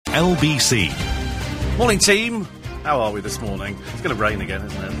LBC. Morning, team. How are we this morning? It's going to rain again,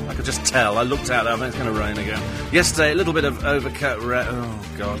 isn't it? I could just tell. I looked out, I think it's going to rain again. Yesterday, a little bit of overcast.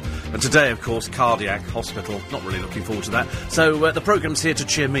 Oh, God. And today, of course, cardiac hospital. Not really looking forward to that. So the programme's here to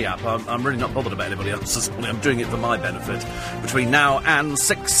cheer me up. I'm really not bothered about anybody else this morning. I'm doing it for my benefit. Between now and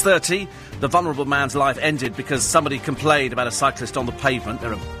 6:30, the vulnerable man's life ended because somebody complained about a cyclist on the pavement.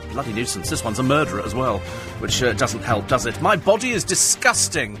 They're a bloody nuisance. This one's a murderer as well, which doesn't help, does it? My body is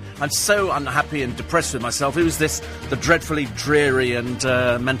disgusting. I'm so unhappy and depressed with myself. Who's this? The dreadfully dreary and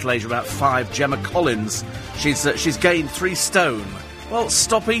mental age of about 5, Gemma Collins. She's gained 3 stone. Well,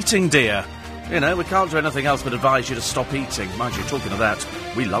 stop eating, dear. You know, we can't do anything else but advise you to stop eating. Mind you, talking of that,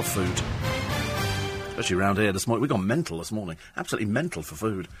 we love food. Especially around here this morning. We've gone mental this morning. Absolutely mental for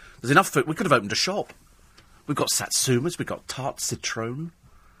food. There's enough food. We could have opened a shop. We've got satsumas, we've got tart citron,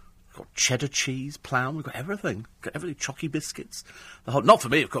 we've got cheddar cheese, plough, we've got everything. We've got everything, chocky biscuits. Not for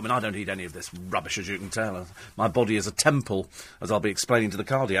me, of course. I mean, I don't eat any of this rubbish, as you can tell. My body is a temple, as I'll be explaining to the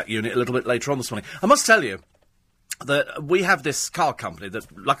cardiac unit a little bit later on this morning. I must tell you that we have this car company that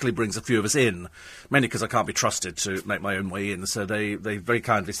luckily brings a few of us in, mainly because I can't be trusted to make my own way in, so they very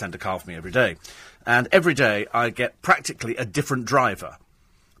kindly send a car for me every day. And every day I get practically a different driver.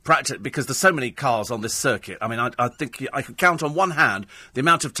 Because there's so many cars on this circuit. I mean, I think I could count on one hand the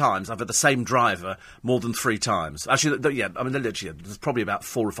amount of times I've had the same driver more than 3 times. Actually, yeah, I mean, literally, there's probably about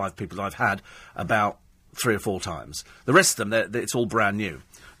 4 or 5 people I've had about 3 or 4 times. The rest of them, it's all brand new.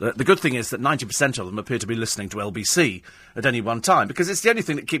 The good thing is that 90% of them appear to be listening to LBC at any one time, because it's the only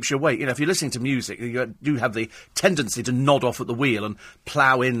thing that keeps you awake. You know, if you're listening to music, you do have the tendency to nod off at the wheel and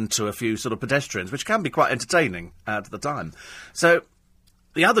plough into a few sort of pedestrians, which can be quite entertaining at the time. So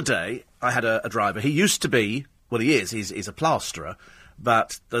the other day, I had a driver. He used to be, well, he is, he's a plasterer,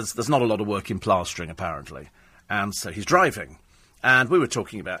 but there's not a lot of work in plastering, apparently. And so he's driving. And we were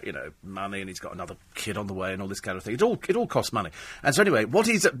talking about, you know, money, and he's got another kid on the way and all this kind of thing. It all costs money. And so anyway,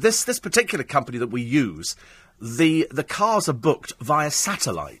 this particular company that we use, the cars are booked via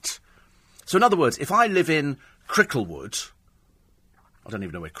satellite. So in other words, if I live in Cricklewood, I don't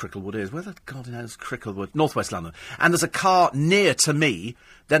even know where Cricklewood is. Where the God knows Cricklewood? Northwest London. And there's a car near to me,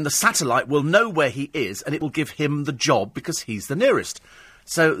 then the satellite will know where he is, and it will give him the job because he's the nearest.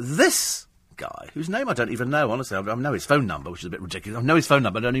 So this guy, whose name I don't even know, honestly, I know his phone number, which is a bit ridiculous. I know his phone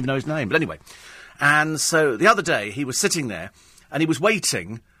number, I don't even know his name. But anyway, and so the other day he was sitting there and he was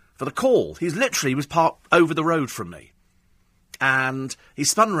waiting for the call. He was parked over the road from me. And he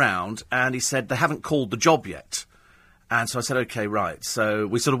spun round and he said, they haven't called the job yet. And so I said, OK, right. So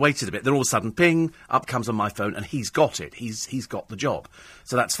we sort of waited a bit. Then all of a sudden, ping, up comes on my phone, and he's got it. He's got the job.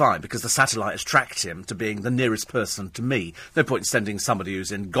 So that's fine, because the satellite has tracked him to being the nearest person to me. No point in sending somebody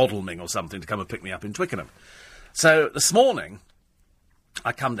who's in Godalming or something to come and pick me up in Twickenham. So this morning,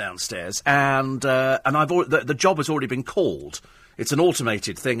 I come downstairs, and the job has already been called. It's an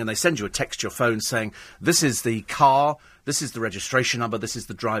automated thing, and they send you a text to your phone saying, this is the car, this is the registration number, this is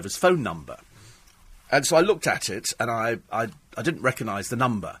the driver's phone number. And so I looked at it, and I didn't recognise the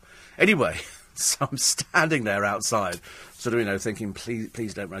number. Anyway, so I'm standing there outside, sort of, you know, thinking,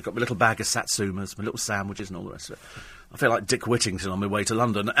 please don't run. I've got my little bag of satsumas, my little sandwiches and all the rest of it. I feel like Dick Whittington on my way to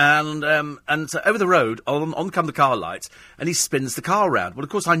London. And so over the road, on come the car lights, and he spins the car round. Well, of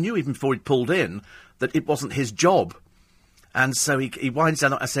course, I knew even before he'd pulled in that it wasn't his job. And so he winds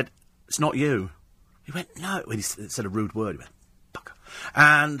down. I said, it's not you. He went, no. And he said a rude word. He went, bugger.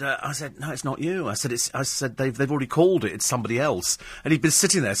 And I said, no, it's not you. I said they've already called it. It's somebody else. And he'd been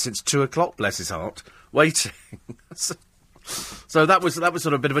sitting there since 2 o'clock, bless his heart, waiting. So that was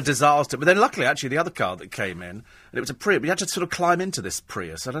sort of a bit of a disaster. But then luckily, actually, the other car that came in, and it was a Prius, we had to sort of climb into this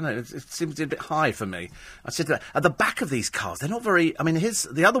Prius. I don't know, it seemed a bit high for me. I said, at the back of these cars, they're not very, I mean,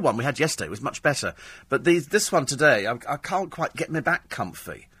 the other one we had yesterday was much better. But this one today, I can't quite get my back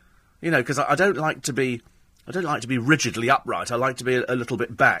comfy. You know, because I don't like to be rigidly upright. I like to be a little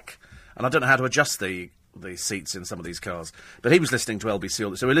bit back. And I don't know how to adjust the seats in some of these cars. But he was listening to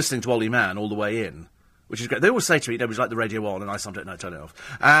LBC, so we're listening to Ollie Mann all the way in. Which is great. They always say to me, would you like the radio on? And I sometimes, no, turn it off.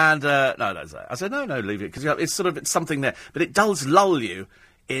 And, no, I said, no, leave it. Because, you know, it's something there. But it does lull you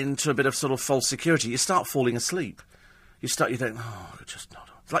into a bit of sort of false security. You start falling asleep. You think, just not.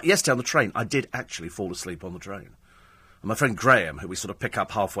 It's like yesterday on the train, I did actually fall asleep on the train. And my friend Graham, who we sort of pick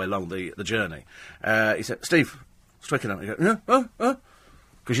up halfway along the journey, he said, Steve, it's Twickenham. You go, yeah,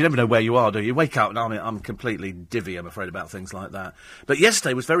 because you never know where you are, do you? You wake up and I'm completely divvy, I'm afraid, about things like that. But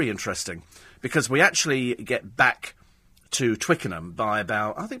yesterday was very interesting, because we actually get back to Twickenham by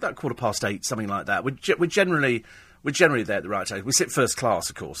about 8:15, something like that. We generally we're generally there at the right time. We sit first class,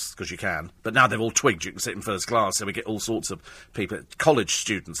 of course, because you can. But now they've all twigged you can sit in first class, so we get all sorts of people, college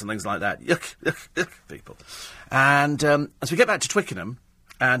students and things like that. Yuck, yuck, yuck, people. And as we get back to Twickenham,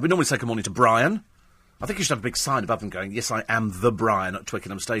 and we normally say good morning to Brian. I think you should have a big sign above them going, yes, I am the Brian at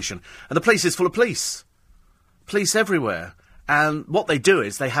Twickenham Station. And the place is full of police. Police everywhere. And what they do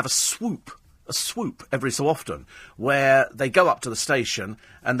is they have a swoop every so often, where they go up to the station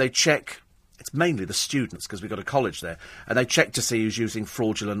and they check. It's mainly the students, because we've got a college there, and they check to see who's using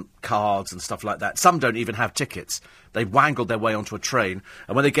fraudulent cards and stuff like that. Some don't even have tickets. They've wangled their way onto a train,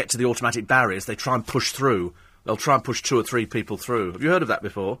 and when they get to the automatic barriers, they try and push through. They'll try and push 2 or 3 people through. Have you heard of that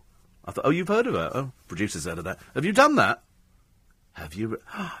before? I thought, oh, you've heard of it? Oh, producers heard of that. Have you done that? Have you?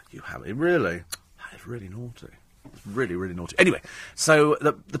 You haven't, really? That is really naughty. It's really, really naughty. Anyway, so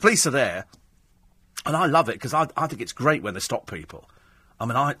the police are there, and I love it, because I think it's great when they stop people. I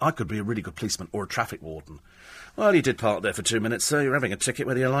mean, I could be a really good policeman or a traffic warden. Well, you did park there for 2 minutes, sir. You're having a ticket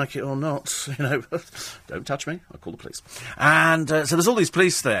whether you like it or not. You know, don't touch me. I'll call the police. And so there's all these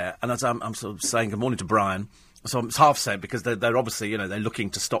police there, and as I'm sort of saying good morning to Brian, so it's half said because they're obviously, you know, they're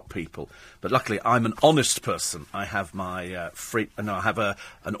looking to stop people. But luckily, I'm an honest person. I have my I have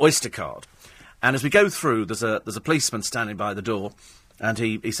an Oyster card. And as we go through, there's a policeman standing by the door, and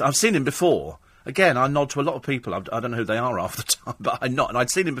I've seen him before. Again, I nod to a lot of people. I don't know who they are half the time, but I nod. And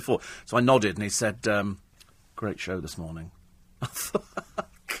I'd seen him before, so I nodded, and he said, great show this morning. I thought,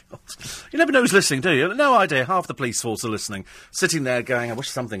 God. You never know who's listening, do you? No idea. Half the police force are listening, sitting there going, I wish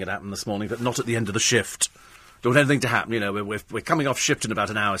something had happened this morning, but not at the end of the shift. Don't want anything to happen. You know, we're coming off shift in about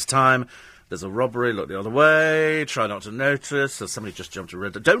an hour's time. There's a robbery. Look the other way. Try not to notice. There's somebody just jumped a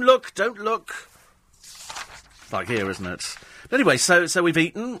red. Don't look. Don't look. Like here, isn't it? But anyway, so we've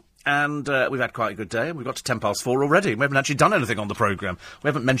eaten. And we've had quite a good day. We've got to 4:10 already. We haven't actually done anything on the programme. We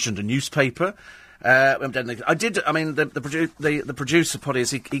haven't mentioned a newspaper. We haven't done anything. I did. I mean, the producer, Poddy,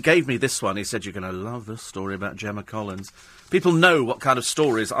 he gave me this one. He said, you're going to love this story about Gemma Collins. People know what kind of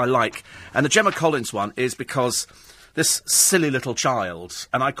stories I like. And the Gemma Collins one is because this silly little child,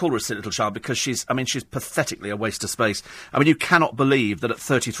 and I call her a silly little child because she's pathetically a waste of space. I mean, you cannot believe that at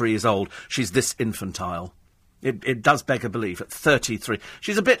 33 years old, she's this infantile. It does beg a belief. At 33,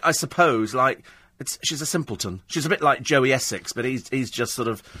 she's a bit, I suppose, like she's a simpleton. She's a bit like Joey Essex, but he's just sort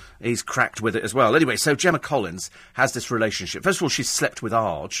of he's cracked with it as well. Anyway, so Gemma Collins has this relationship. First of all, she's slept with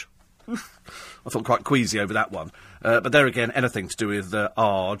Arge. I felt quite queasy over that one. But there again, anything to do with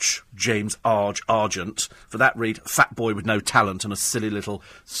Arge, James Arge Argent. For that read, fat boy with no talent and a silly little,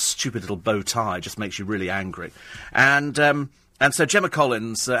 stupid little bow tie just makes you really angry. And so Gemma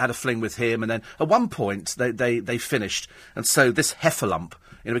Collins had a fling with him, and then at one point they finished. And so this heffalump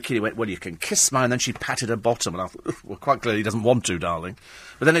in a bikini went, well, you can kiss mine, and then she patted her bottom. And I thought, well, quite clearly he doesn't want to, darling.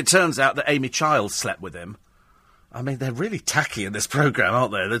 But then it turns out that Amy Childs slept with him. I mean, they're really tacky in this programme,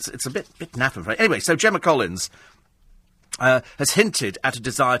 aren't they? It's a bit naff. Anyway, so Gemma Collins has hinted at a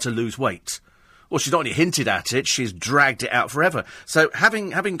desire to lose weight. Well, she's not only hinted at it, she's dragged it out forever. So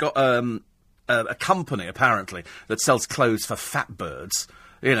having got a company, apparently, that sells clothes for fat birds,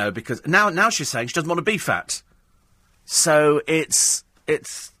 you know, because now she's saying she doesn't want to be fat. So it's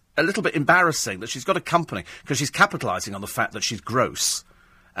a little bit embarrassing that she's got a company, because she's capitalising on the fact that she's gross.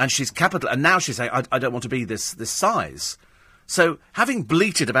 And and now she's saying, I don't want to be this size. So, having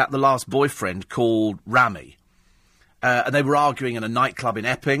bleated about the last boyfriend called Rami, and they were arguing in a nightclub in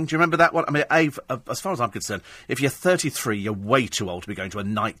Epping. Do you remember that one? I mean, as far as I'm concerned, if you're 33, you're way too old to be going to a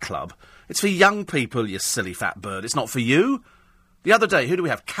nightclub. It's for young people, you silly fat bird. It's not for you. The other day, who do we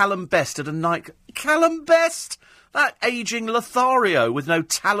have? Callum Best at a night... Callum Best! That ageing Lothario with no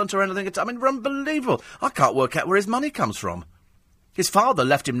talent or anything. I mean, unbelievable. I can't work out where his money comes from. His father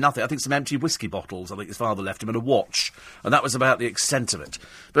left him nothing. I think some empty whiskey bottles. I think his father left him and a watch. And that was about the extent of it.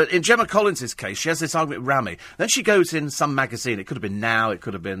 But in Gemma Collins' case, she has this argument with Rami. Then she goes in some magazine. It could have been Now, it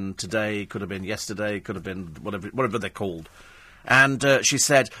could have been Today, it could have been Yesterday, it could have been whatever they're called. And she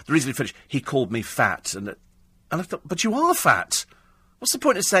said, the reason we finished, he called me fat. And I thought, but you are fat. What's the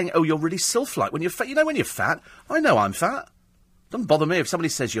point of saying, oh, you're really sylph-like when you're fat? You know when you're fat? I know I'm fat. Doesn't bother me if somebody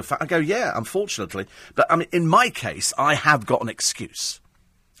says you're fat. I go, yeah, unfortunately. But, I mean, in my case, I have got an excuse.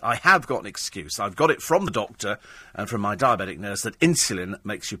 I've got it from the doctor and from my diabetic nurse that insulin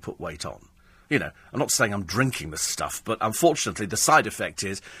makes you put weight on. You know, I'm not saying I'm drinking this stuff, but unfortunately the side effect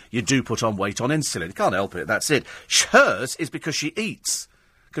is you do put on weight on insulin. You can't help it, that's it. Hers is because she eats.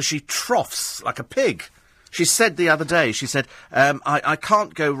 Because she troughs like a pig. She said the other day, I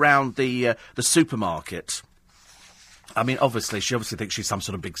can't go round the supermarket. I mean, she obviously thinks she's some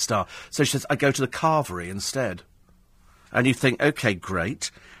sort of big star. So she says, I go to the carvery instead. And you think, OK,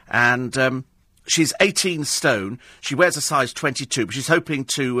 great. And She's 18 stone. She wears a size 22, but she's hoping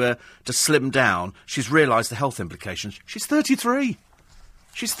to slim down. She's realised the health implications. She's 33.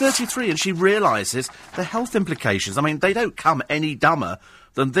 She's 33 and she realises the health implications. I mean, they don't come any dumber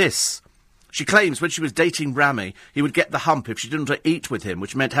than this. She claims when she was dating Rami, he would get the hump if she didn't eat with him,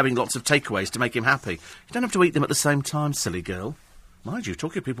 which meant having lots of takeaways to make him happy. You don't have to eat them at the same time, silly girl. Mind you,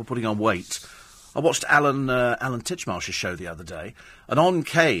 talking of people putting on weight, I watched Alan Titchmarsh's show the other day, and on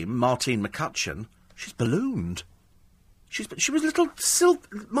came Martine McCutcheon. She's ballooned. She was little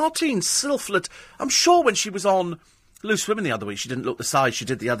Martine Silflet. I'm sure when she was on Loose Women the other week, she didn't look the size she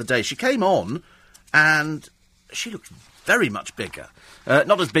did the other day. She came on, and she looked very much bigger.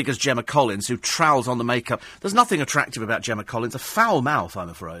 Not as big as Gemma Collins, who trowels on the makeup. There's nothing attractive about Gemma Collins. A foul mouth, I'm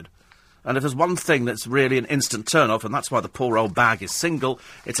afraid. And if there's one thing that's really an instant turn-off, and that's why the poor old bag is single,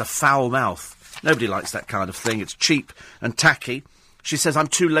 it's a foul mouth. Nobody likes that kind of thing. It's cheap and tacky. She says, I'm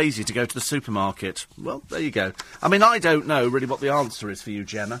too lazy to go to the supermarket. Well, there you go. I mean, I don't know really what the answer is for you,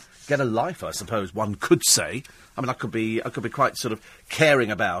 Gemma. Get a life, I suppose one could say. I mean, I could be quite sort of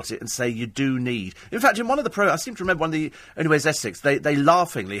caring about it and say you do need... In fact, in one of the I seem to remember one of the Anyways Essex, they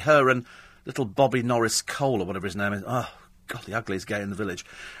laughingly, her and little Bobby Norris Cole, or whatever his name is, oh, God, the ugliest gay in the village.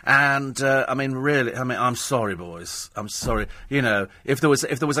 And, I mean, really, I'm sorry, boys. I'm sorry. You know, if there was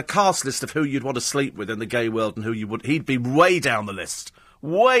a cast list of who you'd want to sleep with in the gay world and who you would... He'd be way down the list.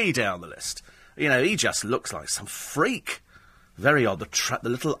 Way down the list. You know, he just looks like some freak. Very odd. The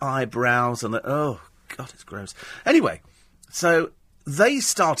little eyebrows and the... Oh, God, it's gross. Anyway, so they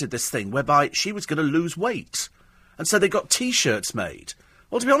started this thing whereby she was going to lose weight. And so they got T-shirts made.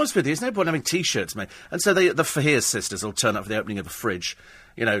 Well, to be honest with you, there's no point having T-shirts made. And so the Fahir sisters will turn up for the opening of a fridge,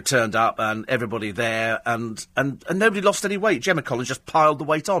 you know, turned up and everybody there and nobody lost any weight. Gemma Collins just piled the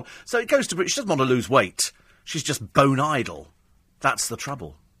weight on. So it goes to... She doesn't want to lose weight. She's just bone idle. That's the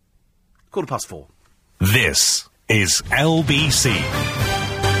trouble. 4:15. This is LBC.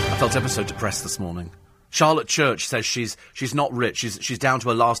 I felt ever so depressed this morning. Charlotte Church says she's not rich. She's down to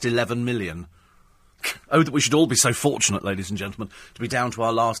her last 11 million. Oh, that we should all be so fortunate, ladies and gentlemen, to be down to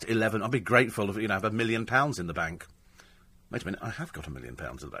our last 11. I'd be grateful if, have £1 million in the bank. Wait a minute, I have got £1 million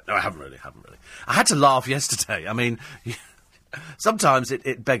in the bank. No, I haven't really. I had to laugh yesterday. I mean, sometimes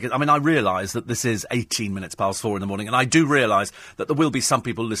it beggars... I mean, I realise that this is 18 minutes past 4 in the morning, and I do realise that there will be some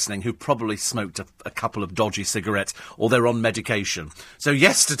people listening who probably smoked a couple of dodgy cigarettes, or they're on medication. So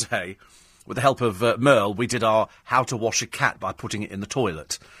yesterday, with the help of Merle, we did our how to wash a cat by putting it in the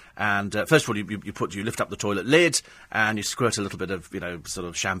toilet. And first of all, you lift up the toilet lid and you squirt a little bit of, sort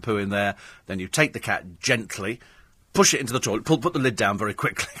of shampoo in there. Then you take the cat gently, push it into the toilet, put the lid down very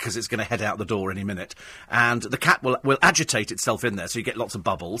quickly because it's going to head out the door any minute. And the cat will agitate itself in there, so you get lots of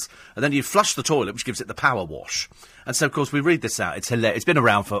bubbles. And then you flush the toilet, which gives it the power wash. And so, of course, we read this out. It's hilarious. It's been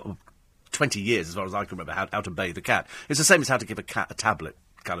around for 20 years, as far as I can remember, how to bathe a cat. It's the same as how to give a cat a tablet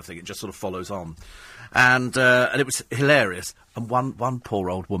kind of thing. It just sort of follows on. And it was hilarious. And one poor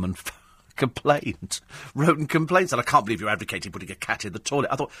old woman wrote and complained, said, I can't believe you're advocating putting a cat in the toilet.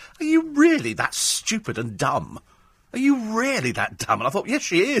 I thought, are you really that stupid and dumb? Are you really that dumb? And I thought, yes,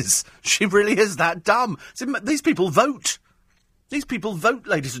 she is. She really is that dumb. See, these people vote. These people vote,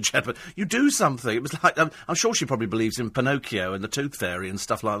 ladies and gentlemen. You do something. It was like, I'm sure she probably believes in Pinocchio and the Tooth Fairy and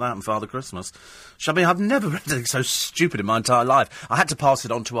stuff like that and Father Christmas. I mean, I've never read anything so stupid in my entire life. I had to pass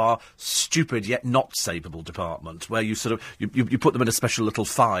it on to our stupid yet not savable department, where you sort of, you put them in a special little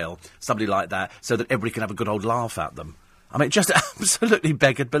file, somebody like that, so that everybody can have a good old laugh at them. I mean, just absolutely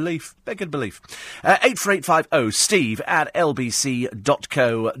beggared belief. 84850 steve at lbc.co.uk.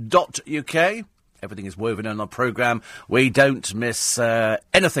 Everything is woven in our programme. We don't miss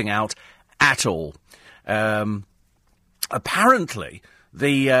anything out at all. Apparently,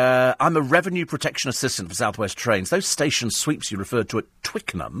 I'm a revenue protection assistant for South West Trains. Those station sweeps you referred to at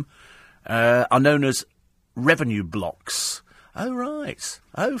Twickenham are known as revenue blocks. Oh, right.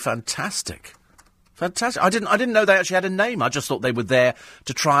 Oh, fantastic. Fantastic. I didn't know they actually had a name. I just thought they were there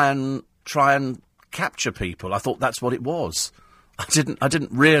to try and capture people. I thought that's what it was. I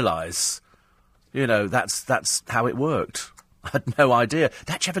didn't realise... that's how it worked. I had no idea.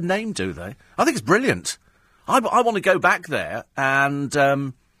 They actually have a name, do they? I think it's brilliant. I want to go back there and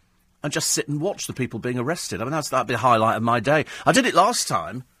just sit and watch the people being arrested. I mean, that'd be a highlight of my day. I did it last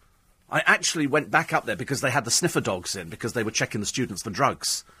time. I actually went back up there because they had the sniffer dogs in, because they were checking the students for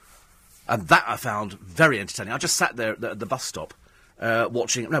drugs. And that I found very entertaining. I just sat there at the bus stop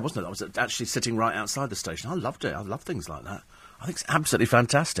watching... No, wasn't it? I was actually sitting right outside the station. I loved it. I love things like that. I think it's absolutely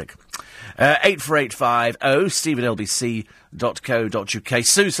fantastic. 84850 steve at lbc.co.uk.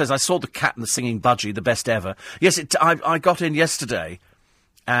 Sue says, I saw the cat and the singing budgie, the best ever. Yes, I got in yesterday,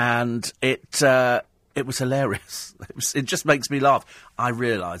 and it was hilarious. It just makes me laugh. I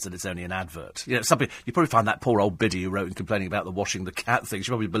realise that it's only an advert. You know, you probably find that poor old biddy who wrote in complaining about the washing the cat thing. She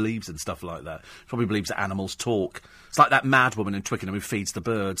probably believes in stuff like that. She probably believes that animals talk. It's like that mad woman in Twickenham who feeds the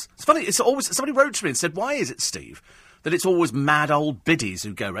birds. It's funny, it's always... Somebody wrote to me and said, why is it, Steve, that it's always mad old biddies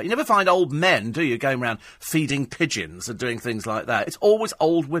who go around? You never find old men, do you, going around feeding pigeons and doing things like that. It's always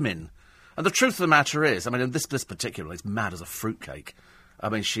old women. And the truth of the matter is, I mean, in this particular, it's mad as a fruitcake. I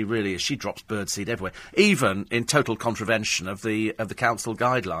mean, she really is. She drops birdseed everywhere, even in total contravention of the council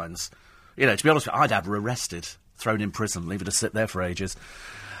guidelines. You know, to be honest with you, I'd have her arrested, thrown in prison, leave her to sit there for ages.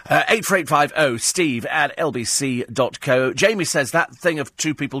 84850 steve@lbc.co. Jamie says that thing of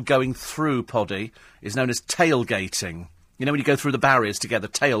two people going through Poddy is known as tailgating. You know, when you go through the barriers together,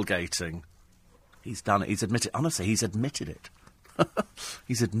 tailgating. He's done it. He's admitted. Honestly, he's admitted it.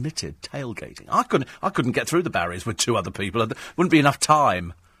 He's admitted tailgating. I couldn't get through the barriers with two other people. There wouldn't be enough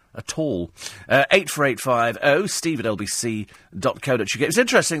time at all. 84850 steve@lbc.co.uk. It's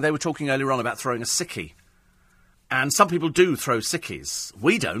interesting, they were talking earlier on about throwing a sickie. And some people do throw sickies.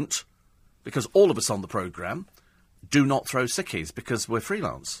 We don't, because all of us on the programme do not throw sickies, because we're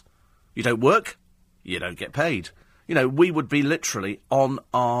freelance. You don't work, you don't get paid. You know, we would be literally on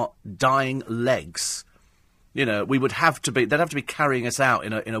our dying legs. You know, they'd have to be carrying us out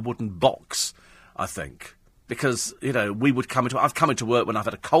in a wooden box, I think. Because, you know, I've come into work when I've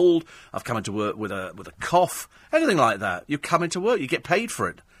had a cold, I've come into work with a cough, anything like that. You come into work, you get paid for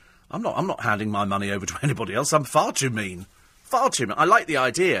it. I'm not handing my money over to anybody else. I'm far too mean. Far too mean. I like the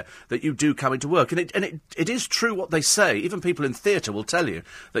idea that you do come into work. And it is true what they say. Even people in theatre will tell you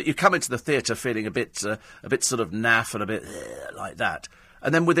that you come into the theatre feeling a bit sort of naff and a bit like that.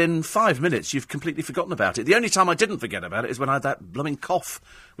 And then within 5 minutes, you've completely forgotten about it. The only time I didn't forget about it is when I had that blooming cough,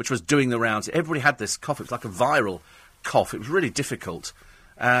 which was doing the rounds. Everybody had this cough. It was like a viral cough. It was really difficult.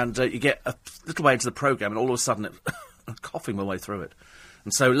 And you get a little way into the programme, and all of a sudden, I'm coughing my way through it.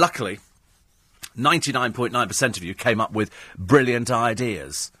 And so, luckily, 99.9% of you came up with brilliant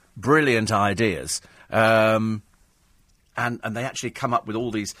ideas. Brilliant ideas. And they actually come up with all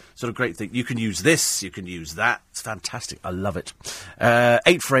these sort of great things. You can use this, you can use that. It's fantastic. I love it.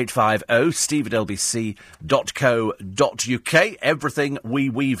 84850 steve@lbc.co.uk. Everything we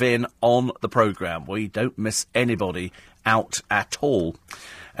weave in on the programme. We don't miss anybody out at all.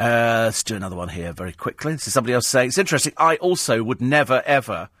 Let's do another one here very quickly. This is somebody else saying, it's interesting, I also would never,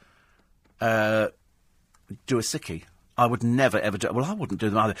 ever do a sickie. I would never, ever do it. Well, I wouldn't do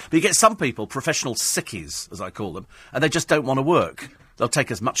them either. But you get some people, professional sickies, as I call them, and they just don't want to work. They'll take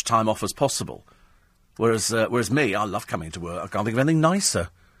as much time off as possible. Whereas me, I love coming to work. I can't think of anything nicer.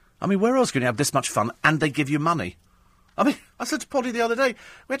 I mean, where else can you have this much fun and they give you money? I mean, I said to Poddy the other day,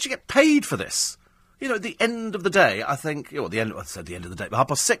 we actually get paid for this. You know, at the end of the day, I think, I said the end of the day, but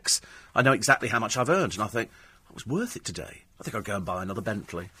 6:30, I know exactly how much I've earned, and I think, it was worth it today. I think I'll go and buy another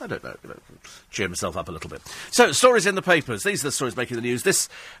Bentley. I don't know. Cheer myself up a little bit. So, stories in the papers. These are the stories making the news. This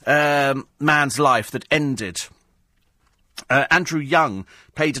man's life that ended. Andrew Young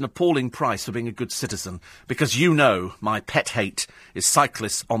paid an appalling price for being a good citizen, because you know my pet hate is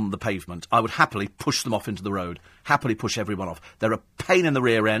cyclists on the pavement. I would happily push them off into the road. Happily push everyone off. They're a pain in the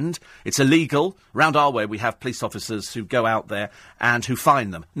rear end. It's illegal. Round our way we have police officers who go out there and who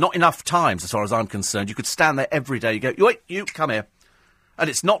fine them. Not enough times, as far as I'm concerned. You could stand there every day. You go, wait, you come here. And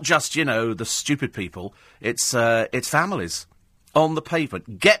it's not just, the stupid people. It's families on the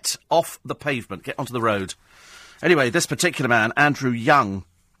pavement. Get off the pavement. Get onto the road. Anyway, this particular man, Andrew Young,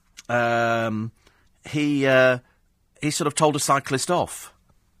 he sort of told a cyclist off.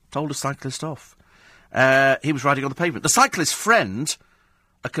 He was riding on the pavement. The cyclist's friend,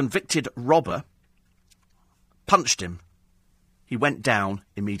 a convicted robber, punched him. He went down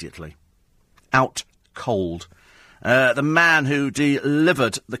immediately. Out cold. The man who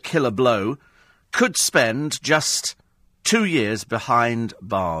delivered the killer blow could spend just 2 years behind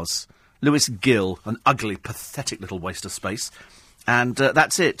bars. Lewis Gill, an ugly, pathetic little waste of space. And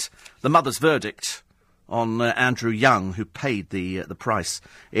that's it. The mother's verdict on Andrew Young, who paid the price,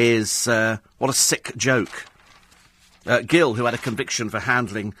 is what a sick joke. Gill, who had a conviction for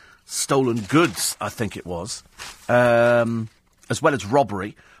handling stolen goods, I think it was, as well as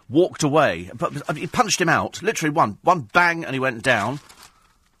robbery, walked away. But he punched him out, literally one bang, and he went down,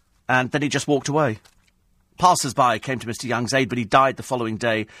 and then he just walked away. Passers-by came to Mr. Young's aid, but he died the following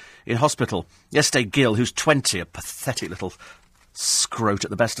day in hospital. Yesterday, Gill, who's 20, a pathetic little scrote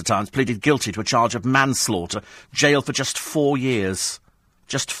at the best of times, pleaded guilty to a charge of manslaughter, jailed for just 4 years.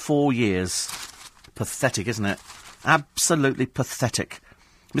 Just 4 years. Pathetic, isn't it? Absolutely pathetic.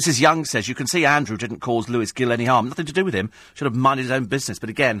 Mrs. Young says, you can see Andrew didn't cause Lewis Gill any harm. Nothing to do with him. Should have minded his own business. But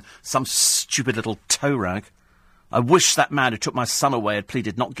again, some stupid little toe rag. I wish that man who took my son away had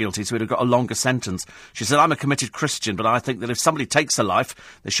pleaded not guilty so he'd have got a longer sentence. She said, I'm a committed Christian, but I think that if somebody takes a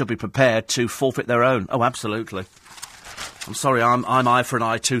life, they should be prepared to forfeit their own. Oh, absolutely. I'm sorry, I'm eye for an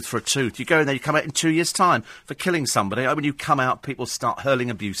eye, tooth for a tooth. You go in there, you come out in 2 years' time for killing somebody. When you come out, people start hurling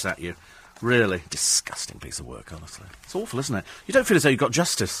abuse at you. Really disgusting piece of work, honestly. It's awful, isn't it? You don't feel as though you've got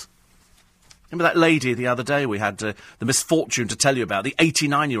justice. Remember that lady the other day we had the misfortune to tell you about? The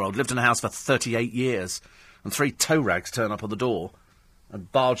 89-year-old lived in a house for 38 years. And 3 tow rags turn up on the door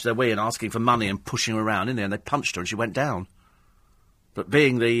and barged their way in asking for money and pushing her around in there, and they punched her and she went down. But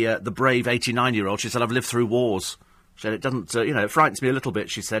being the brave 89-year-old, she said, I've lived through wars. She said, it doesn't, it frightens me a little bit,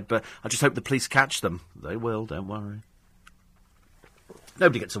 she said, but I just hope the police catch them. They will, don't worry.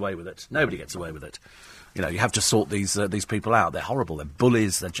 Nobody gets away with it. Nobody gets away with it. You have to sort these people out. They're horrible. They're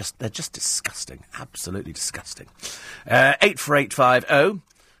bullies. They're just disgusting. Absolutely disgusting. 84850.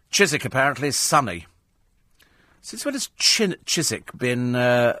 Chiswick apparently is sunny. Since when has Chiswick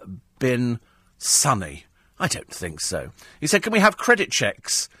been sunny? I don't think so. He said, can we have credit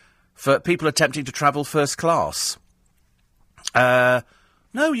checks for people attempting to travel first class? No,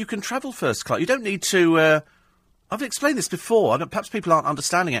 you can travel first class. You don't need to... I've explained this before. Perhaps people aren't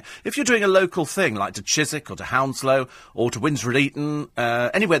understanding it. If you're doing a local thing, like to Chiswick or to Hounslow or to Windsor Eton,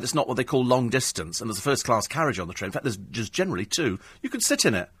 anywhere that's not what they call long distance, and there's a first-class carriage on the train, in fact, there's just generally 2, you can sit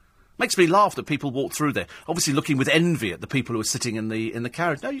in it. Makes me laugh that people walk through there, obviously looking with envy at the people who are sitting in the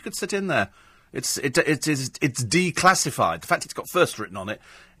carriage. No, you can sit in there. It's declassified. The fact it's got first written on it,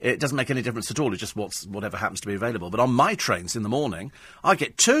 it doesn't make any difference at all. It's just whatever happens to be available. But on my trains in the morning, I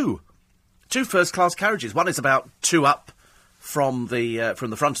get 2 first-class carriages. One is about 2 up from the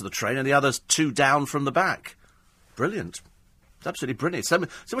front of the train, and the other's 2 down from the back. Brilliant. It's absolutely brilliant. So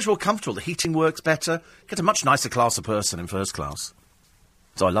much more comfortable. The heating works better. Get a much nicer class of person in first class.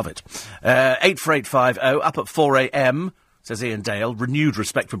 So I love it. 84850, up at 4 a.m, says Ian Dale. Renewed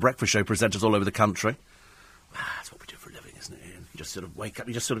respect for breakfast show presenters all over the country. That's what we do for a living, isn't it, Ian? You just sort of wake up,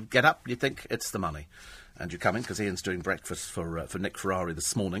 you just sort of get up, you think it's the money. And you come in, because Ian's doing breakfast for Nick Ferrari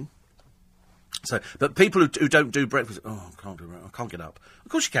this morning. So, but people who don't do breakfast, I can't get up.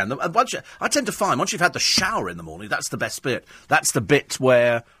 Of course you can. I tend to find, once you've had the shower in the morning, that's the best bit. That's the bit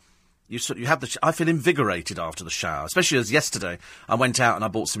where... You have I feel invigorated after the shower, especially as yesterday I went out and I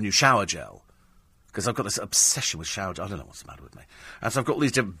bought some new shower gel, because I've got this obsession with shower gel. I don't know what's the matter with me. And so I've got all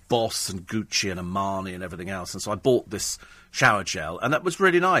these different Boss and Gucci and Armani and everything else, and so I bought this shower gel, and that was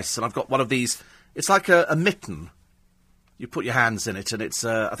really nice. And I've got one of these, it's like a mitten. You put your hands in it, and it's,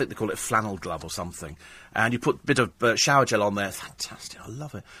 I think they call it flannel glove or something, and you put a bit of shower gel on there. Fantastic, I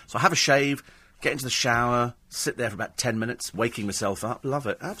love it. So I have a shave, get into the shower, sit there for about 10 minutes, waking myself up. Love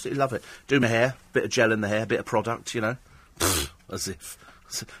it. Absolutely love it. Do my hair. Bit of gel in the hair, bit of product, as if.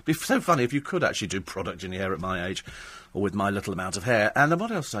 It'd be so funny if you could actually do product in your hair at my age, or with my little amount of hair. And then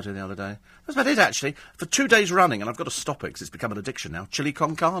what else did I do the other day? That's about it, actually. For 2 days running, and I've got to stop it because it's become an addiction now, chili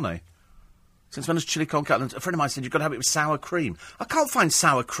con carne. Since when has chili con carne? A friend of mine said, you've got to have it with sour cream. I can't find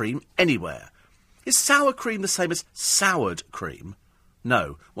sour cream anywhere. Is sour cream the same as soured cream?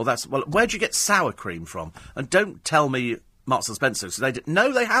 No. Well, where'd you get sour cream from? And don't tell me Marks and Spencer's.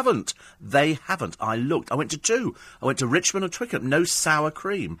 No, they haven't. They haven't. I looked. I went to 2. I went to Richmond and Twickenham. No sour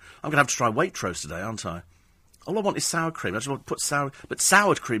cream. I'm going to have to try Waitrose today, aren't I? All I want is sour cream. I just want to put sour... But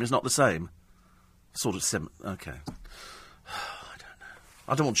soured cream is not the same. Sort of okay. I don't know.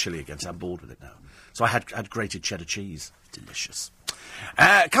 I don't want chilli again, so I'm bored with it now. So I had grated cheddar cheese. Delicious.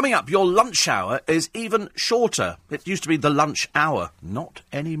 Coming up, your lunch hour is even shorter. It used to be the lunch hour. Not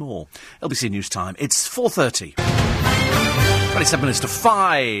anymore. LBC News Time. It's 4:30. 27 minutes to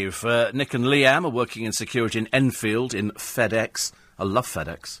 5. Nick and Liam are working in security in Enfield in FedEx. I love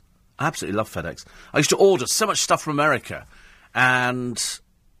FedEx. I absolutely love FedEx. I used to order so much stuff from America, and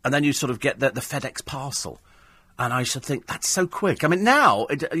then you sort of get the FedEx parcel. And I should think, that's so quick. I mean, now,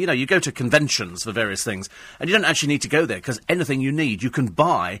 you go to conventions for various things, and you don't actually need to go there, because anything you need, you can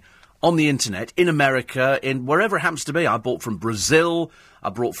buy on the internet, in America, in wherever it happens to be. I bought from Brazil, I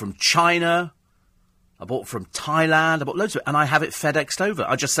bought from China, I bought from Thailand, I bought loads of it, and I have it FedExed over.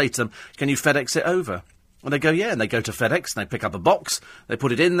 I just say to them, can you FedEx it over? And they go, yeah, and they go to FedEx, and they pick up a box, they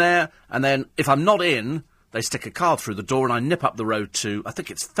put it in there, and then, if I'm not in, they stick a card through the door, and I nip up the road to, I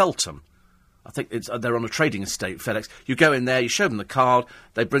think it's Feltham. I think they're on a trading estate, FedEx. You go in there, you show them the card,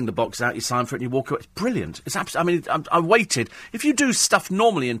 they bring the box out, you sign for it, and you walk away. It's brilliant. It's I waited. If you do stuff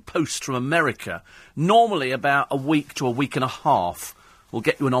normally in post from America, normally about a week to a week and a half will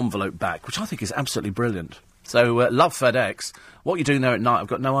get you an envelope back, which I think is absolutely brilliant. So, love FedEx. What are you doing there at night? I've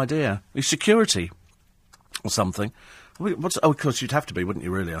got no idea. Are you security? Or something. Of course, you'd have to be, wouldn't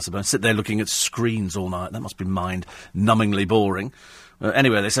you, really, I suppose? Sit there looking at screens all night. That must be mind-numbingly boring.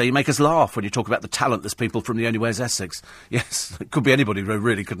 Anyway, they say you make us laugh when you talk about the talent there's people from The Only Way is Essex. Yes, it could be anybody,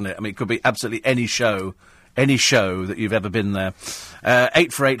 really, couldn't it? I mean, it could be absolutely any show that you've ever been there.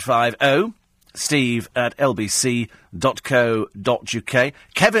 84850, steve@lbc.co.uk.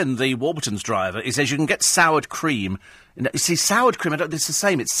 Kevin, the Warburton's driver, he says you can get soured cream. You see, soured cream, it's the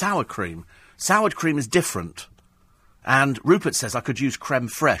same, it's sour cream. Soured cream is different. And Rupert says I could use creme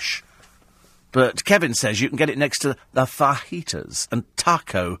fraiche. But Kevin says you can get it next to the fajitas and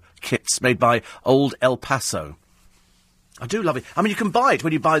taco kits made by Old El Paso. I do love it. I mean, you can buy it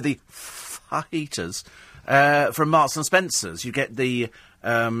when you buy the fajitas from Marks and Spencer's. You get the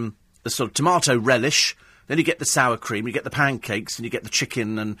sort of tomato relish, then you get the sour cream, you get the pancakes, and you get the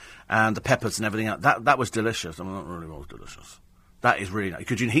chicken and the peppers and everything else. That was delicious. I mean, that really was delicious. That is really nice.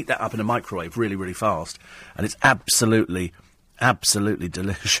 Because you can heat that up in a microwave really, really fast. And it's absolutely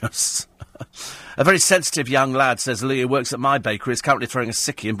delicious. A very sensitive young lad, says Lee, who works at my bakery, is currently throwing a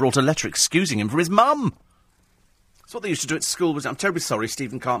sickie and brought a letter excusing him from his mum. That's what they used to do at school. I'm terribly sorry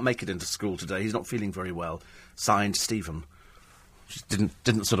Stephen can't make it into school today. He's not feeling very well. Signed, Stephen. Just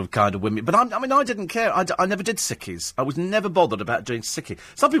didn't sort of kind of win me. But I didn't care. I never did sickies. I was never bothered about doing sickie.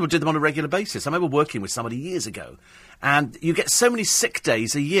 Some people did them on a regular basis. I remember working with somebody years ago. And you get so many sick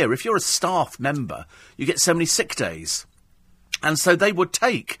days a year. If you're a staff member, you get so many sick days. And so they would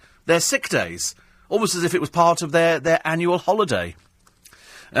take their sick days, almost as if it was part of their annual holiday.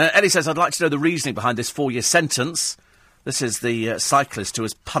 Eddie says, I'd like to know the reasoning behind this 4-year sentence. This is the cyclist who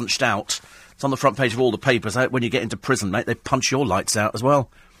has punched out. It's on the front page of all the papers. When you get into prison, mate, they punch your lights out as well.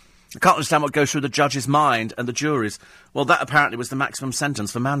 I can't understand what goes through the judge's mind and the jury's. Well, that apparently was the maximum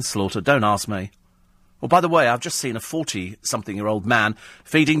sentence for manslaughter. Don't ask me. Well, by the way, I've just seen a 40-something-year-old man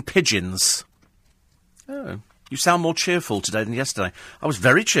feeding pigeons. Oh, you sound more cheerful today than yesterday. I was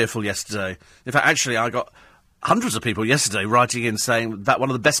very cheerful yesterday. In fact, actually, I got hundreds of people yesterday writing in saying that one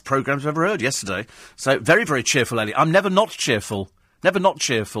of the best programmes I've ever heard yesterday. So, very, very cheerful, Ellie. I'm never not cheerful. Never not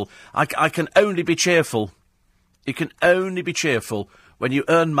cheerful. I can only be cheerful. You can only be cheerful when you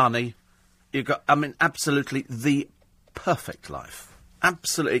earn money. You've got, absolutely the perfect life.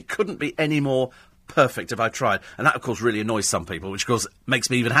 Absolutely. It couldn't be any more perfect if I tried. And that, of course, really annoys some people, which, of course, makes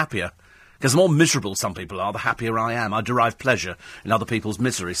me even happier. Because the more miserable some people are, the happier I am. I derive pleasure in other people's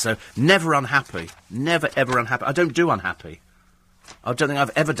misery. So, never unhappy. Never, ever unhappy. I don't do unhappy. I don't think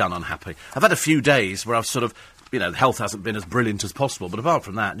I've ever done unhappy. I've had a few days where I've sort of, health hasn't been as brilliant as possible. But apart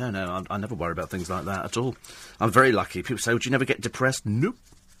from that, no, I never worry about things like that at all. I'm very lucky. People say, would you never get depressed? Nope.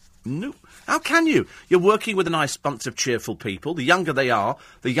 Nope. How can you? You're working with a nice bunch of cheerful people. The younger they are,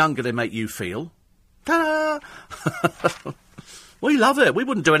 the younger they make you feel. Ta-da! We love it. We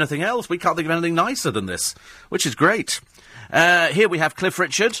wouldn't do anything else. We can't think of anything nicer than this, which is great. Here we have Cliff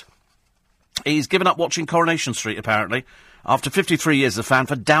Richard. He's given up watching Coronation Street, apparently, after 53 years as a fan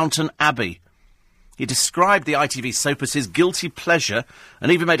for Downton Abbey. He described the ITV soap as his guilty pleasure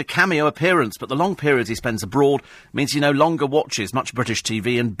and even made a cameo appearance, but the long periods he spends abroad means he no longer watches much British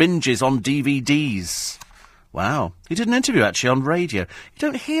TV and binges on DVDs. Wow. He did an interview, actually, on radio. You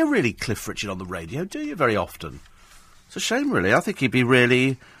don't hear, really, Cliff Richard on the radio, do you, very often? It's a shame, really. I think he'd be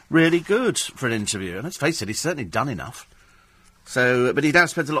really, really good for an interview. And let's face it, he's certainly done enough. So, but he now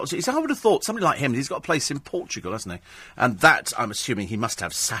spends a lot of... I would have thought somebody like him, he's got a place in Portugal, hasn't he? And that, I'm assuming, he must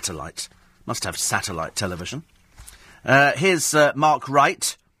have satellite television. Here's Mark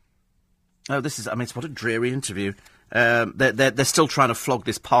Wright. Oh, this is... what a dreary interview. They're still trying to flog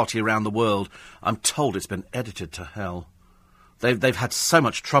this party around the world. I'm told it's been edited to hell. They've had so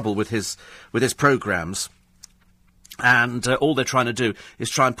much trouble with his programmes. And all they're trying to do is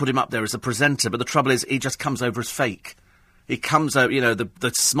try and put him up there as a presenter. But the trouble is, he just comes over as fake. He comes out,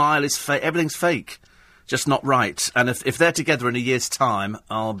 the smile is fake. Everything's fake. Just not right. And if they're together in a year's time,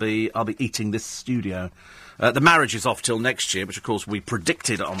 I'll be eating this studio. The marriage is off till next year, which, of course, we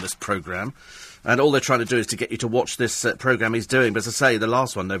predicted on this programme. And all they're trying to do is to get you to watch this programme he's doing. But as I say, the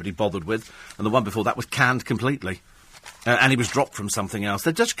last one nobody bothered with. And the one before that was canned completely. And he was dropped from something else.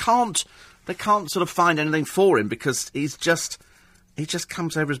 They just can't... They can't sort of find anything for him because he just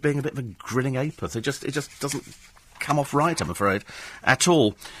comes over as being a bit of a grinning apeth. It just doesn't come off right, I'm afraid, at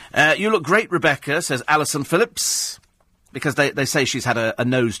all. You look great, Rebecca, says Alison Phillips, because they say she's had a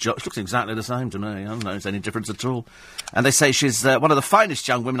nose job. She looks exactly the same to me. I don't notice any difference at all. And they say she's one of the finest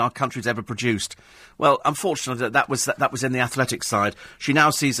young women our country's ever produced. Well, unfortunately, that was in the athletic side. She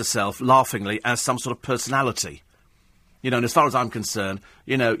now sees herself, laughingly, as some sort of personality. You know, and as far as I'm concerned,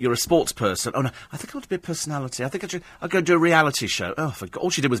 you know, you're a sports person. Oh, no, I think I want to be a personality. I think I'll go do a reality show. Oh, for God. All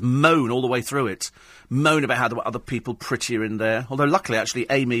she did was moan all the way through it. Moan about how there were other people prettier in there. Although, luckily, actually,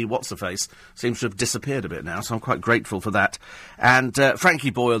 Amy What's-Her-Face seems to have disappeared a bit now, so I'm quite grateful for that. And Frankie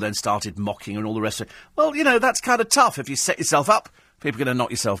Boyle then started mocking her and all the rest of it. Well, you know, that's kind of tough. If you set yourself up, people are going to knock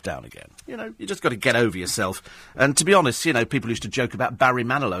yourself down again. You know, you just got to get over yourself. And to be honest, you know, people used to joke about Barry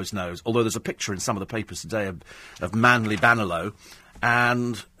Manilow's nose, although there's a picture in some of the papers today of Manly Manilow,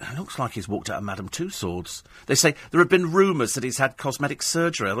 and it looks like he's walked out of Madame Tussauds. They say there have been rumours that he's had cosmetic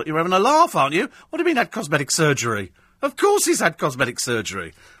surgery. I thought you were having a laugh, aren't you? What do you mean had cosmetic surgery? Of course he's had cosmetic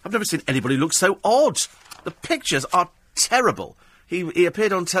surgery. I've never seen anybody look so odd. The pictures are terrible. He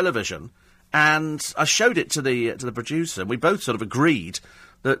appeared on television, and I showed it to the producer, and we both sort of agreed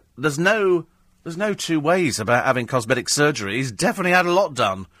that there's no two ways about having cosmetic surgery. He's definitely had a lot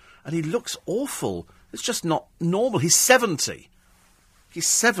done, and he looks awful. It's just not normal. He's 70. He's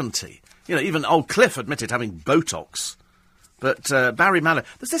 70. You know, even old Cliff admitted having Botox. But Barry Manilow,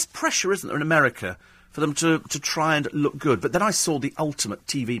 there's this pressure, isn't there, in America, for them to try and look good. But then I saw the Ultimate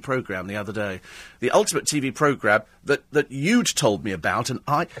TV programme the other day. The Ultimate TV programme that you'd told me about, and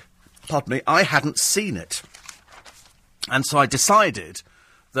I hadn't seen it. And so I decided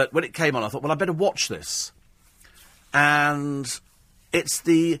that when it came on, I thought, well, I better watch this. And it's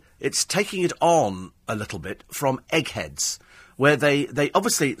taking it on a little bit from Eggheads, where they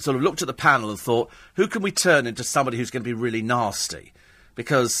obviously sort of looked at the panel and thought, who can we turn into somebody who's going to be really nasty?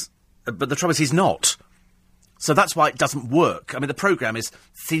 But the trouble is he's not. So that's why it doesn't work. I mean, the programme is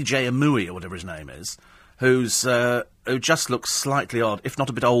CJ Amui, or whatever his name is, who just looks slightly odd, if not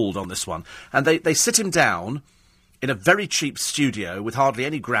a bit old on this one. And they sit him down in a very cheap studio with hardly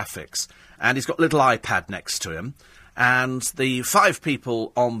any graphics, and he's got a little iPad next to him, and the 5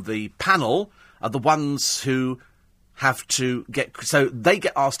 people on the panel are the ones who have to get... So they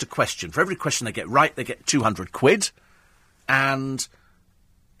get asked a question. For every question they get right, they get 200 quid, and...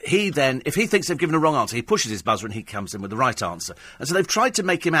 He then, if he thinks they've given a wrong answer, he pushes his buzzer and he comes in with the right answer. And so they've tried to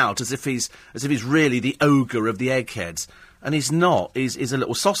make him out as if he's really the ogre of the Eggheads, and he's not. He's a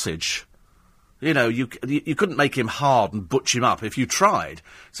little sausage. You know, you couldn't make him hard and butch him up if you tried.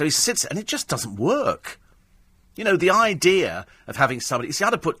 So he sits, and it just doesn't work. You know, the idea of having somebody... See,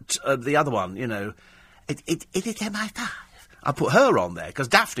 I'd have put the other one, you know... I put her on there, because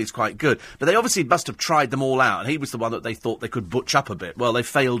Daphne's quite good. But they obviously must have tried them all out, and he was the one that they thought they could butch up a bit. Well, they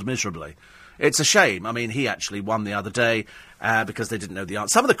failed miserably. It's a shame. I mean, he actually won the other day because they didn't know the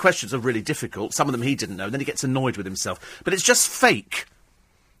answer. Some of the questions are really difficult. Some of them he didn't know, and then he gets annoyed with himself. But it's just fake.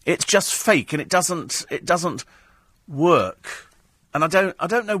 It's just fake, and it doesn't work. And I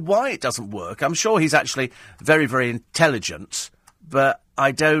don't know why it doesn't work. I'm sure he's actually very, very intelligent, but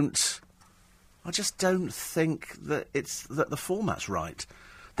I just don't think that the format's right.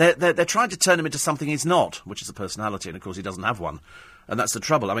 They're trying to turn him into something he's not, which is a personality, and of course he doesn't have one. And that's the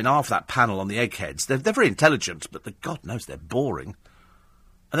trouble. I mean, half that panel on the Eggheads, they're very intelligent, but God knows they're boring.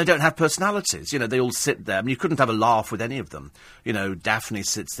 And they don't have personalities. You know, they all sit there. I mean, you couldn't have a laugh with any of them. You know, Daphne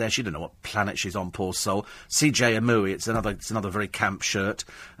sits there. She don't know what planet she's on, poor soul. CJ Amui, it's another very camp shirt.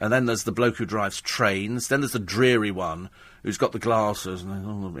 And then there's the bloke who drives trains. Then there's the dreary one who's got the glasses.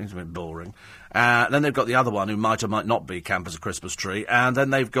 And he's a bit boring. Then they've got the other one who might or might not be camp as a Christmas tree. And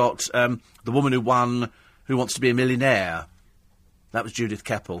then they've got the woman who won Who Wants to Be a Millionaire. That was Judith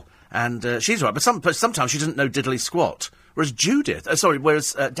Keppel. And she's all right, but sometimes she doesn't know diddly squat. Whereas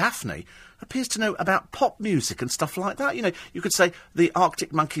Daphne appears to know about pop music and stuff like that. You know, you could say the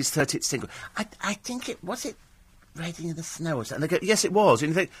Arctic Monkeys' 30th single. I think it... Was it Raining in the Snow or something? And they go, yes, it was. And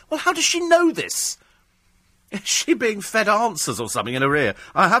you think, well, how does she know this? Is she being fed answers or something in her ear?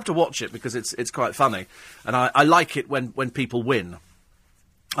 I have to watch it because it's quite funny. And I like it when people win.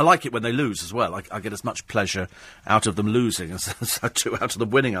 I like it when they lose as well. I get as much pleasure out of them losing as I do out of them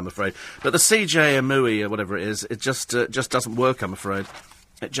winning, I'm afraid. But the CJ Amui, or whatever it is, it just doesn't work, I'm afraid.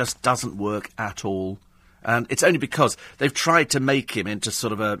 It just doesn't work at all. And it's only because they've tried to make him into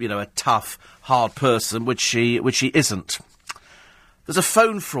sort of a tough, hard person, which he isn't. There's a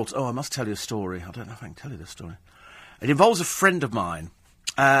phone fraud. Oh, I must tell you a story. I don't know if I can tell you this story. It involves a friend of mine.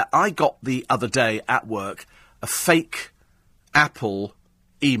 I got the other day at work a fake Apple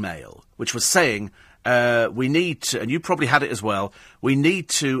email, which was saying, we need to, and you probably had it as well, we need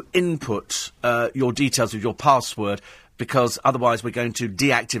to input your details with your password because otherwise we're going to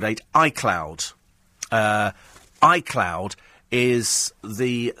deactivate iCloud. iCloud is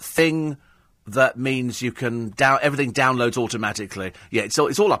the thing that means you can everything downloads automatically. Yeah, it's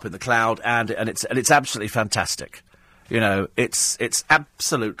all up in the cloud, and it's absolutely fantastic. You know, it's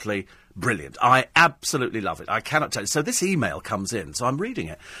absolutely brilliant. I absolutely love it. I cannot tell you. So this email comes in, so I'm reading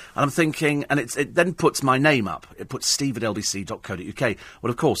it, and I'm thinking, and it then puts my name up. It puts steve@lbc.co.uk. Well,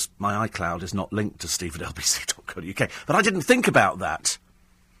 of course, my iCloud is not linked to steve@lbc.co.uk, but I didn't think about that.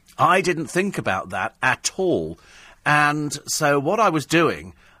 I didn't think about that at all. And so what I was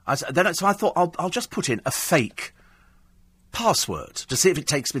doing, so I thought, I'll just put in a fake password to see if it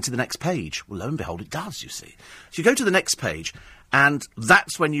takes me to the next page. Well, lo and behold, it does, you see. So you go to the next page, and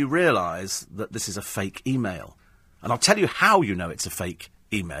that's when you realise that this is a fake email. And I'll tell you how you know it's a fake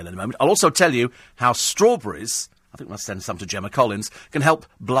email in a moment. I'll also tell you how strawberries, I think we'll send some to Gemma Collins, can help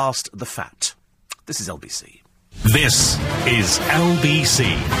blast the fat. This is LBC. This is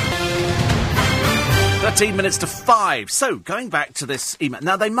LBC. 13 minutes to 5. So, going back to this email.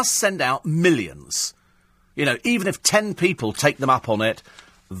 Now, they must send out millions. You know, even if 10 people take them up on it,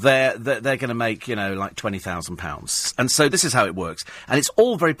 they're going to make, you know, like £20,000. And so this is how it works. And it's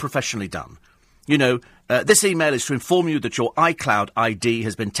all very professionally done. You know, this email is to inform you that your iCloud ID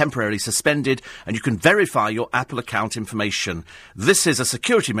has been temporarily suspended and you can verify your Apple account information. This is a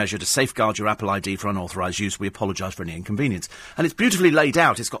security measure to safeguard your Apple ID for unauthorised use. We apologise for any inconvenience. And it's beautifully laid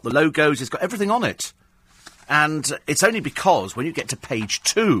out. It's got the logos. It's got everything on it. And it's only because when you get to page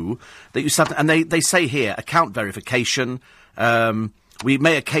 2 that you suddenly... And they say here, account verification. We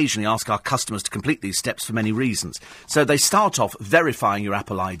may occasionally ask our customers to complete these steps for many reasons. So they start off verifying your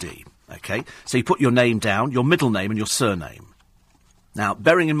Apple ID, OK? So you put your name down, your middle name and your surname. Now,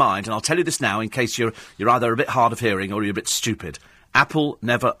 bearing in mind, and I'll tell you this now in case you're either a bit hard of hearing or you're a bit stupid, Apple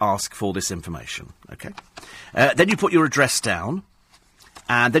never ask for this information, OK? Then you put your address down,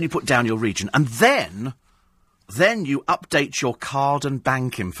 and then you put down your region, and then you update your card and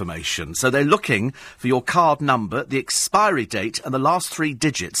bank information. So they're looking for your card number, the expiry date, and the last 3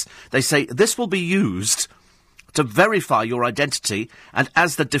 digits. They say this will be used to verify your identity and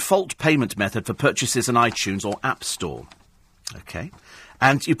as the default payment method for purchases in iTunes or App Store. OK?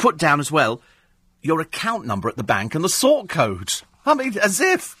 And you put down as well your account number at the bank and the sort code. I mean, as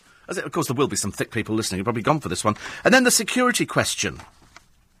if. Of course, there will be some thick people listening who've probably gone for this one. And then the security question.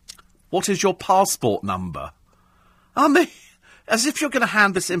 What is your passport number? I mean, as if you're going to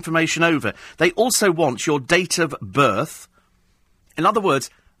hand this information over. They also want your date of birth. In other words,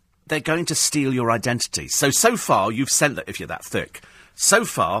 they're going to steal your identity. So far, you've sent them, if you're that thick, so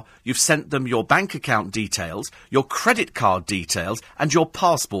far, you've sent them your bank account details, your credit card details, and your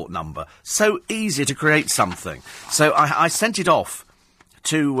passport number. So easy to create something. So I sent it off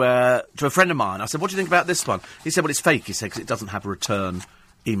to a friend of mine. I said, what do you think about this one? He said, well, it's fake, he said, because it doesn't have a return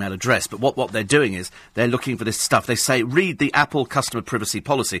email address. But what they're doing is they're looking for this stuff. They say, read the Apple customer privacy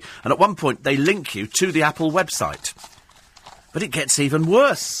policy. And at one point, they link you to the Apple website. But it gets even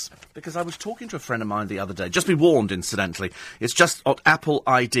worse. Because I was talking to a friend of mine the other day. Just be warned, incidentally. It's just on Apple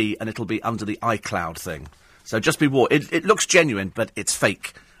ID, and it'll be under the iCloud thing. So just be warned. It looks genuine, but it's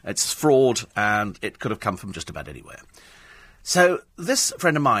fake. It's fraud, and it could have come from just about anywhere. So this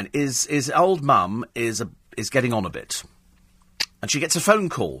friend of mine his old mum is getting on a bit. And she gets a phone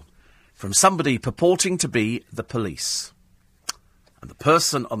call from somebody purporting to be the police. And the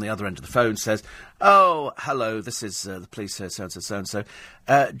person on the other end of the phone says, oh, hello, this is the police here, so-and-so, so-and-so.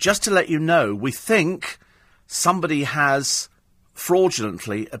 Just to let you know, we think somebody has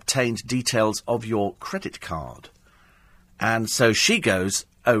fraudulently obtained details of your credit card. And so she goes,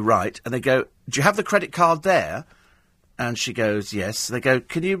 oh, right. And they go, do you have the credit card there? And she goes, yes. They go,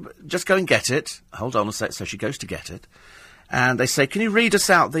 can you just go and get it? Hold on a sec. So she goes to get it. And they say, can you read us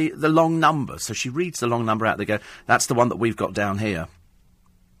out the long number? So she reads the long number out. They go, that's the one that we've got down here.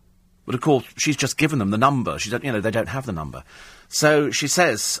 But, of course, she's just given them the number. They don't have the number. So she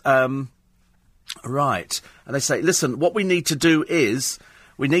says, right. And they say, listen, what we need to do is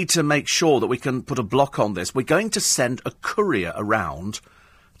we need to make sure that we can put a block on this. We're going to send a courier around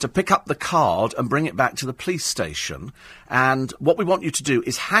to pick up the card and bring it back to the police station. And what we want you to do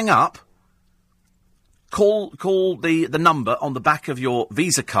is hang up, call the number on the back of your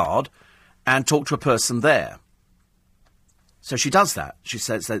Visa card and talk to a person there. So she does that. She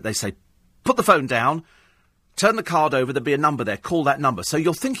says, they say, put the phone down, turn the card over, there'll be a number there, call that number. So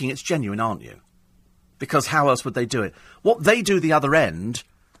you're thinking it's genuine, aren't you? Because how else would they do it? What they do the other end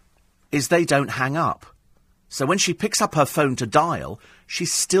is they don't hang up. So when she picks up her phone to dial,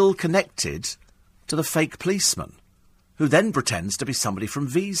 she's still connected to the fake policeman, who then pretends to be somebody from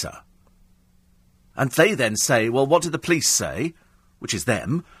Visa. And they then say, well, what did the police say? Which is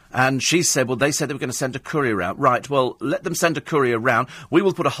them. And she said, well, they said they were going to send a courier out. Right, well, let them send a courier round. We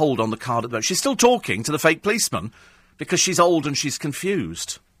will put a hold on the card at the moment. She's still talking to the fake policeman because she's old and she's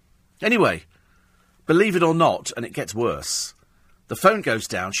confused. Anyway, believe it or not, and it gets worse, The phone goes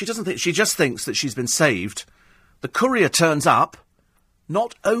down. She just thinks that she's been saved. The courier turns up.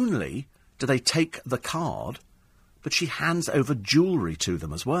 Not only do they take the card, but she hands over jewellery to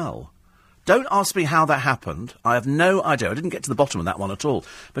them as well. Don't ask me how that happened. I have no idea. I didn't get to the bottom of that one at all.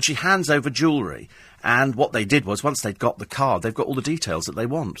 But she hands over jewellery, and what they did was, once they'd got the card, they've got all the details that they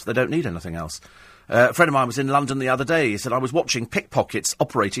want. They don't need anything else. A friend of mine was in London the other day. He said, I was watching pickpockets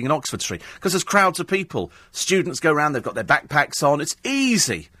operating in Oxford Street, because there's crowds of people. Students go around, they've got their backpacks on. It's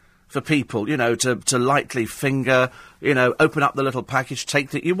easy for people, to lightly finger, open up the little package, take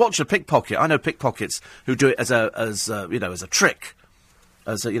the... You watch a pickpocket. I know pickpockets who do it as a trick.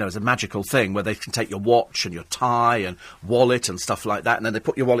 As a magical thing where they can take your watch and your tie and wallet and stuff like that, and then they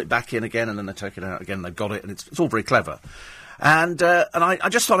put your wallet back in again, and then they take it out again, and they've got it, and it's all very clever. And I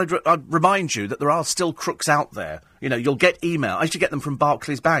just thought I'd remind you that there are still crooks out there. You'll get email. I used to get them from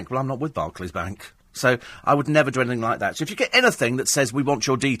Barclays Bank. Well, I'm not with Barclays Bank, so I would never do anything like that. So if you get anything that says we want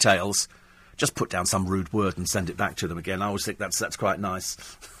your details, just put down some rude word and send it back to them again. I always think that's quite nice.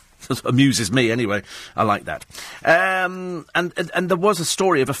 Amuses me anyway. I like that. And there was a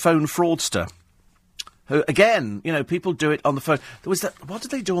story of a phone fraudster who, again, people do it on the phone. There was that. What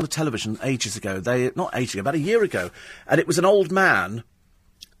did they do on the television ages ago? About a year ago. And it was an old man,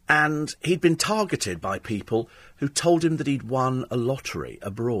 and he'd been targeted by people who told him that he'd won a lottery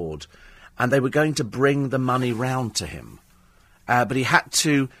abroad, and they were going to bring the money round to him. But he had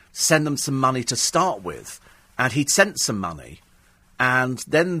to send them some money to start with, and he'd sent some money. And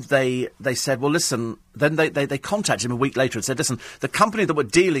then they said, well, listen, then they contacted him a week later and said, listen, the company that were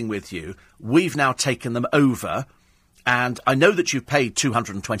dealing with you, we've now taken them over, and I know that you've paid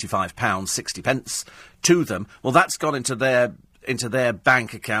 £225, 60 pence to them. Well, that's gone into their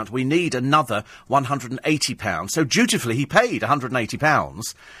bank account. We need another £180. So dutifully he paid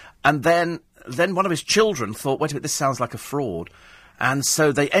 £180. And then one of his children thought, wait a minute, this sounds like a fraud. And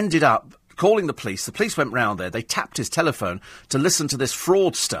so they ended up calling the police. The police went round there. They tapped his telephone to listen to this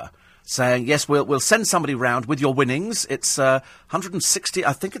fraudster saying, yes, we'll send somebody round with your winnings. It's 160,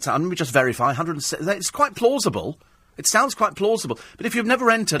 I think let me just verify, 160. It's quite plausible. It sounds quite plausible. But if you've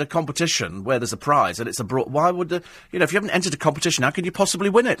never entered a competition where there's a prize and it's abroad, why would, if you haven't entered a competition, how can you possibly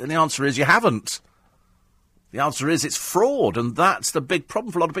win it? And the answer is you haven't. The answer is it's fraud, and that's the big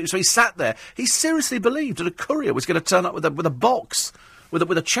problem for a lot of people. So he sat there. He seriously believed that a courier was going to turn up with a box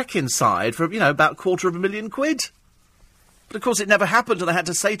with a cheque inside for, about £250,000. But, of course, it never happened, and they had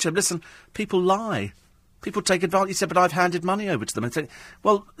to say to him, listen, people lie. People take advantage. He said, but I've handed money over to them. And said,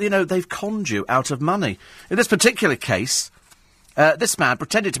 well, they've conned you out of money. In this particular case, this man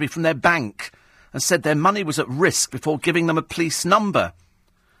pretended to be from their bank and said their money was at risk before giving them a police number.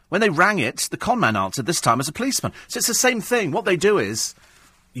 When they rang it, the con man answered, this time as a policeman. So it's the same thing. What they do is,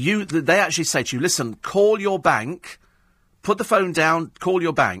 they actually say to you, listen, call your bank. Put the phone down, call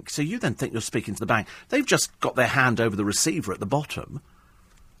your bank. So you then think you're speaking to the bank. They've just got their hand over the receiver at the bottom,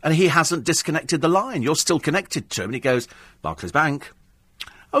 and he hasn't disconnected the line. You're still connected to him, and he goes, Barclays Bank.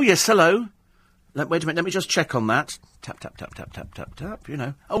 Oh, yes, hello. Wait a minute, let me just check on that. Tap, tap, tap, tap, tap, tap, tap,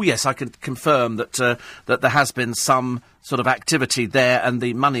 Oh, yes, I can confirm that there has been some sort of activity there, and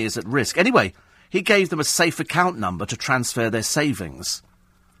the money is at risk. Anyway, he gave them a safe account number to transfer their savings.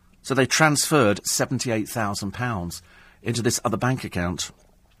 So they transferred £78,000 into this other bank account.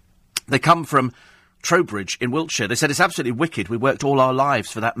 They come from Trowbridge in Wiltshire. They said it's absolutely wicked. We worked all our lives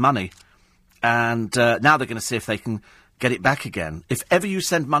for that money. And now they're going to see if they can get it back again. If ever you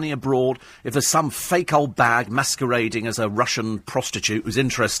send money abroad, if there's some fake old bag masquerading as a Russian prostitute who's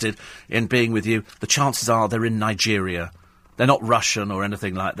interested in being with you, the chances are they're in Nigeria. They're not Russian or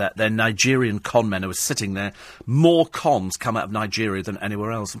anything like that. They're Nigerian con men who are sitting there. More cons come out of Nigeria than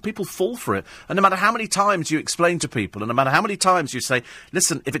anywhere else. And people fall for it. And no matter how many times you explain to people, and no matter how many times you say,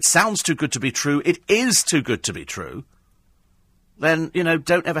 listen, if it sounds too good to be true, it is too good to be true, then,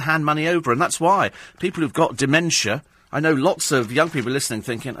 don't ever hand money over. And that's why people who've got dementia, I know lots of young people listening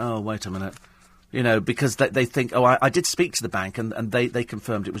thinking, oh, wait a minute. Because they think, oh, I did speak to the bank and they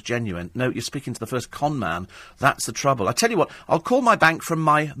confirmed it was genuine. No, you're speaking to the first con man. That's the trouble. I tell you what, I'll call my bank from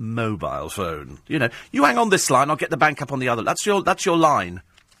my mobile phone. You hang on this line, I'll get the bank up on the other. That's your line.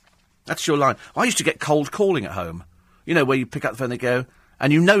 That's your line. I used to get cold calling at home. Where you pick up the phone, they go,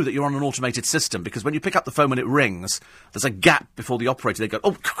 and that you're on an automated system, because when you pick up the phone when it rings, there's a gap before the operator. They go,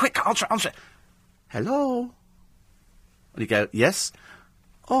 oh, quick, answer. Hello? And you go, yes?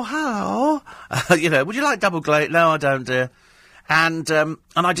 Oh, hello. Would you like double glaze? No, I don't, dear. And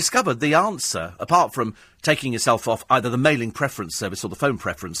I discovered the answer, apart from taking yourself off either the mailing preference service or the phone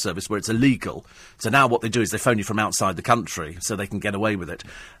preference service, where it's illegal. So now what they do is they phone you from outside the country so they can get away with it.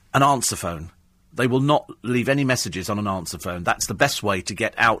 An answer phone. They will not leave any messages on an answer phone. That's the best way to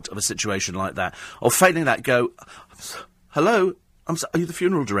get out of a situation like that. Or failing that, go, hello, are you the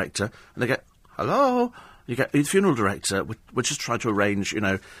funeral director? And they go, hello? You go, are you the funeral director? We're just trying to arrange,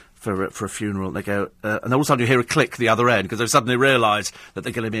 for a funeral. And they go, and all of a sudden you hear a click the other end, because they've suddenly realised that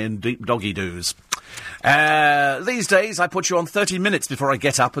they're going to be in deep doggy-doos. These days, I put you on 30 minutes before I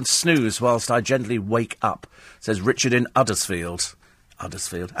get up and snooze whilst I gently wake up, says Richard in Uddersfield.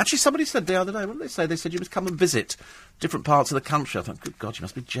 Actually, somebody said the other day, what did they say? They said you must come and visit different parts of the country. I thought, good God, you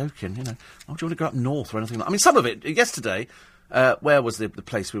must be joking, Why do you want to go up north or anything like that? I mean, some of it, yesterday, where was the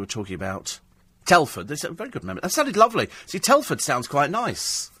place we were talking about? Telford. They said, very good memory. That sounded lovely. See, Telford sounds quite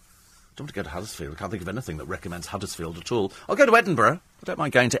nice. I don't want to go to Huddersfield. I can't think of anything that recommends Huddersfield at all. I'll go to Edinburgh. I don't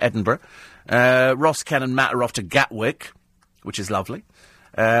mind going to Edinburgh. Ross, Ken and Matt are off to Gatwick, which is lovely.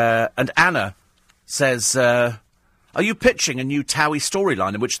 And Anna says, are you pitching a new Towie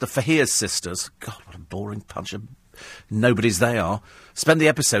storyline in which the Fahir sisters, God, what a boring bunch of nobodies they are, spend the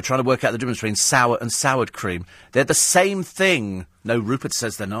episode trying to work out the difference between sour and soured cream? They're the same thing. No, Rupert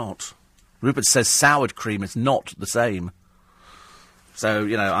says they're not. Rupert says soured cream is not the same. So,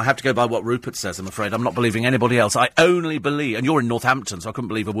 I have to go by what Rupert says, I'm afraid. I'm not believing anybody else. I only believe, and you're in Northampton, so I couldn't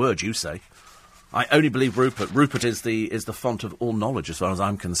believe a word you say. I only believe Rupert. Rupert is the font of all knowledge, as far as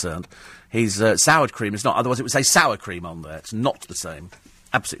I'm concerned. He's, soured cream is not, otherwise it would say sour cream on there. It's not the same.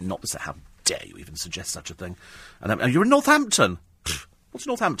 Absolutely not the same. How dare you even suggest such a thing? And you're in Northampton. Pfft, what's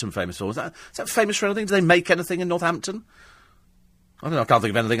Northampton famous for? Is that famous for anything? Do they make anything in Northampton? I don't know, I can't think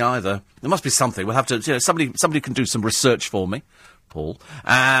of anything either. There must be something. We'll have to, somebody can do some research for me, Paul,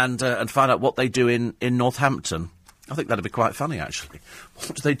 and find out what they do in Northampton. I think that'd be quite funny, actually.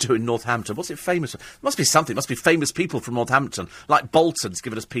 What do they do in Northampton? What's it famous for? There must be something. There must be famous people from Northampton. Like Bolton's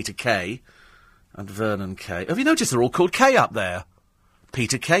given us Peter Kay and Vernon Kay. Have you noticed they're all called Kay up there?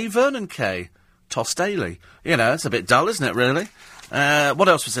 Peter Kay, Vernon Kay, Toss Daly. It's a bit dull, isn't it, really? What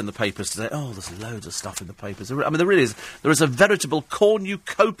else was in the papers today? Oh, there's loads of stuff in the papers. I mean, there really is. There is a veritable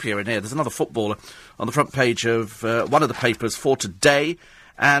cornucopia in here. There's another footballer on the front page of one of the papers for today.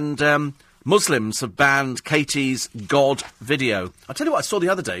 And Muslims have banned Katie's God video. I'll tell you what I saw the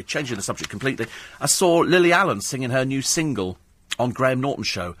other day, changing the subject completely. I saw Lily Allen singing her new single on Graham Norton's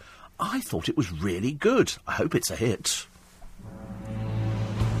show. I thought it was really good. I hope it's a hit.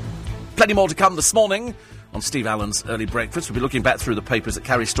 Plenty more to come this morning on Steve Allen's Early Breakfast. We'll be looking back through the papers that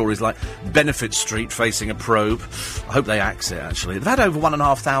carry stories like Benefit Street facing a probe. I hope they axe it, actually. They've had over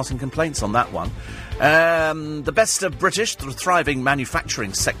 1,500 complaints on that one. The best of British, the thriving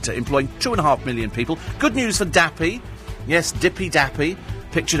manufacturing sector, employing 2.5 million people. Good news for Dappy. Yes, Dippy Dappy.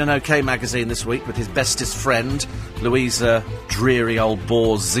 Pictured in OK magazine this week with his bestest friend, Louisa Dreary Old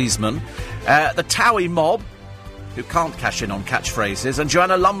Bore Ziesman. The Towie mob, who can't cash in on catchphrases, and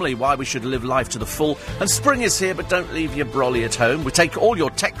Joanna Lumley, why we should live life to the full. And spring is here, but don't leave your brolly at home. We take all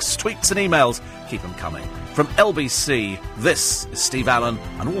your texts, tweets and emails. Keep them coming. From LBC, this is Steve Allen,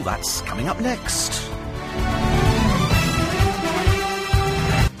 and all that's coming up next.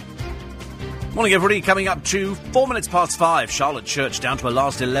 Morning, everybody. Coming up to 4 minutes past 5. Charlotte Church down to her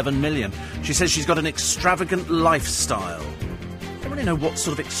last 11 million. She says she's got an extravagant lifestyle. I don't really know what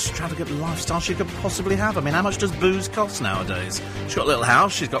sort of extravagant lifestyle she could possibly have. I mean, how much does booze cost nowadays? She's got a little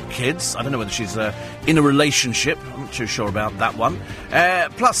house, she's got kids. I don't know whether she's in a relationship. I'm not too sure about that one.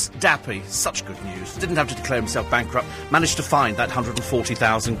 Plus, Dappy, such good news. Didn't have to declare himself bankrupt. Managed to find that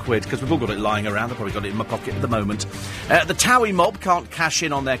 140,000 quid, because we've all got it lying around. I've probably got it in my pocket at the moment. The Towie mob can't cash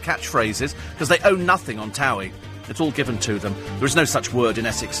in on their catchphrases, because they own nothing on Towie. It's all given to them. There is no such word in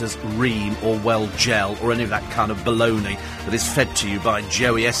Essex as ream or well gel or any of that kind of baloney that is fed to you by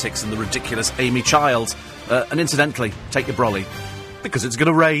Joey Essex and the ridiculous Amy Childs. And incidentally, take your brolly, because it's going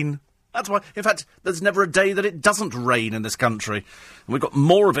to rain. That's why, in fact, there's never a day that it doesn't rain in this country. And we've got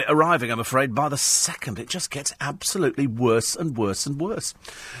more of it arriving, I'm afraid, by the second. It just gets absolutely worse and worse and worse.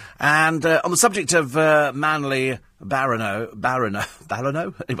 And on the subject of Manly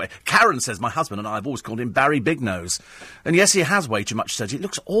Barrono? Anyway, Karen says, my husband and I have always called him Barry Big Nose. And yes, he has way too much surgery. It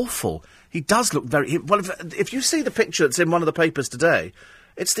looks awful. He does look very... Well, if you see the picture that's in one of the papers today,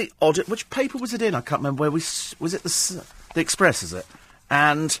 it's the odd... Which paper was it in? I can't remember where we... Was it the Express, is it?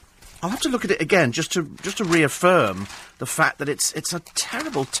 And... I'll have to look at it again just to reaffirm the fact that it's a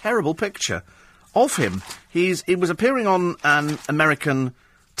terrible, terrible picture of him. He was appearing on an American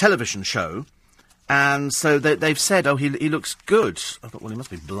television show, and so they've said, oh, he looks good. I thought, well, he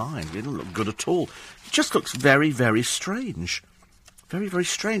must be blind. He doesn't look good at all. He just looks very, very strange. Very, very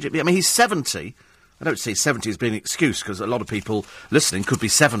strange. I mean, he's 70. I don't see 70 as being an excuse, because a lot of people listening could be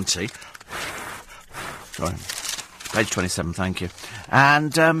 70. Sorry. Page 27, thank you.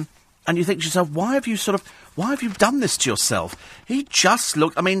 And, And you think to yourself, why have you done this to yourself? He just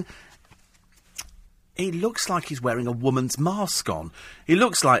he looks like he's wearing a woman's mask on. He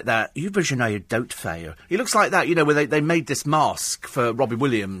looks like that. You don't fail. He looks like that, where they made this mask for Robbie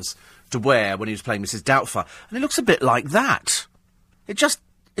Williams to wear when he was playing Mrs. Doubtfire. And it looks a bit like that. It just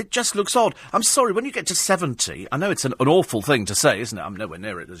looks odd. I'm sorry, when you get to 70, I know it's an awful thing to say, isn't it? I'm nowhere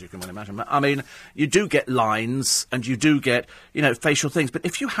near it, as you can well imagine. I mean, you do get lines, and you do get, facial things. But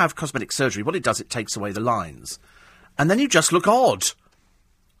if you have cosmetic surgery, what it does, it takes away the lines. And then you just look odd.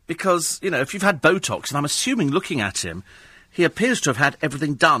 Because, if you've had Botox, and I'm assuming looking at him, he appears to have had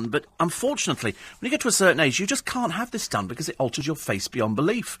everything done. But unfortunately, when you get to a certain age, you just can't have this done because it alters your face beyond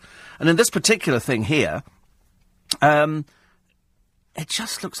belief. And in this particular thing here, it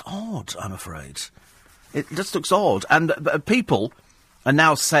just looks odd, I'm afraid. It just looks odd. And people are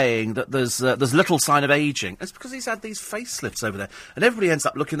now saying that there's little sign of ageing. It's because he's had these facelifts over there. And everybody ends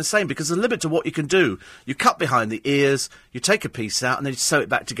up looking the same because there's a limit to what you can do. You cut behind the ears, you take a piece out, and then you sew it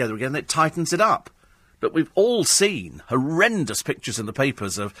back together again, and it tightens it up. But we've all seen horrendous pictures in the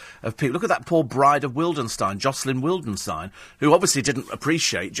papers of people. Look at that poor bride of Wildenstein, Jocelyn Wildenstein, who obviously didn't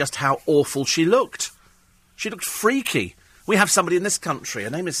appreciate just how awful she looked. She looked freaky. We have somebody in this country, her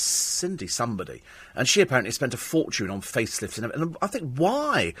name is Cindy somebody, and she apparently spent a fortune on facelifts and everything. And I think,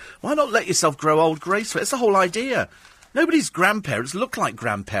 why? Why not let yourself grow old gracefully? It's the whole idea. Nobody's grandparents look like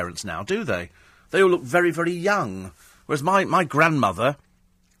grandparents now, do they? They all look very, very young. Whereas my grandmother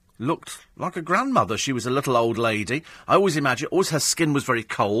looked like a grandmother. She was a little old lady. I always imagine, her skin was very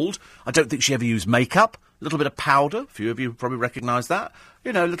cold. I don't think she ever used makeup. A little bit of powder. A few of you probably recognise that.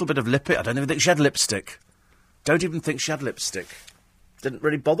 A little bit of lipstick. I don't even think she had lipstick. Don't even think she had lipstick. Didn't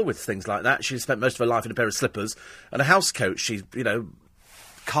really bother with things like that. She spent most of her life in a pair of slippers and a house coat. She,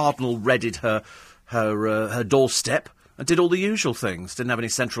 cardinal redded her doorstep and did all the usual things. Didn't have any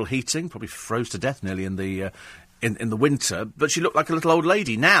central heating. Probably froze to death nearly in the winter. But she looked like a little old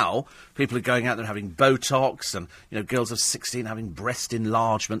lady. Now people are going out there having Botox and girls of 16 having breast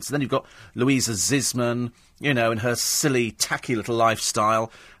enlargements. And then you've got Louisa Zisman, and her silly, tacky little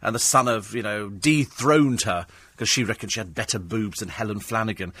lifestyle, and the son of, dethroned her because she reckoned she had better boobs than Helen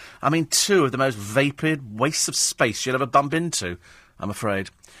Flanagan. I mean, two of the most vapid wastes of space you'll ever bump into, I'm afraid.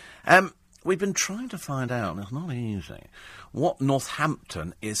 We've been trying to find out, and it's not easy, what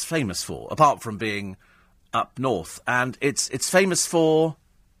Northampton is famous for, apart from being up north. And it's famous for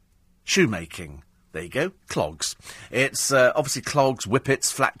shoemaking. There you go, clogs. It's obviously clogs,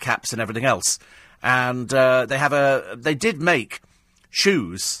 whippets, flat caps and everything else. And they did make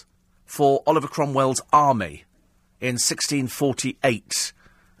shoes for Oliver Cromwell's army in 1648.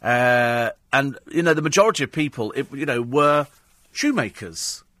 And, the majority of people, were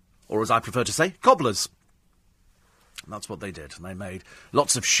shoemakers. Or as I prefer to say, cobblers. And that's what they did. And they made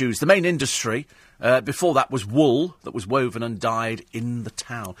lots of shoes. The main industry before that was wool that was woven and dyed in the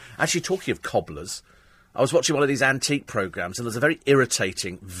town. Actually, talking of cobblers, I was watching one of these antique programmes, and there's a very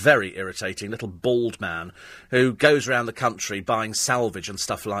irritating little bald man who goes around the country buying salvage and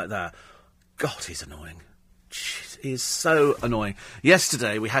stuff like that. God, he's annoying. Jeez, he is so annoying.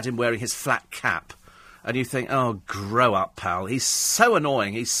 Yesterday, we had him wearing his flat cap, and you think, oh, grow up, pal. He's so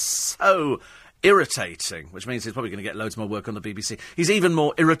annoying. He's so irritating, which means he's probably going to get loads more work on the BBC. He's even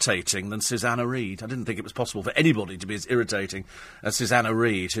more irritating than Susanna Reid. I didn't think it was possible for anybody to be as irritating as Susanna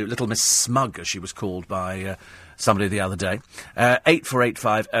Reid, Little Miss Smug, as she was called by somebody the other day.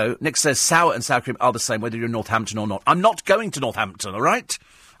 84850. Nick says sour and sour cream are the same, whether you're in Northampton or not. I'm not going to Northampton, all right?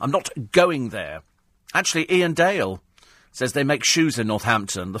 I'm not going there. Actually, Ian Dale says they make shoes in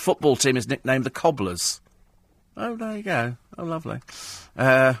Northampton. The football team is nicknamed the Cobblers. Oh, there you go. Oh, lovely.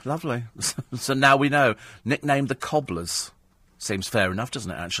 Lovely. So now we know. Nicknamed the Cobblers. Seems fair enough,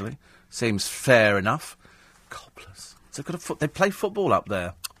 doesn't it, actually? Seems fair enough. Cobblers. So they play football up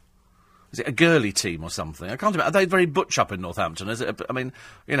there. Is it a girly team or something? I can't imagine. Are they very butch up in Northampton? Is it?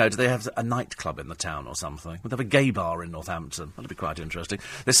 Do they have a nightclub in the town or something? Would they have a gay bar in Northampton? That'd be quite interesting.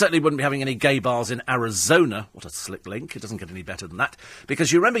 They certainly wouldn't be having any gay bars in Arizona. What a slick link. It doesn't get any better than that.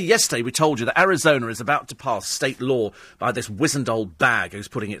 Because you remember yesterday we told you that Arizona is about to pass state law by this wizened old bag who's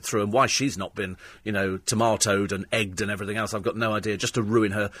putting it through, and why she's not been, tomatoed and egged and everything else, I've got no idea, just to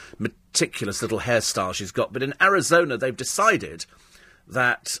ruin her meticulous little hairstyle she's got. But in Arizona, they've decided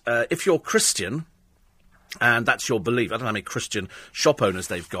that if you're Christian, and that's your belief, I don't know how many Christian shop owners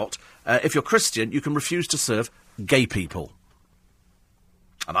they've got, if you're Christian, you can refuse to serve gay people.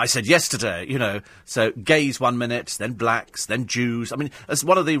 And I said yesterday, so gays 1 minute, then blacks, then Jews. I mean, as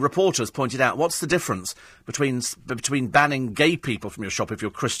one of the reporters pointed out, what's the difference between banning gay people from your shop if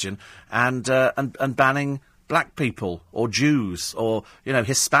you're Christian and banning black people or Jews or,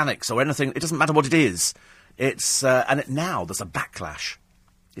 Hispanics or anything. It doesn't matter what it is. Now there's a backlash.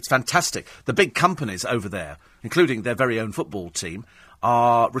 It's fantastic. The big companies over there, including their very own football team,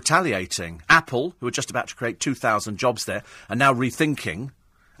 are retaliating. Apple, who are just about to create 2,000 jobs there, are now rethinking.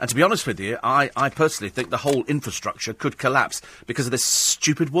 And to be honest with you, I personally think the whole infrastructure could collapse because of this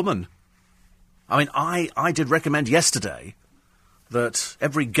stupid woman. I mean, I did recommend yesterday that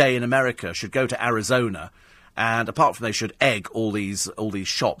every gay in America should go to Arizona, and apart from they should egg all these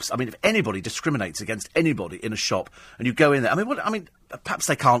shops. I mean, if anybody discriminates against anybody in a shop, and you go in there, perhaps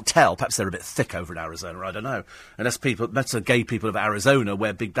they can't tell. Perhaps they're a bit thick over in Arizona. I don't know. Unless the gay people of Arizona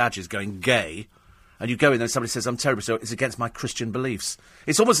wear big badges going gay, and you go in there and somebody says, "I'm terribly sorry, it's against my Christian beliefs."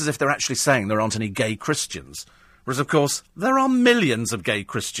 It's almost as if they're actually saying there aren't any gay Christians. Whereas, of course, there are millions of gay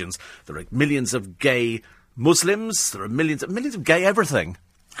Christians. There are millions of gay Muslims. There are millions of gay everything.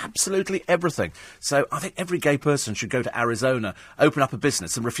 Absolutely everything. So I think every gay person should go to Arizona, open up a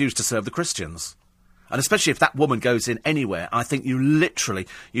business and refuse to serve the Christians. And especially if that woman goes in anywhere, I think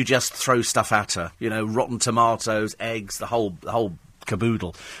you just throw stuff at her. Rotten tomatoes, eggs, the whole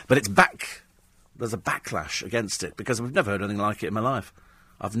caboodle. But there's a backlash against it because we've never heard anything like it in my life.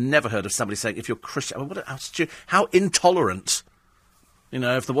 I've never heard of somebody saying, if you're Christian, how intolerant.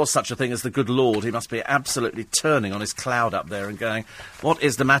 If there was such a thing as the good Lord, he must be absolutely turning on his cloud up there and going, what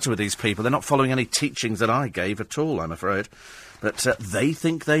is the matter with these people? They're not following any teachings that I gave at all, I'm afraid. But they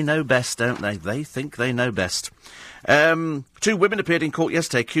think they know best, don't they? They think they know best. 2 women appeared in court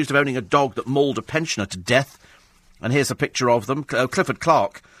yesterday accused of owning a dog that mauled a pensioner to death. And here's a picture of them. Clifford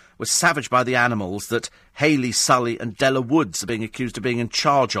Clark was savaged by the animals that Hayley, Sully and Della Woods are being accused of being in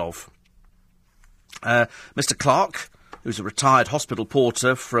charge of. Mr. Clark, who's a retired hospital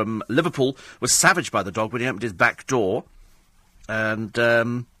porter from Liverpool, was savaged by the dog when he opened his back door. And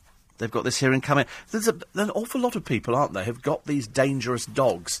they've got this hearing coming. There's an awful lot of people, aren't there, who've got these dangerous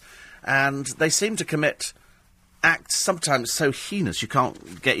dogs. And they seem to commit acts sometimes so heinous you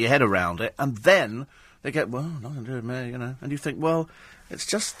can't get your head around it. And then they get, well, not going to do it, me, And you think, well, it's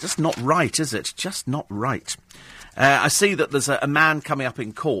just not right, is it? Just not right. I see that there's a man coming up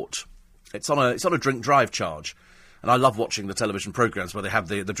in court. It's on a drink drive charge. And I love watching the television programmes where they have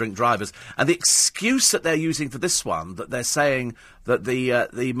the drink drivers. And the excuse that they're using for this one, that they're saying that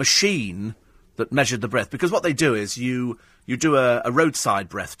the machine that measured the breath, because what they do is you do a roadside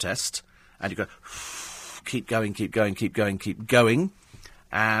breath test, and you go, keep going, keep going, keep going, keep going.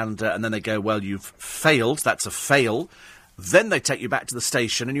 And then they go, well, you've failed, that's a fail. Then they take you back to the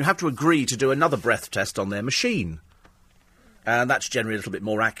station, and you have to agree to do another breath test on their machine. And that's generally a little bit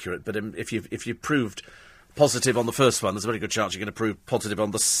more accurate, but if you've proved positive on the first one, there's a very good chance you're going to prove positive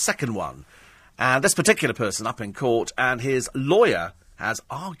on the second one. And this particular person up in court, and his lawyer has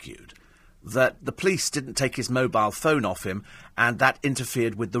argued that the police didn't take his mobile phone off him, and that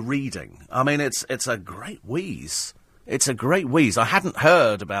interfered with the reading. I mean, it's a great wheeze. It's a great wheeze. I hadn't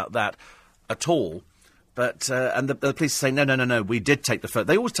heard about that at all. But, and the police say, no, we did take the phone.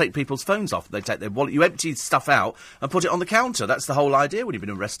 They always take people's phones off. They take their wallet. You empty stuff out and put it on the counter. That's the whole idea when you've been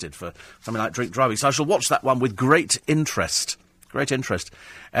arrested for something like drink driving. So I shall watch that one with great interest. Great interest.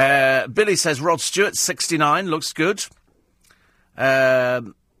 Billy says Rod Stewart, 69, looks good.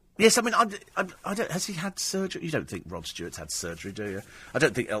 Yes, I mean, I don't, has he had surgery? You don't think Rod Stewart's had surgery, do you? I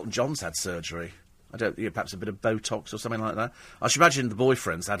don't think Elton John's had surgery. Perhaps a bit of Botox or something like that. I should imagine the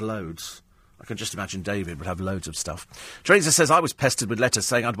boyfriends had loads. I can just imagine David would have loads of stuff. Teresa says, I was pestered with letters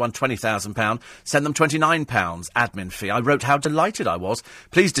saying I'd won £20,000, send them £29 admin fee. I wrote how delighted I was.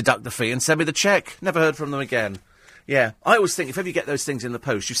 Please deduct the fee and send me the cheque. Never heard from them again. Yeah, I always think if ever you get those things in the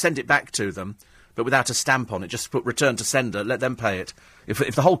post, you send it back to them, but without a stamp on it. Just put return to sender, let them pay it.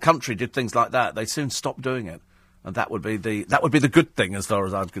 If the whole country did things like that, they'd soon stop doing it. And that would be the good thing as far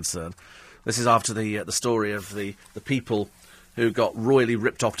as I'm concerned. This is after the story of the people who got royally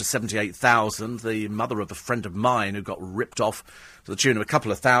ripped off to 78,000, the mother of a friend of mine who got ripped off to the tune of a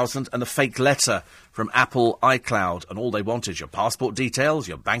couple of thousand, and a fake letter from Apple iCloud, and all they want is your passport details,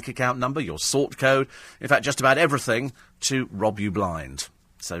 your bank account number, your sort code, in fact, just about everything to rob you blind.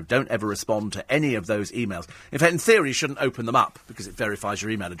 So don't ever respond to any of those emails. In fact, in theory, you shouldn't open them up, because it verifies your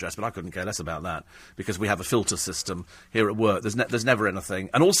email address, but I couldn't care less about that, because we have a filter system here at work. There's never anything.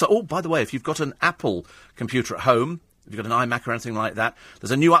 And also, oh, by the way, if you've got an Apple computer at home, if you've got an iMac or anything like that, there's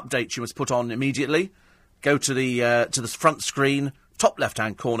a new update you must put on immediately. Go to the front screen, top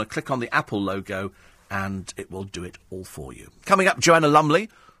left-hand corner, click on the Apple logo, and it will do it all for you. Coming up, Joanna Lumley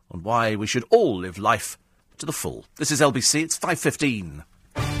on why we should all live life to the full. This is LBC, it's 5:15.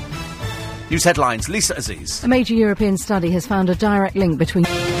 News headlines, Lisa Aziz. A major European study has found a direct link between...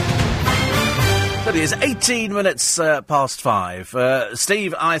 It is 18 minutes past 5.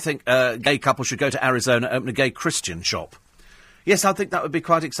 Steve, I think a gay couple should go to Arizona, open a gay Christian shop. Yes, I think that would be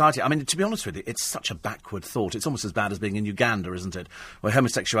quite exciting. I mean, to be honest with you, it's such a backward thought. It's almost as bad as being in Uganda, isn't it? Where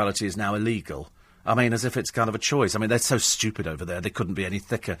homosexuality is now illegal. I mean, as if it's kind of a choice. I mean, they're so stupid over there. They couldn't be any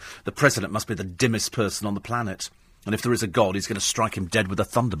thicker. The president must be the dimmest person on the planet. And if there is a God, he's going to strike him dead with a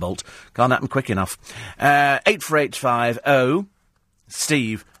thunderbolt. Can't happen quick enough. 84850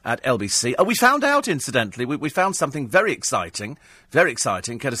 Steve at LBC. Oh, we found out, incidentally, we found something very exciting,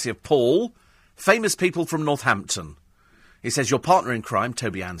 courtesy of Paul. Famous people from Northampton. He says, your partner in crime,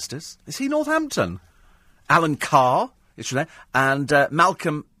 Toby Ansters. Is he Northampton? Alan Carr is from there. And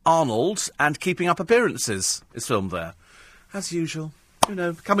Malcolm Arnold and Keeping Up Appearances is filmed there. As usual. You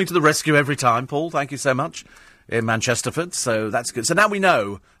know, coming to the rescue every time, Paul. Thank you so much. In Manchesterford, so that's good. So now we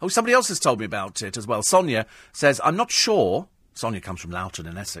know. Oh, somebody else has told me about it as well. Sonia says, I'm not sure. Sonia comes from Loughton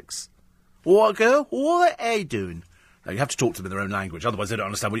in Essex. What, girl? What are you doing? No, you have to talk to them in their own language, otherwise they don't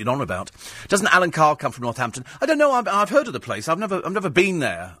understand what you're on about. Doesn't Alan Carr come from Northampton? I don't know. I've heard of the place. I've never been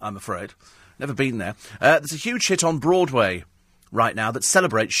there, I'm afraid. Never been there. There's a huge hit on Broadway right now that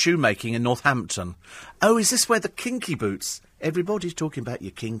celebrates shoemaking in Northampton. Oh, is this where the kinky boots... Everybody's talking about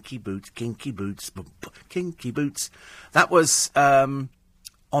your kinky boots, kinky boots, kinky boots. That was, Honor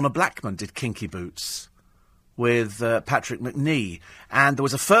Blackman did Kinky Boots with Patrick McNee. And there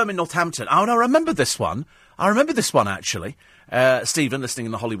was a firm in Northampton. Oh, no, I remember this one. Actually. Stephen, listening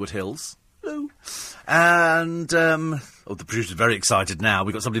in the Hollywood Hills. Hello. And, the producer's very excited now.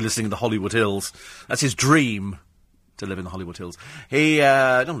 We've got somebody listening in the Hollywood Hills. That's his dream. To live in the Hollywood Hills. He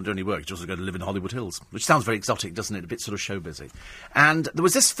doesn't do any work, he just goes to live in the Hollywood Hills, which sounds very exotic, doesn't it? A bit sort of show busy. And there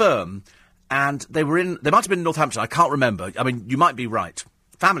was this firm, and they might have been in Northampton, I can't remember. I mean, you might be right.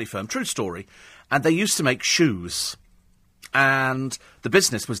 Family firm, true story. And they used to make shoes. And the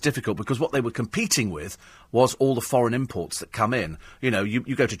business was difficult because what they were competing with was all the foreign imports that come in. You know,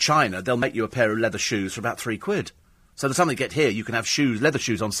 you go to China, they'll make you a pair of leather shoes for about £3. So the time they get here, you can have leather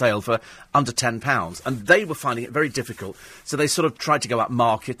shoes on sale for under £10. And they were finding it very difficult. So they sort of tried to go up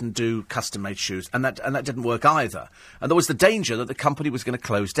market and do custom-made shoes. And that didn't work either. And there was the danger that the company was going to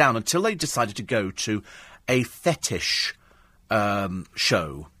close down until they decided to go to a fetish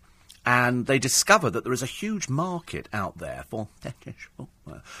show. And they discovered that there is a huge market out there for fetish,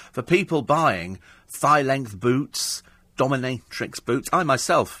 for people buying thigh-length boots, dominatrix boots. I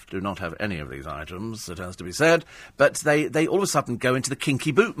myself do not have any of these items, it has to be said, but they all of a sudden go into the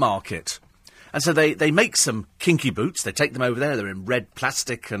kinky boot market. And so they make some kinky boots, they take them over there, they're in red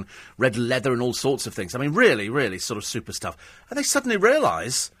plastic and red leather and all sorts of things. I mean, really, really sort of super stuff. And they suddenly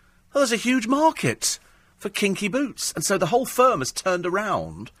realise, oh, there's a huge market for kinky boots. And so the whole firm has turned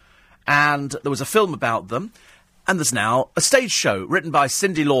around, and there was a film about them, and there's now a stage show written by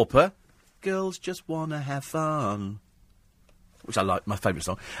Cyndi Lauper, Girls Just Wanna Have Fun, which I like, my favourite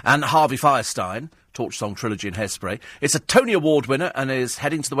song, and Harvey Firestein, Torch Song Trilogy and Hairspray. It's a Tony Award winner and is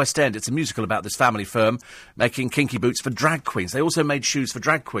heading to the West End. It's a musical about this family firm making kinky boots for drag queens. They also made shoes for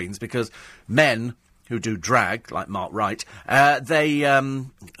drag queens because men who do drag, like Mark Wright,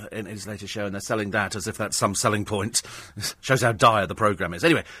 in his latest show, and they're selling that as if that's some selling point. Shows how dire the programme is.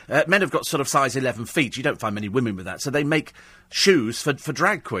 Anyway, men have got sort of size 11 feet. You don't find many women with that. So they make shoes for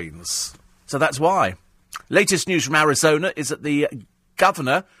drag queens. So that's why. Latest news from Arizona is that the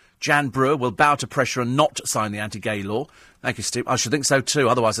governor, Jan Brewer, will bow to pressure and not sign the anti-gay law. Thank you, Steve. I should think so too.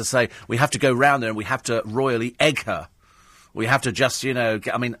 Otherwise, I say, we have to go round there and we have to royally egg her. We have to just,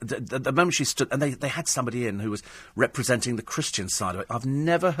 the moment she stood... And they had somebody in who was representing the Christian side of it. I've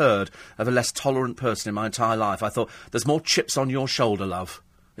never heard of a less tolerant person in my entire life. I thought, there's more chips on your shoulder, love.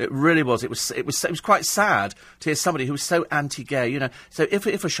 It really was. It was quite sad to hear somebody who was so anti-gay, you know. So if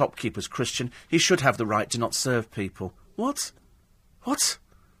a shopkeeper's Christian, he should have the right to not serve people. What?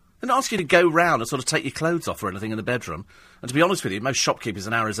 They don't ask you to go round and sort of take your clothes off or anything in the bedroom. And to be honest with you, most shopkeepers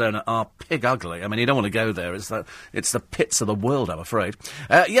in Arizona are pig ugly. I mean, you don't want to go there. It's the pits of the world, I'm afraid.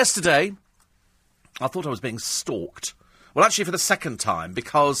 Yesterday, I thought I was being stalked. Well, actually, for the second time,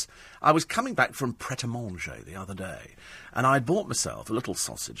 because I was coming back from Pret-a-Manger the other day, and I'd bought myself a little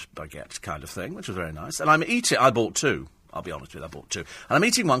sausage baguette kind of thing, which was very nice. And I'm eating... I bought two. I'll be honest with you, I bought two. And I'm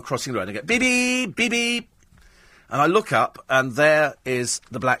eating one, crossing the road, and I go, beep, beep, beep, beep. And I look up, and there is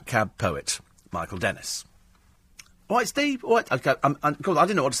the Black Cab poet, Michael Dennis. All right, Steve? All right. Okay, I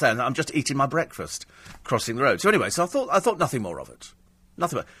didn't know what to say, and I'm just eating my breakfast, crossing the road. So anyway, I thought nothing more of it.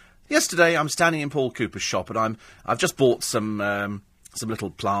 Nothing more. Yesterday, I'm standing in Paul Cooper's shop, and I've just bought some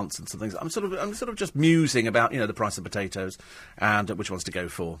little plants and some things. I'm sort of just musing about, the price of potatoes and which ones to go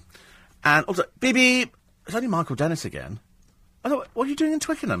for. And also, beep, beep, it's only Michael Dennis again. I thought, what are you doing in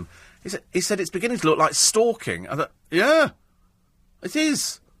Twickenham? He said it's beginning to look like stalking. I thought, yeah, it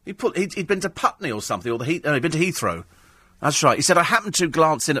is. He'd been to Putney or something, or he'd been to Heathrow. That's right. He said, I happened to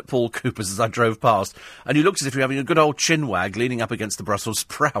glance in at Paul Cooper's as I drove past, and you looked as if you were having a good old chinwag leaning up against the Brussels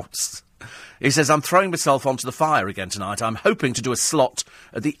sprouts. He says, I'm throwing myself onto the fire again tonight. I'm hoping to do a slot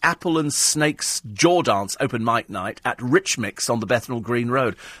at the Apple and Snakes Jaw Dance open mic night at Rich Mix on the Bethnal Green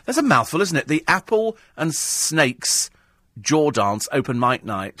Road. There's a mouthful, isn't it? The Apple and Snakes Jaw Dance open mic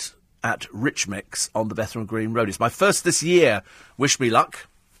night at Rich Mix on the Bethnal Green Road. It's my first this year. Wish me luck.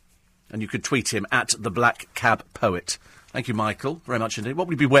 And you could tweet him at the Black Cab Poet. Thank you, Michael, very much indeed. What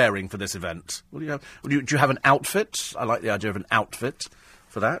will you be wearing for this event? Do you have an outfit? I like the idea of an outfit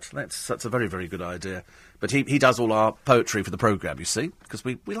for that. That's a very, very good idea. But he does all our poetry for the programme, you see, because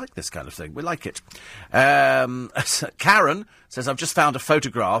we like this kind of thing. We like it. Karen says, I've just found a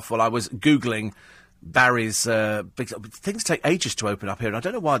photograph while I was Googling Barry's... things take ages to open up here, and I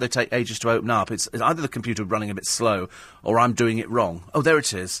don't know why they take ages to open up. It's either the computer running a bit slow, or I'm doing it wrong. Oh, there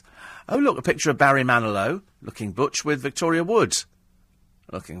it is. Oh, look, a picture of Barry Manilow, looking butch, with Victoria Wood,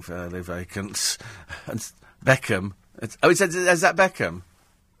 looking fairly vacant. And Beckham. It says, is that Beckham?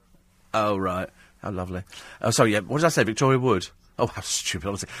 Oh, right. How lovely. Oh, sorry, yeah, what did I say, Victoria Wood? Oh, how stupid,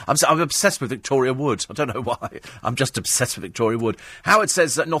 honestly. I'm obsessed with Victoria Wood. I don't know why. I'm just obsessed with Victoria Wood. Howard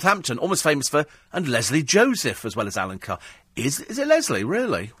says that Northampton, almost famous for... And Leslie Joseph, as well as Alan Carr. Is it Leslie,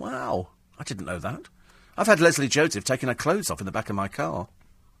 really? Wow. I didn't know that. I've had Leslie Joseph taking her clothes off in the back of my car.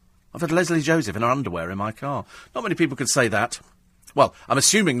 I've had Leslie Joseph in her underwear in my car. Not many people could say that. Well, I'm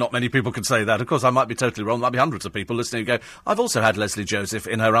assuming not many people could say that. Of course, I might be totally wrong. There might be hundreds of people listening who go, I've also had Leslie Joseph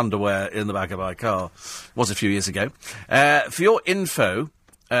in her underwear in the back of my car. It was a few years ago. For your info,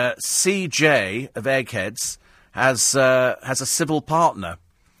 CJ of Eggheads has a civil partner,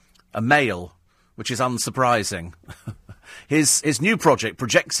 a male, which is unsurprising. His new project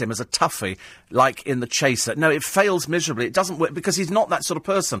projects him as a toughie, like in The Chaser. No, it fails miserably. It doesn't work, because he's not that sort of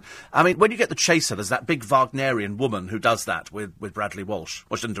person. I mean, when you get The Chaser, there's that big Wagnerian woman who does that with Bradley Walsh.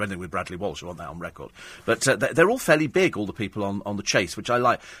 Well, she doesn't do anything with Bradley Walsh, I want that on record. But they're all fairly big, all the people on The Chase, which I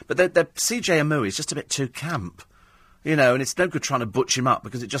like. But CJ Amui is just a bit too camp. You know, and it's no good trying to butch him up,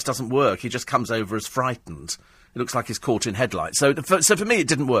 because it just doesn't work. He just comes over as frightened. It looks like he's caught in headlights. So for me, it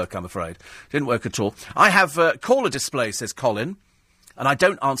didn't work, I'm afraid. It didn't work at all. I have caller display, says Colin, and I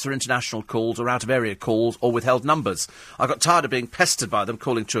don't answer international calls or out-of-area calls or withheld numbers. I got tired of being pestered by them,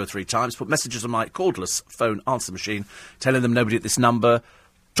 calling 2 or 3 times, put messages on my cordless phone answer machine, telling them nobody at this number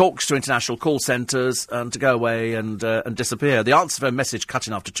talks to international call centres and to go away and disappear. The answer phone message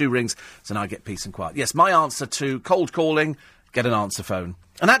cutting after 2 rings, so now I get peace and quiet. Yes, my answer to cold calling, get an answer phone.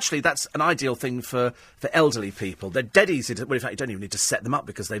 And actually, that's an ideal thing for elderly people. They're dead easy to... Well, in fact, you don't even need to set them up,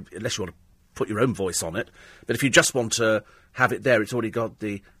 because unless you want to put your own voice on it. But if you just want to have it there, it's already got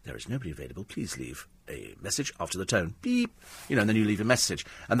the... There is nobody available. Please leave a message after the tone. Beep. You know, and then you leave a message.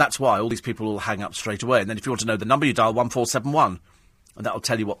 And that's why all these people will hang up straight away. And then if you want to know the number, you dial 1471. And that'll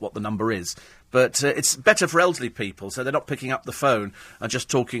tell you what the number is. But it's better for elderly people, so they're not picking up the phone and just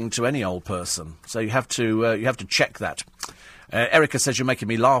talking to any old person. So you have to check that. Erica says you're making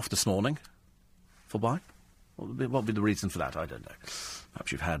me laugh this morning. For why? What will be the reason for that? I don't know.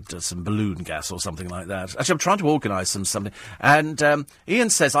 Perhaps you've had some balloon gas or something like that. Actually, I'm trying to organise something. And Ian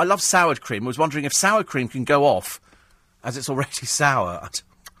says, I love sour cream. I was wondering if sour cream can go off, as it's already sour.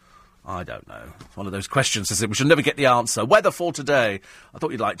 I don't know. It's one of those questions, is it? We shall never get the answer. Weather for today. I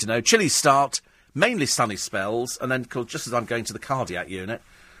thought you'd like to know. Chilly start, mainly sunny spells, and then, just as I'm going to the cardiac unit,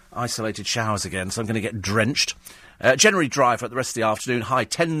 isolated showers again, so I'm going to get drenched. Generally dry for the rest of the afternoon, high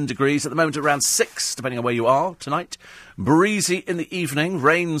 10 degrees, at the moment around 6, depending on where you are tonight. Breezy in the evening,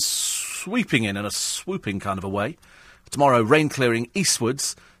 rain sweeping in a swooping kind of a way. Tomorrow, rain clearing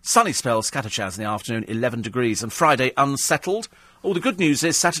eastwards, sunny spells, scatter showers in the afternoon, 11 degrees. And Friday, unsettled. Oh, the good news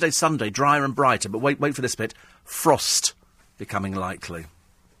is Saturday, Sunday, drier and brighter, but wait for this bit, frost becoming likely.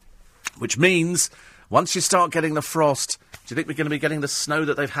 Which means, once you start getting the frost, do you think we're going to be getting the snow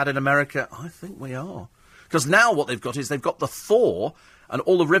that they've had in America? I think we are. Because now what they've got is they've got the thaw, and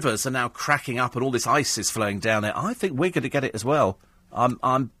all the rivers are now cracking up, and all this ice is flowing down there. I think we're going to get it as well.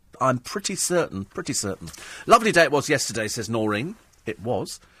 I'm pretty certain. Lovely day it was yesterday, says Noreen. It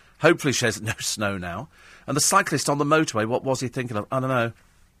was. Hopefully she has no snow now. And the cyclist on the motorway, what was he thinking of? I don't know.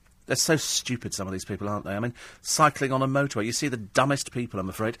 They're so stupid, some of these people, aren't they? I mean, cycling on a motorway. You see the dumbest people, I'm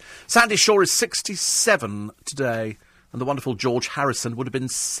afraid. Sandy Shaw is 67 today, and the wonderful George Harrison would have been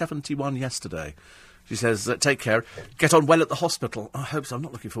 71 yesterday. She says, take care. Get on well at the hospital. I hope so. I'm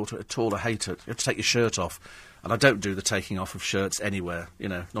not looking forward to it at all. I hate it. You have to take your shirt off. And I don't do the taking off of shirts anywhere,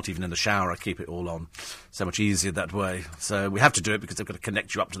 not even in the shower. I keep it all on. So much easier that way. So we have to do it because they've got to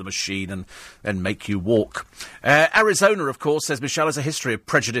connect you up to the machine and then make you walk. Arizona, of course, says Michelle has a history of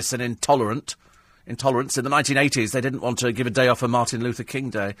prejudice and intolerance. In the 1980s, they didn't want to give a day off for Martin Luther King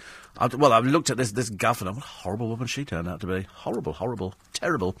Day. I've looked at this governor. What a horrible woman she turned out to be. Horrible,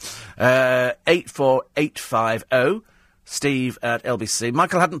 terrible. 84850, Steve at LBC.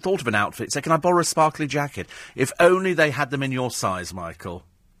 Michael hadn't thought of an outfit. Said, can I borrow a sparkly jacket? If only they had them in your size, Michael.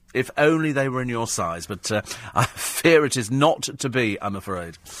 If only they were in your size. But I fear it is not to be, I'm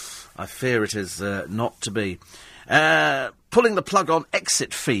afraid. I fear it is not to be. Pulling the plug on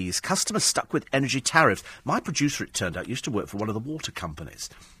exit fees. Customers stuck with energy tariffs. My producer, it turned out, used to work for one of the water companies.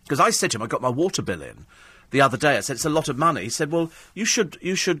 Because I said to him, I got my water bill in the other day. I said, it's a lot of money. He said, well, you should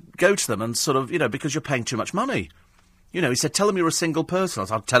go to them and sort of, because you're paying too much money. He said, tell them you're a single person. I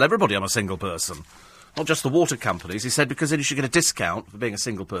said, I'll tell everybody I'm a single person. Not just the water companies. He said, because then you should get a discount for being a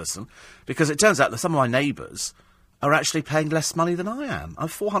single person. Because it turns out that some of my neighbours are actually paying less money than I am. I'm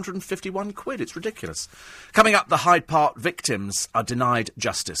 451 quid. It's ridiculous. Coming up, the Hyde Park victims are denied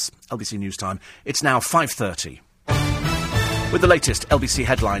justice. LBC News Time. It's now 5:30. With the latest LBC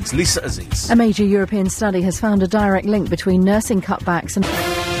headlines, Lisa Aziz. A major European study has found a direct link between nursing cutbacks and...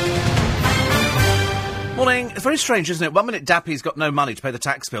 Morning. It's very strange, isn't it? 1 minute Dappy's got no money to pay the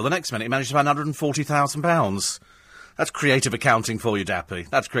tax bill. The next minute he managed to find £140,000. That's creative accounting for you, Dappy.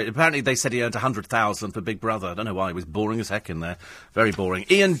 That's great. Apparently they said he earned $100,000 for Big Brother. I don't know why. He was boring as heck in there. Very boring.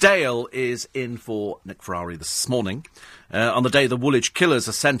 Ian Dale is in for Nick Ferrari this morning. On the day the Woolwich killers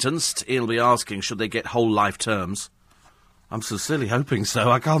are sentenced, Ian will be asking, should they get whole life terms? I'm sincerely hoping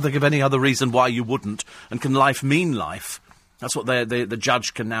so. I can't think of any other reason why you wouldn't. And can life mean life? That's what the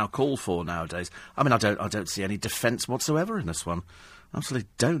judge can now call for nowadays. I mean, I don't see any defence whatsoever in this one. Absolutely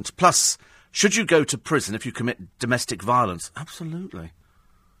don't. Plus, should you go to prison if you commit domestic violence? Absolutely.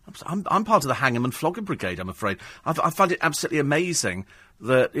 I'm part of the hang 'em and flog 'em brigade, I'm afraid. I find it absolutely amazing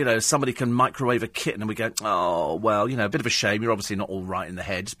that, somebody can microwave a kitten and we go, oh, well, a bit of a shame. You're obviously not all right in the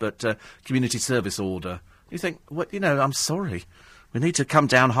head, but community service order. You think, I'm sorry. We need to come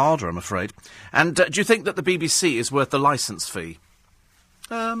down harder, I'm afraid. And do you think that the BBC is worth the licence fee?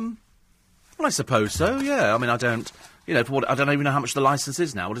 Well, I suppose so, yeah. I mean, I don't... I don't even know how much the licence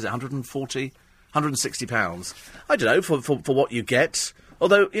is now. What is it, 140, £160? I don't know, for what you get.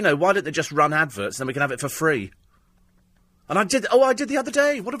 Although, why don't they just run adverts and then we can have it for free? And I did the other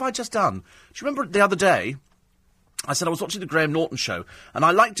day. What have I just done? Do you remember the other day, I said I was watching the Graham Norton show, and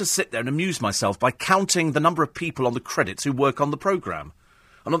I like to sit there and amuse myself by counting the number of people on the credits who work on the programme.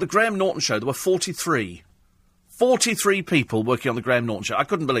 And on the Graham Norton show, there were 43. 43 people working on the Graham Norton show. I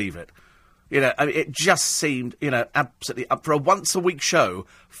couldn't believe it. I mean, it just seemed, absolutely... for a once-a-week show,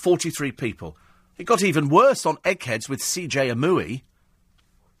 43 people. It got even worse on Eggheads with CJ Amui.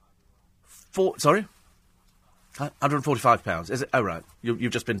 Sorry? £145. Is it? Oh, right.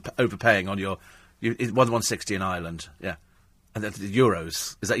 You've just been overpaying on your... 160 in Ireland, yeah. And the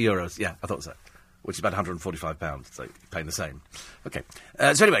euros. Is that euros? Yeah, I thought so. Which is about £145, so you're paying the same. OK.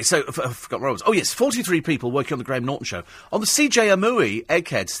 So anyway, I forgot where I was. Oh, yes, 43 people working on the Graham Norton show. On the CJ Amui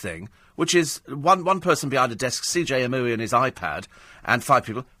Eggheads thing, which is one person behind a desk, CJ Amui and his iPad, and 5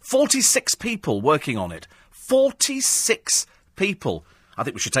 people. 46 people working on it. 46 people. I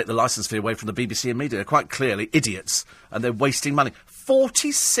think we should take the licence fee away from the BBC and media. They're quite clearly idiots, and they're wasting money.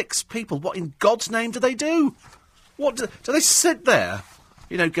 46 people. What in God's name do they do? What do they sit there,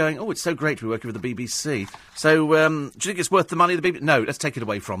 going, oh, it's so great to be working with the BBC. So, do you think it's worth the money of the BBC? No, let's take it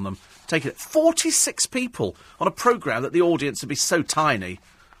away from them. 46 people on a programme that the audience would be so tiny,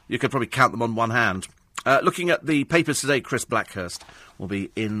 you could probably count them on one hand. Looking at the papers today, Chris Blackhurst will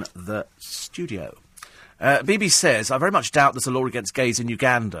be in the studio. BBC says, I very much doubt there's a law against gays in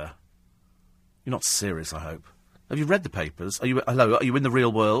Uganda. You're not serious, I hope. Have you read the papers? Are you in the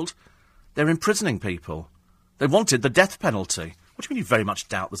real world? They're imprisoning people. They wanted the death penalty. What do you mean you very much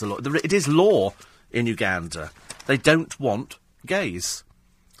doubt there's a law? It is law in Uganda. They don't want gays.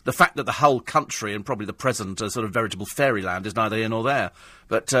 The fact that the whole country and probably the present are sort of veritable fairyland is neither here nor there.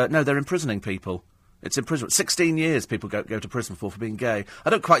 But, no, they're imprisoning people. It's imprisonment. 16 years people go to prison for being gay. I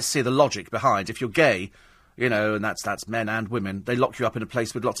don't quite see the logic behind. If you're gay, and that's men and women, they lock you up in a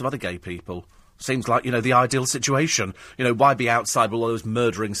place with lots of other gay people. Seems like, the ideal situation. Why be outside with all those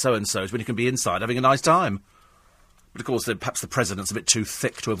murdering so-and-sos when you can be inside having a nice time? But, of course, perhaps the president's a bit too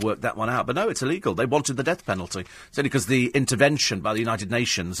thick to have worked that one out. But no, it's illegal. They wanted the death penalty. It's only because the intervention by the United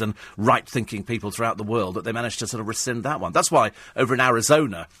Nations and right-thinking people throughout the world that they managed to sort of rescind that one. That's why, over in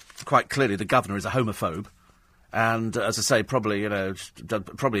Arizona, quite clearly the governor is a homophobe. And, as I say, probably,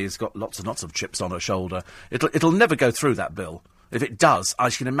 probably has got lots and lots of chips on her shoulder. It'll never go through, that bill. If it does, I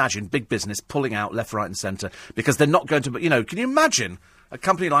can imagine big business pulling out left, right and centre, because they're not going to... can you imagine a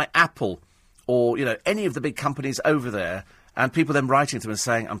company like Apple... or, any of the big companies over there, and people then writing to them and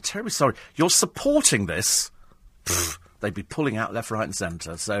saying, I'm terribly sorry, you're supporting this? Pfft, they'd be pulling out left, right and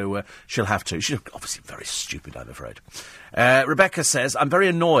centre, so she'll have to. She's obviously very stupid, I'm afraid. Rebecca says, I'm very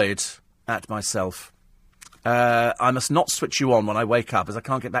annoyed at myself. I must not switch you on when I wake up, as I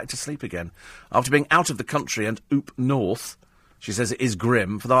can't get back to sleep again. After being out of the country and oop north, she says it is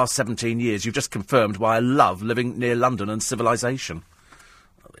grim, for the last 17 years, you've just confirmed why I love living near London and civilisation.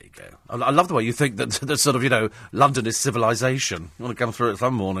 Go. I love the way you think that sort of, London is civilisation. You want to come through it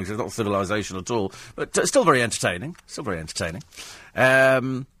some mornings, it's not civilisation at all. But still very entertaining.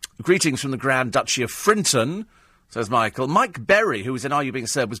 Greetings from the Grand Duchy of Frinton, says Michael. Mike Berry, who was in Are You Being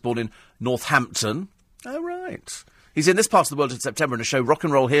Served, was born in Northampton. Oh, right. He's in this part of the world in September in a show, Rock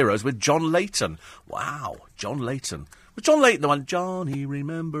and Roll Heroes, with John Layton. Wow, John Layton. Was John Layton the one, Johnny,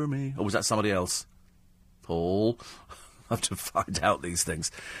 remember me? Or was that somebody else? Paul... I have to find out these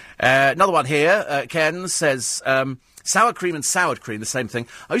things. Another one here. Ken says, sour cream and sour cream, the same thing.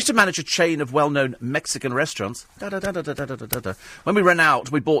 I used to manage a chain of well-known Mexican restaurants. When we ran out,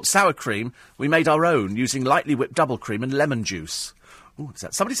 we bought sour cream. We made our own using lightly whipped double cream and lemon juice. Ooh, what's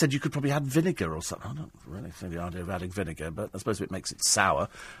that? Somebody said you could probably add vinegar or something. I don't really think the idea of adding vinegar, but I suppose if it makes it sour,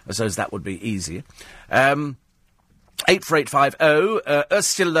 I suppose that would be easier. 84850,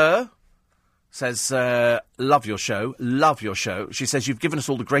 Ursula... says, love your show. She says, you've given us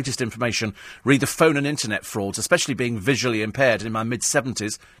all the greatest information. Read the phone and internet frauds, especially being visually impaired in my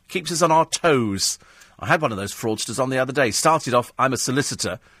mid-70s, keeps us on our toes. I had one of those fraudsters on the other day. Started off, I'm a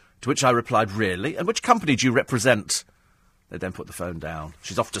solicitor, to which I replied, really? And which company do you represent? They then put the phone down.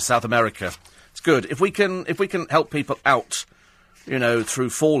 She's off to South America. It's good. If we can help people out...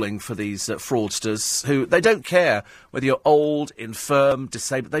 through falling for these fraudsters who, they don't care whether you're old, infirm,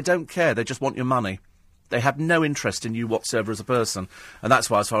 disabled, they don't care, they just want your money. They have no interest in you whatsoever as a person. And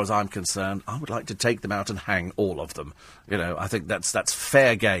that's why, as far as I'm concerned, I would like to take them out and hang all of them. I think that's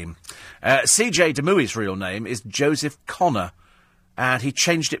fair game. C.J. Demoui's real name is Joseph Connor, and he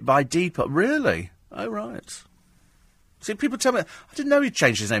changed it by deed poll. Really? Oh, right. See, people tell me, I didn't know he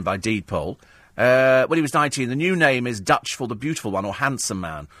changed his name by deed poll. When he was 19, the new name is Dutch for the beautiful one or handsome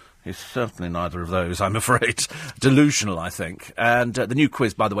man. He's certainly neither of those, I'm afraid. Delusional, I think. And the new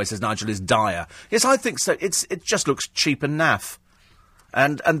quiz, by the way, says Nigel is dire. Yes, I think so. It just looks cheap and naff.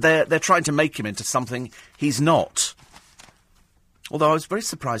 And they're trying to make him into something he's not. Although I was very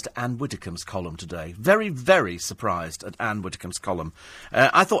surprised at Anne Widdecombe's column today. Very, very surprised at Anne Widdecombe's column.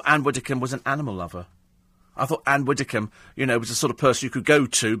 I thought Anne Widdecombe was an animal lover. I thought Anne Widdecombe, was the sort of person you could go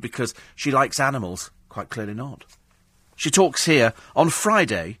to because she likes animals. Quite clearly not. She talks here. On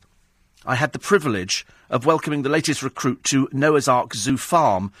Friday, I had the privilege of welcoming the latest recruit to Noah's Ark Zoo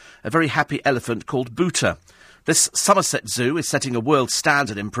Farm, a very happy elephant called Boota. This Somerset Zoo is setting a world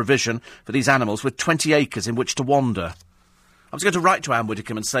standard in provision for these animals with 20 acres in which to wander. I was going to write to Anne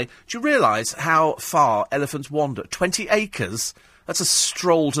Widdecombe and say, do you realise how far elephants wander? 20 acres? That's a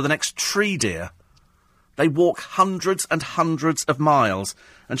stroll to the next tree, dear. They walk hundreds and hundreds of miles,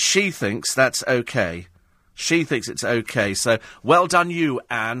 and she thinks that's okay. She thinks it's okay. So, well done you,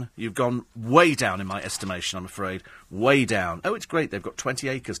 Anne. You've gone way down in my estimation, I'm afraid. Way down. Oh, it's great. They've got 20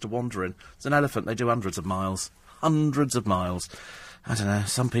 acres to wander in. It's an elephant. They do hundreds of miles. Hundreds of miles. I don't know.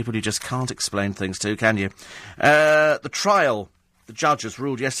 Some people you just can't explain things to, can you? The trial. The judges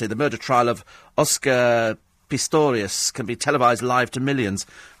ruled yesterday the murder trial of Oscar Pistorius can be televised live to millions.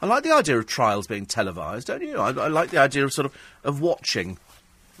 I like the idea of trials being televised, don't you? I like the idea of of watching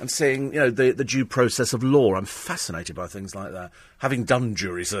and seeing, the due process of law. I'm fascinated by things like that. Having done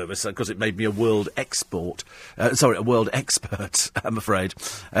jury service, because it made me a world expert, I'm afraid.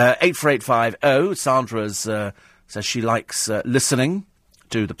 84850, Sandra says she likes listening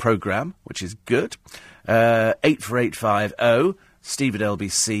to the programme, which is good. 84850, Steve at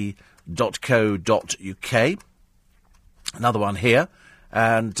lbc.co.uk. Another one here,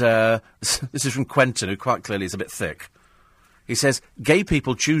 and this is from Quentin, who quite clearly is a bit thick. He says, gay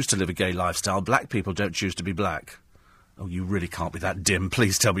people choose to live a gay lifestyle, black people don't choose to be black. Oh, you really can't be that dim.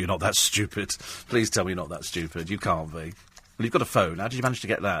 Please tell me you're not that stupid. Please tell me you're not that stupid. You can't be. Well, you've got a phone. How did you manage to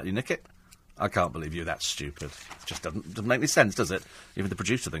get that? You nick it? I can't believe you're that stupid. It just doesn't make any sense, does it? Even the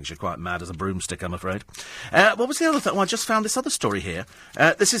producer thinks you're quite mad as a broomstick, I'm afraid. What was the other thing? Well, I just found this other story here.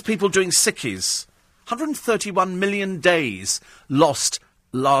 This is people doing sickies. 131 million days lost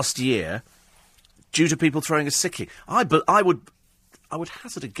last year due to people throwing a sickie. I would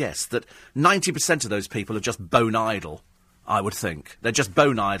hazard a guess that 90% of those people are just bone idle, I would think. They're just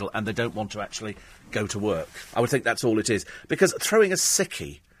bone idle and they don't want to actually go to work. I would think that's all it is. Because throwing a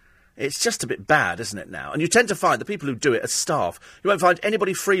sickie, it's just a bit bad, isn't it, now? And you tend to find the people who do it as staff. You won't find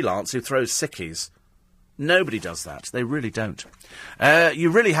anybody freelance who throws sickies. Nobody does that. They really don't.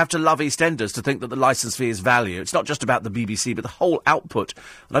 You really have to love EastEnders to think that the licence fee is value. It's not just about the BBC, but the whole output.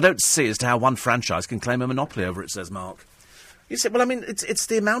 And I don't see as to how one franchise can claim a monopoly over it, says Mark. You say, well, I mean, it's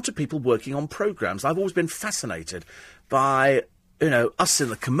the amount of people working on programmes. I've always been fascinated by, us in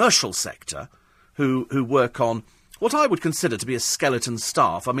the commercial sector who work on what I would consider to be a skeleton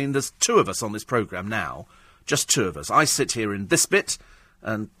staff. I mean, there's 2 of us on this programme now, just 2 of us. I sit here in this bit,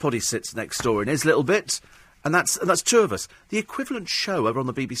 and Poddy sits next door in his little bit, and that's 2 of us. The equivalent show over on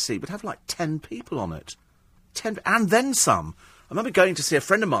the BBC would have like 10 people on it. 10, and then some. I remember going to see a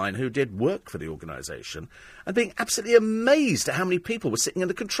friend of mine who did work for the organisation and being absolutely amazed at how many people were sitting in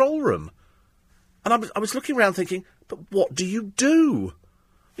the control room. And I was looking around thinking, but what do you do?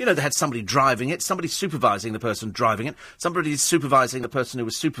 They had somebody driving it, somebody supervising the person driving it, somebody supervising the person who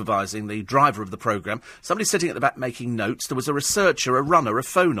was supervising the driver of the programme, somebody sitting at the back making notes, there was a researcher, a runner, a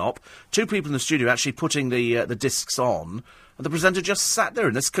phone op, 2 people in the studio actually putting the discs on, and the presenter just sat there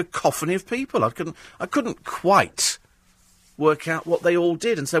in this cacophony of people. I couldn't quite work out what they all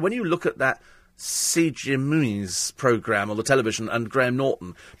did. And so when you look at that C.J. Muniz programme on the television and Graham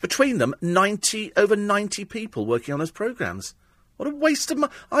Norton, between them, over 90 people working on those programmes. What a waste of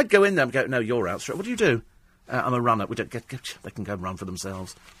money. I'd go in there and go, no, you're out. What do you do? I'm a runner. We don't get they can go and run for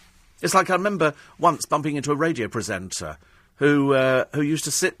themselves. It's like I remember once bumping into a radio presenter who used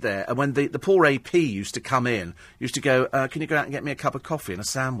to sit there, and when the poor AP used to come in, used to go, can you go out and get me a cup of coffee and a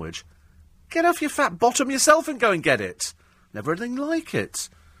sandwich? Get off your fat bottom yourself and go and get it. Never anything like it.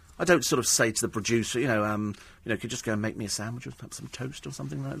 I don't sort of say to the producer, could you just go and make me a sandwich or perhaps some toast or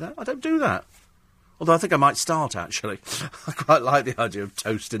something like that? I don't do that. Although I think I might start, actually. I quite like the idea of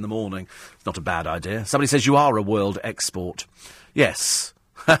toast in the morning. It's not a bad idea. Somebody says you are a world export. Yes.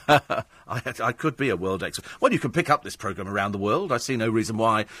 I could be a world export. Well, you can pick up this programme around the world. I see no reason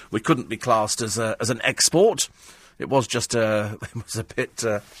why we couldn't be classed as an export. It was just it was a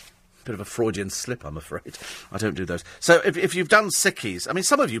bit of a Freudian slip, I'm afraid. I don't do those. So if you've done sickies, I mean,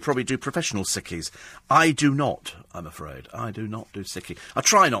 some of you probably do professional sickies. I do not, I'm afraid. I do not do sickie. I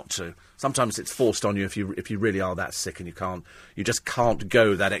try not to. Sometimes it's forced on you if you really are that sick and you just can't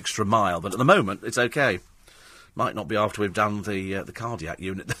go that extra mile. But at the moment, it's okay. Might not be after we've done the cardiac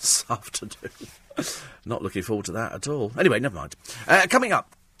unit this afternoon. Not looking forward to that at all. Anyway, never mind. Coming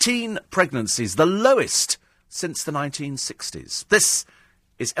up, teen pregnancies, the lowest since the 1960s. This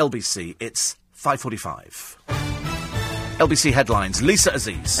is LBC. It's 5:45. LBC headlines. Lisa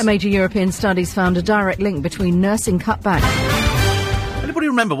Aziz. A major European study's found a direct link between nursing cutback. Anybody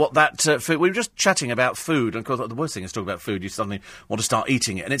remember what that food... We were just chatting about food, and of course the worst thing is talking about food, you suddenly want to start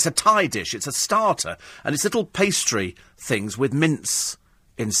eating it. And it's a Thai dish, it's a starter, and it's little pastry things with mince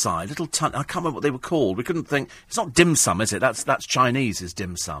inside. I can't remember what they were called. We couldn't think... It's not dim sum, is it? That's Chinese, is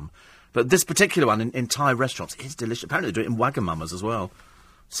dim sum. But this particular one in Thai restaurants is delicious. Apparently they do it in Wagamamas as well.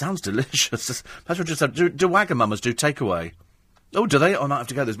 Sounds delicious. That's what just said. Do Wagamamas do takeaway? Oh, do they? I might have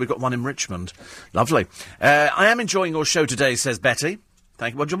to go. We've got one in Richmond. Lovely. I am enjoying your show today, says Betty.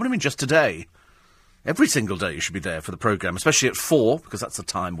 Thank you. What do you mean just today? Every single day you should be there for the programme, especially at 4, because that's the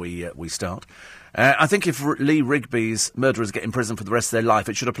time we start. I think if Lee Rigby's murderers get in prison for the rest of their life,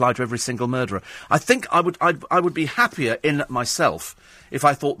 it should apply to every single murderer. I think I would be happier in myself if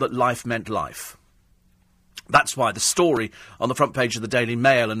I thought that life meant life. That's why the story on the front page of the Daily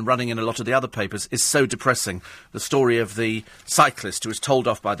Mail and running in a lot of the other papers is so depressing. The story of the cyclist who was told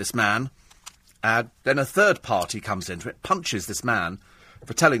off by this man. Then a third party comes into it, punches this man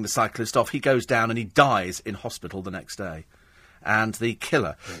for telling the cyclist off. He goes down and he dies in hospital the next day. And the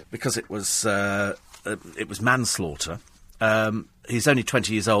killer, because it was manslaughter, he's only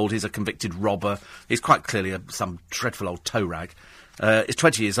 20 years old, he's a convicted robber, he's quite clearly some dreadful old toe rag. He's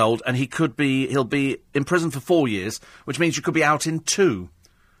 20 years old, and he'll be in prison for 4 years, which means you could be out in 2.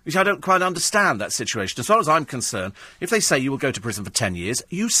 Which I don't quite understand, that situation. As far as I'm concerned, if they say you will go to prison for 10 years,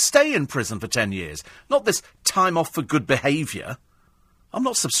 you stay in prison for 10 years. Not this time off for good behaviour. I'm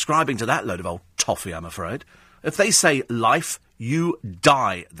not subscribing to that load of old toffee, I'm afraid. If they say life, you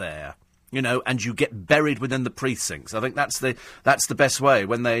die there, and you get buried within the precincts. I think that's the best way.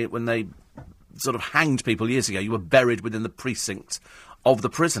 When they sort of hanged people years ago, you were buried within the precincts of the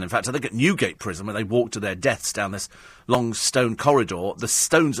prison. In fact, I think at Newgate Prison, when they walked to their deaths down this long stone corridor, the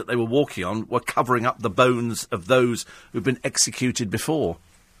stones that they were walking on were covering up the bones of those who'd been executed before.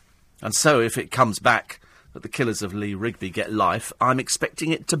 And so, if it comes back that the killers of Lee Rigby get life, I'm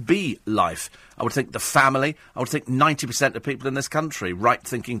expecting it to be life. I would think the family, I would think 90% of people in this country,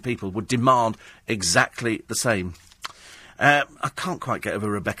 right-thinking people, would demand exactly the same. I can't quite get over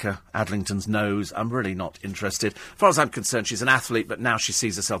Rebecca Adlington's nose. I'm really not interested. As far as I'm concerned, she's an athlete, but now she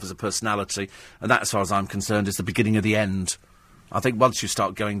sees herself as a personality, and that, as far as I'm concerned, is the beginning of the end. I think once you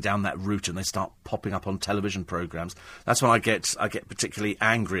start going down that route and they start popping up on television programmes, that's when I get particularly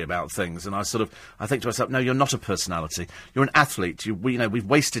angry about things, and I think to myself, no, you're not a personality. You're an athlete. We've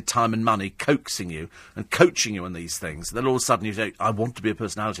wasted time and money coaxing you and coaching you on these things. Then all of a sudden you say, I want to be a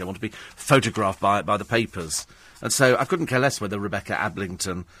personality. I want to be photographed by the papers. And so I couldn't care less whether Rebecca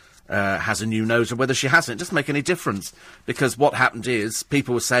Adlington has a new nose or whether she hasn't. It doesn't make any difference, because what happened is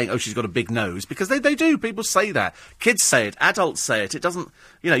people were saying, oh, she's got a big nose, because they do. People say that. Kids say it. Adults say it. It doesn't,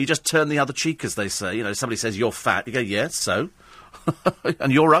 you just turn the other cheek, as they say. Somebody says you're fat. You go, yes, so?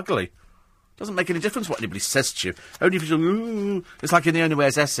 And you're ugly. Doesn't make any difference what anybody says to you. Only if you go, ooh. It's like in The Only Way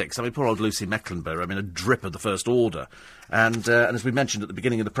is Essex. I mean, poor old Lucy Mecklenburgh. I mean, a drip of the first order. And as we mentioned at the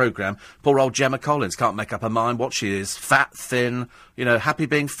beginning of the programme, poor old Gemma Collins can't make up her mind what she is. Fat, thin, happy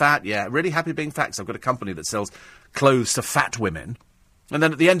being fat. Yeah, really happy being fat, 'cause I've got a company that sells clothes to fat women. And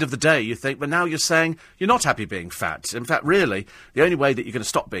then at the end of the day, you think, well, now you're saying you're not happy being fat. In fact, really, the only way that you're going to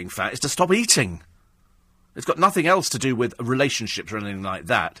stop being fat is to stop eating. It's got nothing else to do with relationships or anything like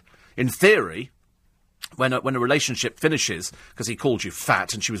that. In theory, when a relationship finishes, because he called you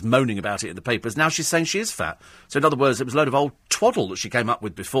fat and she was moaning about it in the papers, now she's saying she is fat. So in other words, it was a load of old twaddle that she came up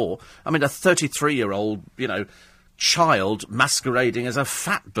with before. I mean, a 33-year-old, child masquerading as a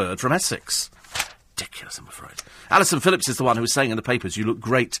fat bird from Essex. Ridiculous, I'm afraid. Alison Phillips is the one who was saying in the papers, you look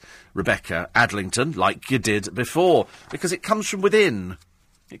great, Rebecca Adlington, like you did before, because it comes from within.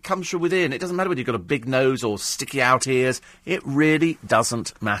 It comes from within. It doesn't matter whether you've got a big nose or sticky out ears. It really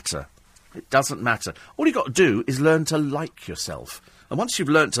doesn't matter. It doesn't matter. All you've got to do is learn to like yourself. And once you've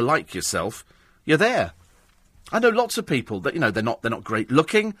learned to like yourself, you're there. I know lots of people that, they're not great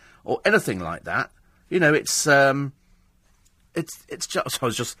looking or anything like that. It's just, I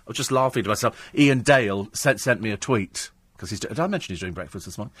was just laughing to myself. Ian Dale sent me a tweet. Did I mention he's doing breakfast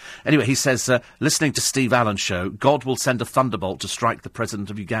this morning? Anyway, he says, listening to Steve Allen's show, God will send a thunderbolt to strike the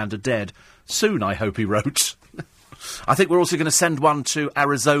president of Uganda dead. Soon, I hope, he wrote. I think we're also going to send one to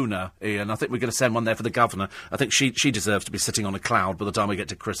Arizona, Ian. I think we're going to send one there for the governor. I think she deserves to be sitting on a cloud by the time we get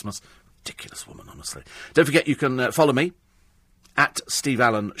to Christmas. Ridiculous woman, honestly. Don't forget you can follow me at Steve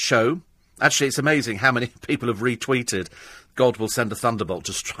Allen Show. Actually, it's amazing how many people have retweeted God will send a thunderbolt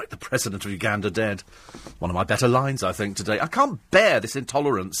to strike the president of Uganda dead. One of my better lines, I think, today. I can't bear this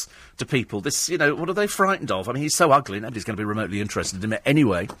intolerance to people. This, what are they frightened of? I mean, he's so ugly, nobody's going to be remotely interested in him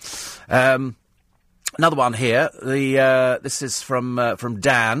anyway. Another one here. This is from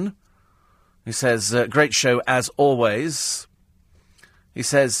Dan. He says, great show as always. He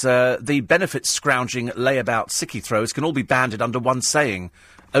says, the benefits scrounging layabout sickie throws can all be banded under one saying,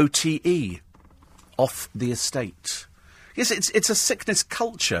 OTE, off the estate. Yes, it's a sickness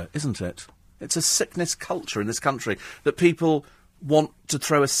culture, isn't it? It's a sickness culture in this country that people want to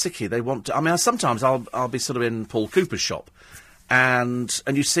throw a sickie. They want to. I mean, sometimes I'll be sort of in Paul Cooper's shop, and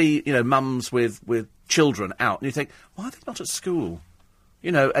you see mums with children out, and you think, why are they not at school?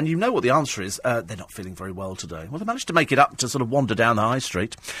 And you know what the answer is. They're not feeling very well today. Well, they managed to make it up to sort of wander down the high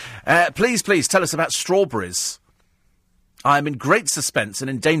street. Please tell us about strawberries. I'm in great suspense and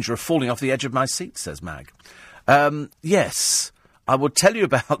in danger of falling off the edge of my seat, says Mag. Yes, I will tell you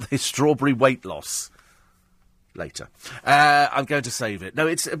about the strawberry weight loss later. I'm going to save it.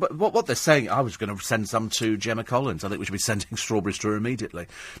 No, but what they're saying, I was going to send some to Gemma Collins. I think we should be sending strawberries to her immediately.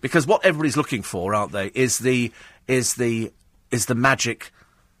 Because what everybody's looking for, aren't they, is the magic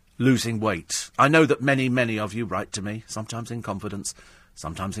losing weight. I know that many of you write to me, sometimes in confidence,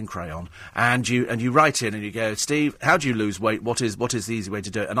 sometimes in crayon, and you write in and you go, Steve, how do you lose weight? What is the easy way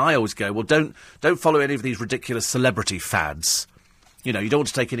to do it? And I always go, well, don't follow any of these ridiculous celebrity fads. You don't want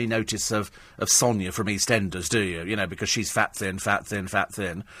to take any notice of Sonia from EastEnders, do you? Because she's fat, thin.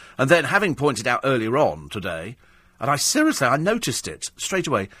 And then, having pointed out earlier on today, and I noticed it straight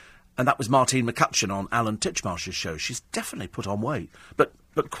away, and that was Martine McCutcheon on Alan Titchmarsh's show. She's definitely put on weight, but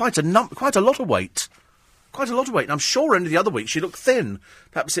quite a lot of weight. Quite a lot of weight, and I'm sure any of the other weeks she looked thin.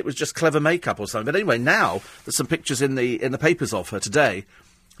 Perhaps it was just clever makeup or something. But anyway, now there's some pictures in the papers of her today,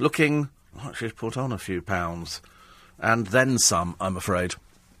 looking like she's put on a few pounds, and then some, I'm afraid.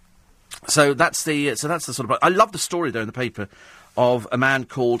 So that's the sort of... I love the story, though, in the paper of a man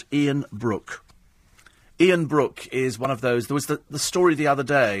called Ian Brooke. Ian Brooke is one of those... There was the story the other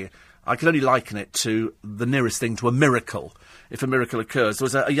day. I can only liken it to the nearest thing to a miracle, if a miracle occurs. There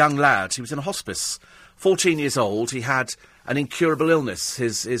was a young lad. He was in a hospice, 14 years old. He had an incurable illness.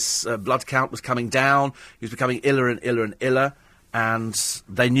 His blood count was coming down. He was becoming iller and iller and iller. And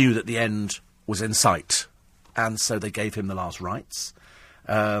they knew that the end was in sight. And so they gave him the last rites.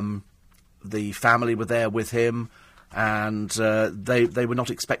 The family were there with him, and they were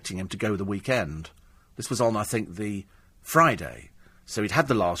not expecting him to go the weekend. This was on, I think, the Friday. So he'd had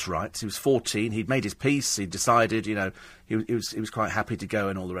the last rites. He was 14. He'd made his peace. He'd decided, he was quite happy to go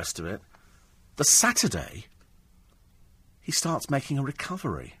and all the rest of it. The Saturday, he starts making a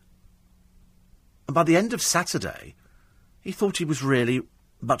recovery. And by the end of Saturday, he thought he was really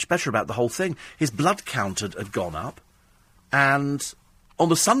much better about the whole thing. His blood count had gone up, and on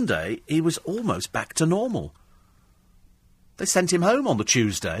the Sunday, he was almost back to normal. They sent him home on the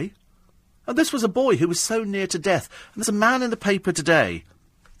Tuesday, and this was a boy who was so near to death. And there's a man in the paper today.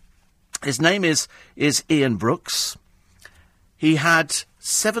 His name is Ian Brooks. He had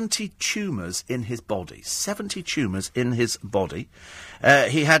 70 tumours in his body. 70 tumours in his body.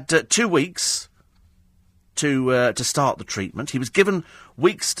 He had 2 weeks to start the treatment. He was given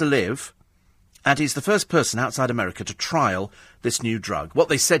weeks to live. And he's the first person outside America to trial this new drug. What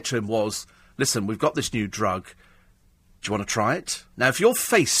they said to him was, listen, we've got this new drug. Do you want to try it? Now, if you're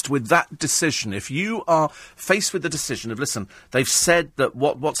faced with that decision, if you are faced with the decision of, listen, they've said that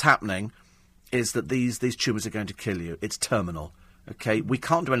what's happening is that these tumours are going to kill you. It's terminal. OK? We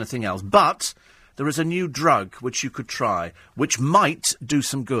can't do anything else. But there is a new drug which you could try, which might do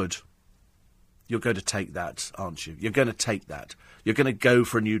some good. You're going to take that, aren't you? You're going to take that. You're going to go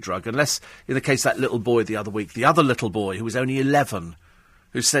for a new drug. Unless, in the case of that little boy the other week, the other little boy who was only 11,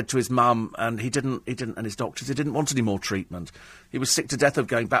 who said to his mum, and he didn't, and his doctors, he didn't want any more treatment. He was sick to death of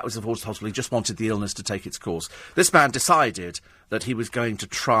going backwards and forwards to hospital. He just wanted the illness to take its course. This man decided that he was going to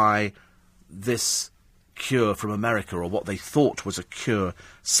try this cure from America, or what they thought was a cure.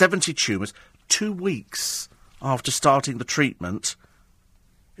 70 tumours, 2 weeks after starting the treatment,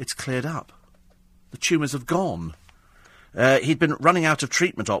 it's cleared up. The tumours have gone. He'd been running out of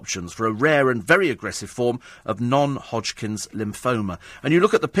treatment options for a rare and very aggressive form of non-Hodgkin's lymphoma. And you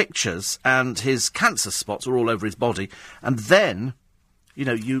look at the pictures, and his cancer spots are all over his body. And then,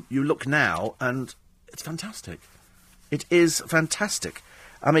 you look now, and it's fantastic. It is fantastic.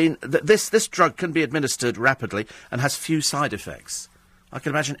 I mean, this drug can be administered rapidly and has few side effects. I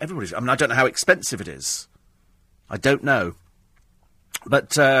can imagine everybody's... I mean, I don't know how expensive it is. I don't know.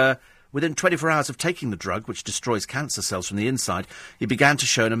 But... within 24 hours of taking the drug, which destroys cancer cells from the inside, he began to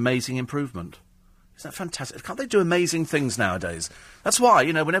show an amazing improvement. Isn't that fantastic? Can't they do amazing things nowadays? That's why,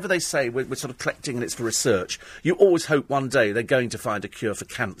 whenever they say we're sort of collecting and it's for research, you always hope one day they're going to find a cure for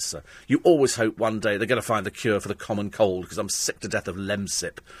cancer. You always hope one day they're going to find the cure for the common cold, because I'm sick to death of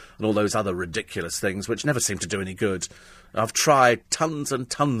Lemsip and all those other ridiculous things which never seem to do any good. I've tried tons and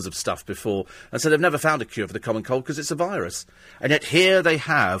tons of stuff before, and so they've never found a cure for the common cold because it's a virus. And yet here they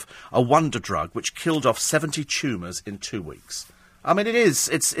have a wonder drug which killed off 70 tumours in 2 weeks. I mean, it's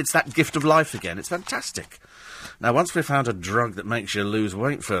that gift of life again. It's fantastic. Now, once we've found a drug that makes you lose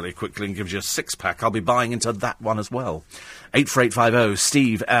weight fairly quickly and gives you a six-pack, I'll be buying into that one as well. 84850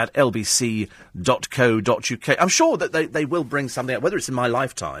 steve@lbc.co.uk. I'm sure that they will bring something out. Whether it's in my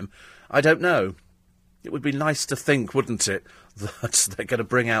lifetime, I don't know. It would be nice to think, wouldn't it, that they're going to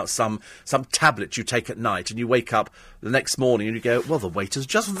bring out some tablet you take at night, and you wake up the next morning and you go, well, the weight has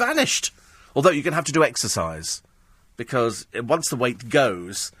just vanished. Although you're going to have to do exercise, because once the weight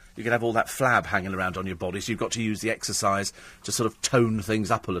goes, you're going to have all that flab hanging around on your body, so you've got to use the exercise to sort of tone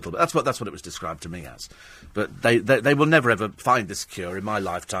things up a little bit. That's what it was described to me as. But they will never ever find this cure in my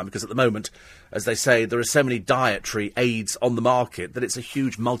lifetime, because at the moment, as they say, there are so many dietary aids on the market that it's a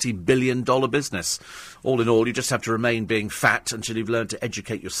huge multi-billion-dollar business. All in all, you just have to remain being fat until you've learned to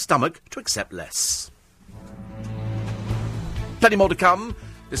educate your stomach to accept less. Plenty more to come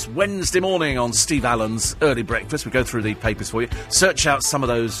this Wednesday morning on Steve Allen's Early Breakfast. We go through the papers for you, search out some of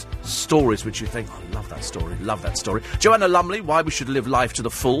those stories which you think, oh, love that story, love that story. Joanna Lumley, why we should live life to the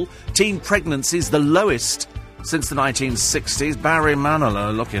full. Teen pregnancies, the lowest since the 1960s. Barry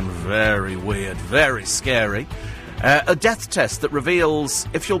Manilow looking very weird, very scary. A death test that reveals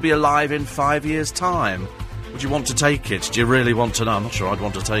if you'll be alive in 5 years' time. Would you want to take it? Do you really want to know? I'm not sure I'd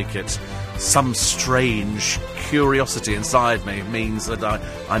want to take it. Some strange curiosity inside me means that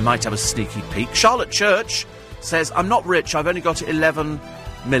I might have a sneaky peek. Charlotte Church says, I'm not rich, I've only got 11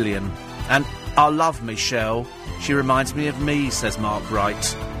 million. And I love Michelle. She reminds me of me, says Mark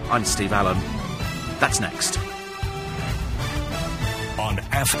Wright. I'm Steve Allen. That's next. On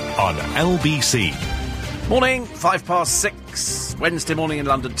LBC. Morning, 6:05, Wednesday morning in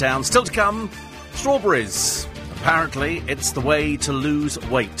London town. Still to come, strawberries. Apparently, it's the way to lose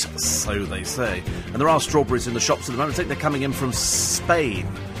weight, so they say. And there are strawberries in the shops at the moment. I think they're coming in from Spain.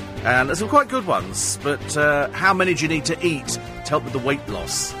 And there's some quite good ones. But how many do you need to eat to help with the weight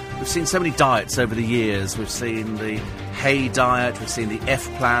loss? We've seen so many diets over the years. We've seen the Hay diet, we've seen the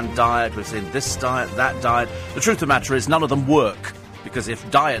F-Plan diet, we've seen this diet, that diet. The truth of the matter is none of them work. Because if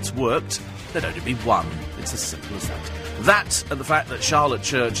diets worked, there'd only be one. It's as simple as that. That and the fact that Charlotte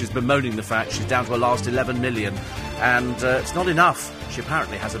Church is bemoaning the fact she's down to her last 11 million. And it's not enough. She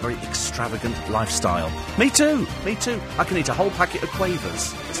apparently has a very extravagant lifestyle. Me too. I can eat a whole packet of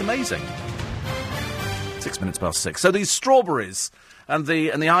Quavers. It's amazing. 6:06. So these strawberries and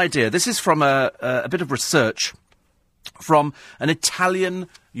the idea. This is from a bit of research from an Italian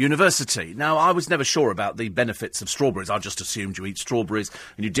university. Now, I was never sure about the benefits of strawberries. I just assumed you eat strawberries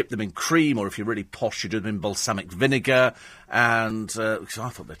and you dip them in cream, or if you're really posh, you do them in balsamic vinegar. And I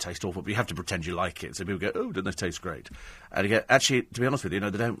thought they taste awful, but you have to pretend you like it. So people go, oh, don't they taste great? And you go, actually, to be honest with you, no,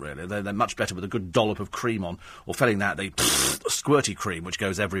 they don't really. They're much better with a good dollop of cream on. Or failing that, the squirty cream, which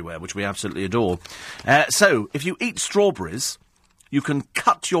goes everywhere, which we absolutely adore. So, if you eat strawberries, you can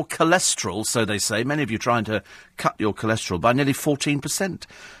cut your cholesterol, so they say. Many of you trying to cut your cholesterol by nearly 14%.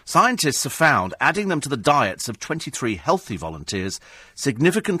 Scientists have found adding them to the diets of 23 healthy volunteers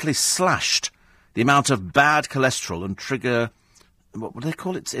significantly slashed the amount of bad cholesterol and what do they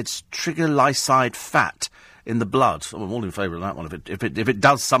call it? It's triglyceride fat in the blood. Oh, I'm all in favour of that one if it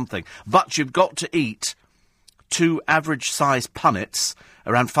does something. But you've got to eat 2 average-sized punnets,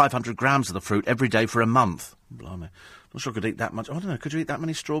 around 500 grams of the fruit, every day for a month. Blimey. Not sure I could eat that much. I don't know, could you eat that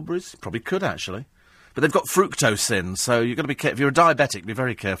many strawberries? Probably could, actually. But they've got fructose in, so you've got to be careful. If you're a diabetic, be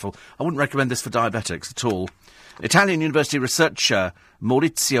very careful. I wouldn't recommend this for diabetics at all. Italian University researcher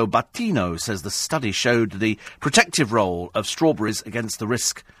Maurizio Battino says the study showed the protective role of strawberries against the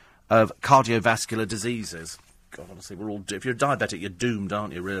risk of cardiovascular diseases. God, honestly, if you're a diabetic, you're doomed,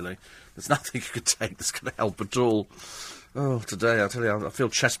 aren't you, really? There's nothing you could take that's going to help at all. Oh, today, I tell you, I feel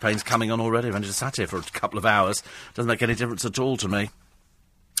chest pains coming on already. I've just sat here for a couple of hours. Doesn't make any difference at all to me.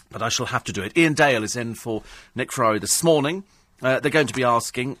 But I shall have to do it. Ian Dale is in for Nick Ferrari this morning. They're going to be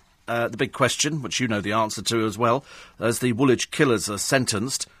asking the big question, which you know the answer to as well, as the Woolwich killers are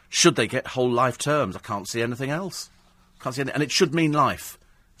sentenced, should they get whole life terms? I can't see anything else. And it should mean life.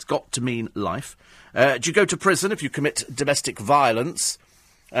 It's got to mean life. Do you go to prison if you commit domestic violence,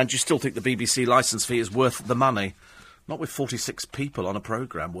 and you still think the BBC licence fee is worth the money? Not with 46 people on a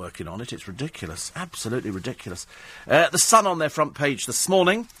programme working on it. It's ridiculous. Absolutely ridiculous. The Sun on their front page this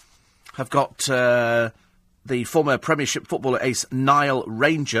morning have got the former Premiership footballer ace Niall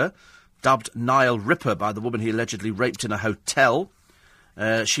Ranger, dubbed Niall Ripper by the woman he allegedly raped in a hotel.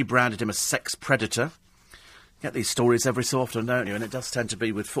 She branded him a sex predator. Get these stories every so often, don't you? And it does tend to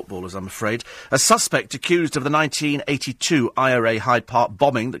be with footballers, I'm afraid. A suspect accused of the 1982 IRA Hyde Park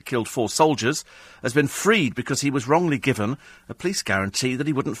bombing that killed 4 soldiers has been freed because he was wrongly given a police guarantee that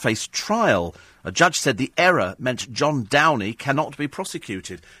he wouldn't face trial. A judge said the error meant John Downey cannot be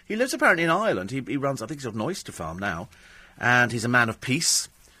prosecuted. He lives apparently in Ireland. He runs, I think he's on an oyster farm now. And he's a man of peace.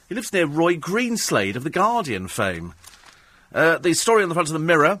 He lives near Roy Greenslade of The Guardian fame. The story on the front of the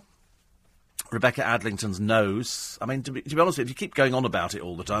Mirror, Rebecca Adlington's nose. I mean, to be honest with you, if you keep going on about it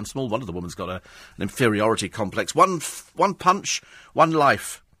all the time, small wonder the woman's got an inferiority complex. One punch, one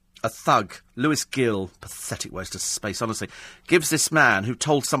life. A thug, Lewis Gill, pathetic waste of space, honestly, gives this man who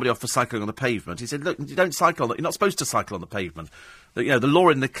told somebody off for cycling on the pavement. He said, look, you don't cycle you're not supposed to cycle on the pavement. The law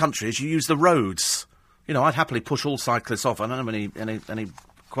in the country is you use the roads. I'd happily push all cyclists off. I don't have any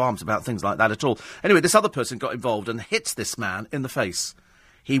qualms about things like that at all. Anyway, this other person got involved and hits this man in the face.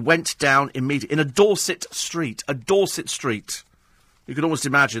 He went down immediately in a Dorset street. You could almost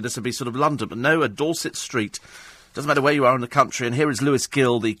imagine this would be sort of London, but no, a Dorset street. Doesn't matter where you are in the country. And here is Lewis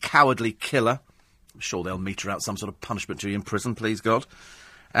Gill, the cowardly killer. I'm sure they'll meter out some sort of punishment to you in prison, please God.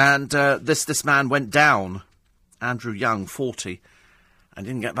 And this man went down, Andrew Young, 40, and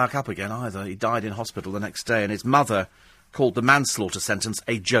didn't get back up again either. He died in hospital the next day, and his mother called the manslaughter sentence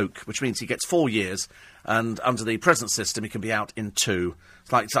a joke, which means he gets 4 years, and under the present system he can be out in 2.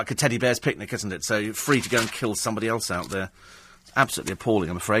 It's like a teddy bear's picnic, isn't it? So you're free to go and kill somebody else out there. It's absolutely appalling,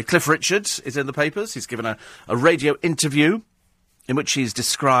 I'm afraid. Cliff Richard is in the papers. He's given a radio interview in which he's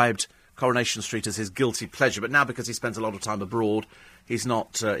described Coronation Street as his guilty pleasure, but now because he spends a lot of time abroad, he's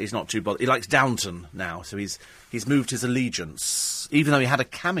not too bothered. He likes Downton now, so he's moved his allegiance, even though he had a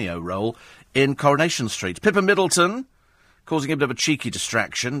cameo role in Coronation Street. Pippa Middleton causing a bit of a cheeky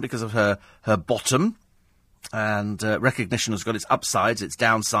distraction because of her bottom. And Recognition has got its upsides, its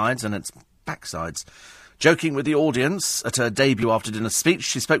downsides, and its backsides. Joking with the audience at her debut after-dinner speech,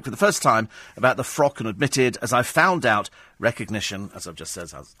 she spoke for the first time about the frock and admitted, as I found out, Recognition, as I've just said,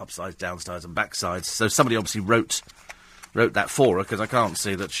 has upsides, downsides and backsides. So somebody obviously wrote that for her, because I can't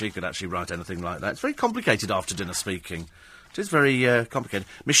see that she could actually write anything like that. It's very complicated after-dinner speaking. It is very complicated.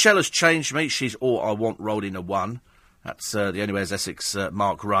 Michelle has changed me. She's all I want rolled in a one. That's the only way is Essex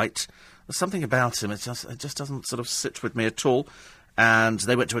Mark Wright. There's something about him, it just doesn't sort of sit with me at all. And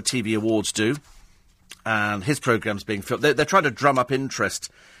they went to a TV awards do, and his programme's being filmed. They're trying to drum up interest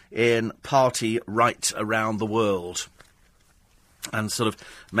in party right around the world and sort of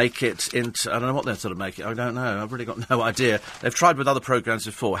make it into... I don't know what they're sort of making. I don't know. I've really got no idea. They've tried with other programmes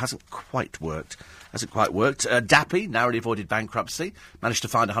before. It hasn't quite worked. Dappy narrowly avoided bankruptcy. Managed to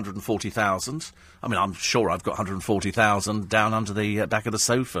find 140,000. I mean, I'm sure I've got 140,000 down under the back of the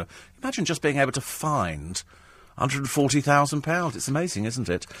sofa. Imagine just being able to find £140,000. It's amazing, isn't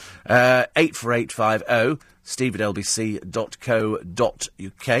it? 84850,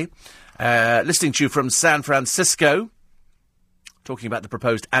 steve@lbc.co.uk. Listening to you from San Francisco, talking about the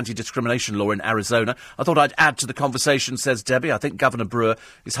proposed anti-discrimination law in Arizona. I thought I'd add to the conversation, says Debbie. I think Governor Brewer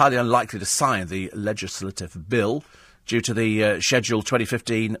is highly unlikely to sign the legislative bill due to the scheduled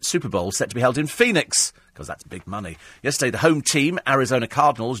 2015 Super Bowl set to be held in Phoenix, because that's big money. Yesterday, the home team, Arizona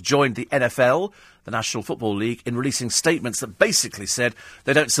Cardinals, joined the NFL, the National Football League, in releasing statements that basically said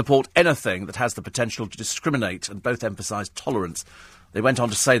they don't support anything that has the potential to discriminate, and both emphasised tolerance. They went on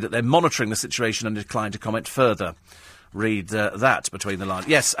to say that they're monitoring the situation and declined to comment further. Read that between the lines.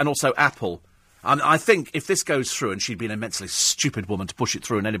 Yes, and also Apple. I think if this goes through, and she'd be an immensely stupid woman to push it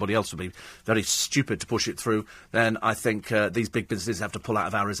through, and anybody else would be very stupid to push it through, then I think these big businesses have to pull out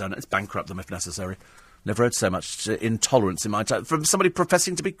of Arizona. It's bankrupt them if necessary. Never heard so much intolerance in my time from somebody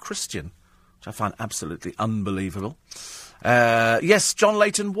professing to be Christian, which I find absolutely unbelievable. Yes, John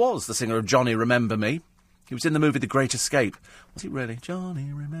Layton was the singer of Johnny Remember Me. He was in the movie The Great Escape. Was he really?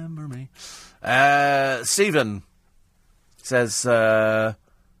 Johnny Remember Me. Stephen says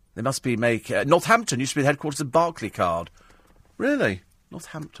they must be Northampton used to be the headquarters of Barclaycard. Really?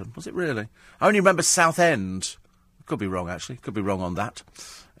 Northampton? Was it really? I only remember Southend. Could be wrong, actually. Could be wrong on that.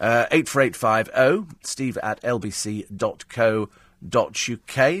 84850,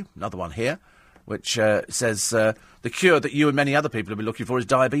 steve@lbc.co.uk. Another one here, which says the cure that you and many other people have been looking for is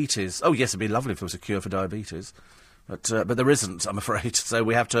diabetes. Oh, yes, it'd be lovely if there was a cure for diabetes. But there isn't, I'm afraid. So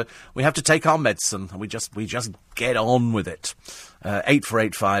we have to take our medicine, and we just get on with it.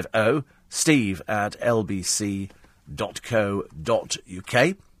 84850,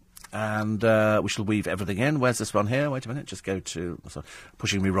 steve@lbc.co.uk. And we shall weave everything in. Where's this one here? Wait a minute, just go to... Sorry,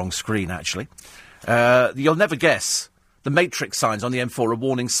 pushing me wrong screen, actually. You'll never guess. The matrix signs on the M4 are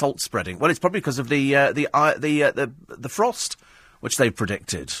warning salt spreading. Well, it's probably because of the frost, which they've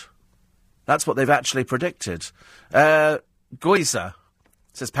predicted. That's what they've actually predicted. Goiza,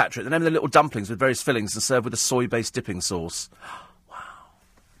 says Patrick, the name of the little dumplings with various fillings and served with a soy-based dipping sauce. Wow.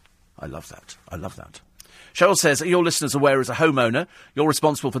 I love that. Cheryl says, are your listeners aware as a homeowner, you're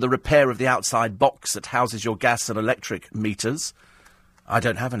responsible for the repair of the outside box that houses your gas and electric meters? I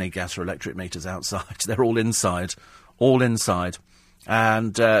don't have any gas or electric meters outside. They're all inside.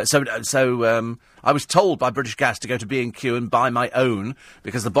 And so I was told by British Gas to go to B&Q and buy my own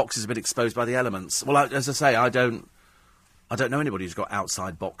because the boxes have been exposed by the elements. Well, as I say, I don't know anybody who's got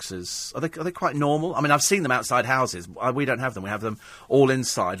outside boxes. Are they quite normal? I mean, I've seen them outside houses. We don't have them. We have them all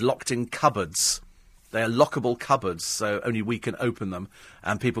inside, locked in cupboards. They are lockable cupboards, so only we can open them,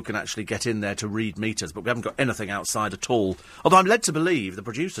 and people can actually get in there to read meters, but we haven't got anything outside at all. Although I'm led to believe, the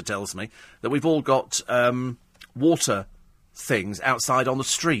producer tells me, that we've all got water things outside on the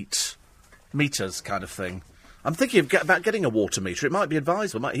street. Meters kind of thing. I'm thinking about getting a water meter. It might be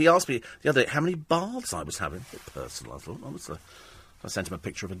advisable. He asked me the other day how many baths I was having. A bit personal, I thought. I sent him a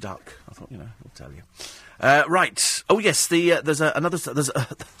picture of a duck. I thought, I'll tell you. Right. Oh, yes, Britain's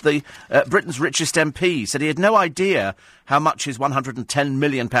richest MP said he had no idea how much his £110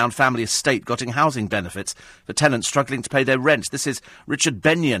 million family estate got in housing benefits for tenants struggling to pay their rent. This is Richard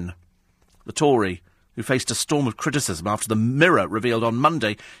Benyon, the Tory, who faced a storm of criticism after the Mirror revealed on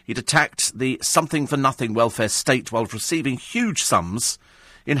Monday he'd attacked the something-for-nothing welfare state while receiving huge sums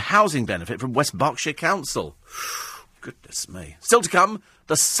in housing benefit from West Berkshire Council. Goodness me. Still to come,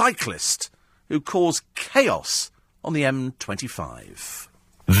 the cyclist who caused chaos on the M25.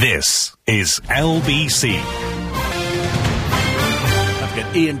 This is LBC. I've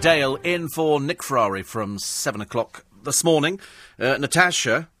got Ian Dale in for Nick Ferrari from 7 o'clock this morning.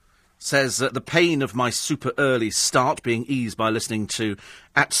 Natasha says the pain of my super early start being eased by listening to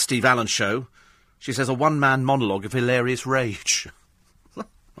at Steve Allen Show. She says a one-man monologue of hilarious rage.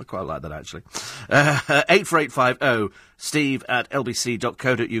 I quite like that, actually. 84850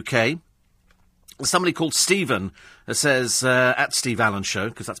 steve@lbc.co.uk. Somebody called Stephen says, at Steve Allen Show,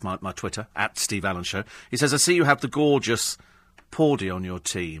 because that's my Twitter, at Steve Allen Show. He says, I see you have the gorgeous Pordy on your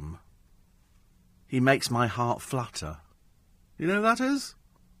team. He makes my heart flutter. You know who that is?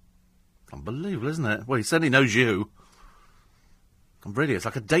 Unbelievable, isn't it? Well, he certainly knows you. Really, it's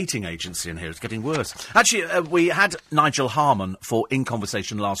like a dating agency in here. It's getting worse. Actually, we had Nigel Harman for In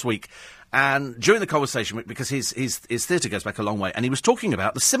Conversation last week, and during the conversation, because his theatre goes back a long way, and he was talking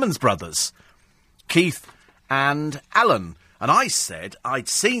about the Simmons brothers, Keith and Alan, and I said I'd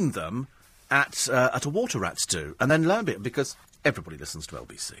seen them at a Water Rats do, and then learned it because everybody listens to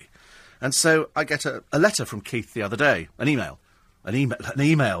LBC, and so I get a letter from Keith the other day, an email.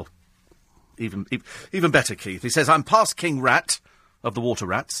 Even better, Keith. He says, I'm past King Rat of the Water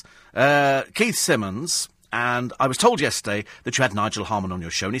Rats, Keith Simmons, and I was told yesterday that you had Nigel Harman on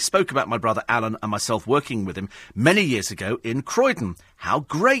your show, and he spoke about my brother Alan and myself working with him many years ago in Croydon. How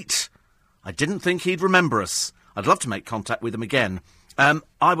great! I didn't think he'd remember us. I'd love to make contact with him again.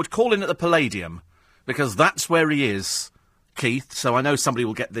 I would call in at the Palladium, because that's where he is, Keith, so I know somebody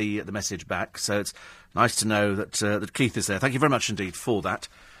will get the message back, so it's nice to know that Keith is there. Thank you very much indeed for that.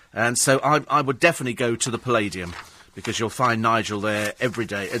 And so I would definitely go to the Palladium, because you'll find Nigel there every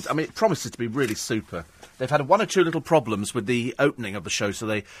day. It promises to be really super. They've had one or two little problems with the opening of the show, so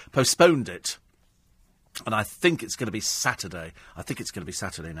they postponed it. And I think it's going to be Saturday. I think it's going to be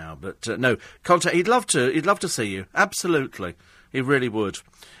Saturday now. But no, contact. He'd love to see you. Absolutely, he really would.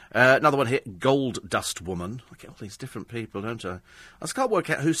 Another one here, Gold Dust Woman. I get all these different people, don't I? I just can't work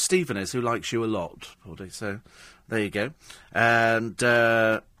out who Stephen is, who likes you a lot. So there you go.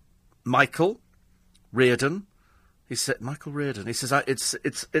 And Michael Reardon. He said, Michael Reardon. He says,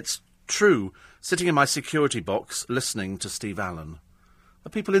 it's true. Sitting in my security box, listening to Steve Allen. Are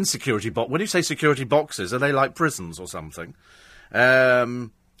people in security box? When you say security boxes, are they like prisons or something?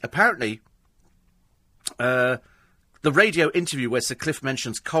 Apparently, the radio interview where Sir Cliff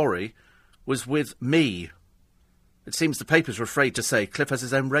mentions Corrie was with me. It seems the papers were afraid to say Cliff has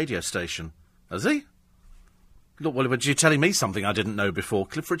his own radio station. Has he? Look, well, you're telling me something I didn't know before.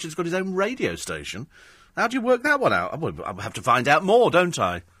 Cliff Richard's got his own radio station. How do you work that one out? I'll have to find out more, don't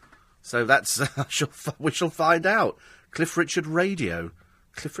I? So that's... we shall find out. Cliff Richard Radio.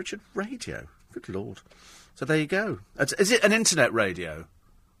 Cliff Richard Radio. Good Lord. So there you go. Is it an internet radio?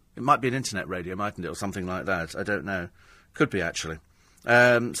 It might be an internet radio, mightn't it, or something like that. I don't know. Could be, actually.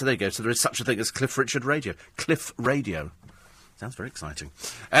 So there you go. So there is such a thing as Cliff Richard Radio. Cliff Radio. Sounds very exciting.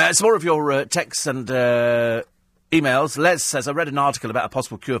 Some more of your texts and... emails. Les says, I read an article about a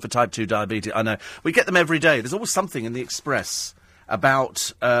possible cure for type 2 diabetes. I know. We get them every day. There's always something in the Express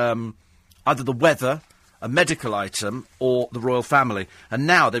about either the weather, a medical item, or the royal family. And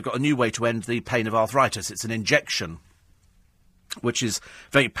now they've got a new way to end the pain of arthritis. It's an injection, which is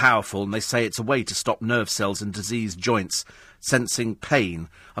very powerful, and they say it's a way to stop nerve cells in diseased joints sensing pain.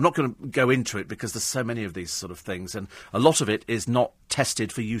 I'm not going to go into it because there's so many of these sort of things, and a lot of it is not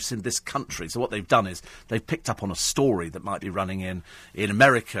tested for use in this country. So what they've done is they've picked up on a story that might be running in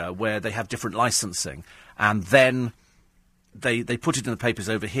America where they have different licensing, and then they put it in the papers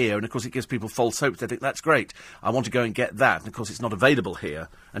over here, and of course it gives people false hope. They think, that's great, I want to go and get that, and of course it's not available here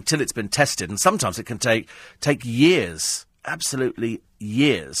until it's been tested, and sometimes it can take years, absolutely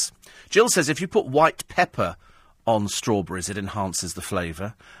years. Jill says if you put white pepper on strawberries, it enhances the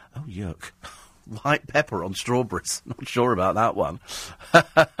flavour. Oh, yuck. White pepper on strawberries. Not sure about that one.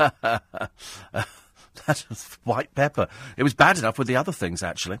 That was white pepper. It was bad enough with the other things,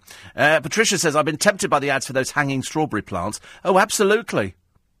 actually. Patricia says, I've been tempted by the ads for those hanging strawberry plants. Oh, absolutely.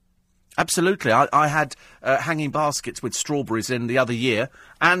 Absolutely. I had hanging baskets with strawberries in the other year,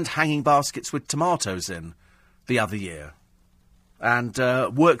 and hanging baskets with tomatoes in the other year. And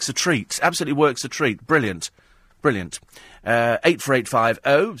works a treat. Absolutely works a treat. Brilliant. Brilliant.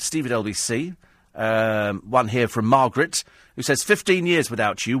 84850, Steve at LBC. One here from Margaret, who says, 15 years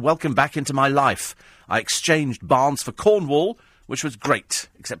without you. Welcome back into my life. I exchanged Barnes for Cornwall, which was great,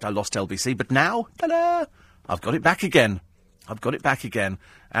 except I lost LBC. But now, ta-da, I've got it back again.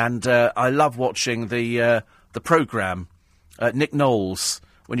 And I love watching the programme, Nick Knowles,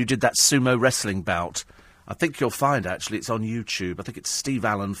 when you did that sumo wrestling bout. I think you'll find, actually, it's on YouTube. I think it's Steve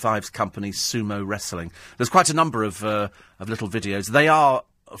Allen, Fives Company, Sumo Wrestling. There's quite a number of little videos. They are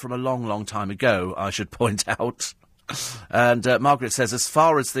from a long, long time ago, I should point out. And Margaret says, as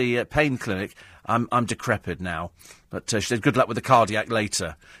far as the pain clinic, I'm decrepit now. But she said, good luck with the cardiac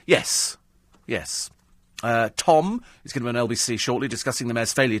later. Yes. Tom is going to be on LBC shortly, discussing the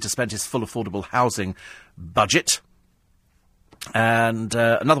Mayor's failure to spend his full affordable housing budget. And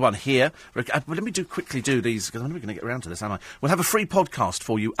another one here. Let me quickly do these, because I'm never going to get around to this, am I? We'll have a free podcast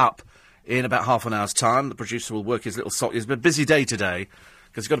for you up in about half an hour's time. The producer will work his little sock. It's been a busy day today,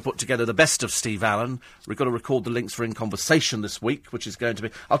 because he's got to put together the best of Steve Allen. We've got to record the links for In Conversation this week, which is going to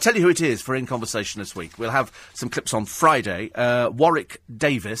be... I'll tell you who it is for In Conversation this week. We'll have some clips on Friday. Warwick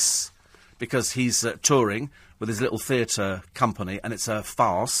Davis, because he's touring with his little theatre company, and it's a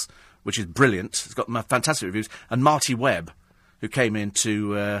farce, which is brilliant. It's got fantastic reviews. And Marty Webb, who came in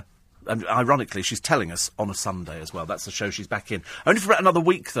to... and ironically, she's telling us on a Sunday as well. That's the show she's back in. Only for about another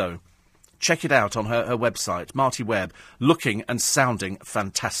week, though. Check it out on her website. Marty Webb, looking and sounding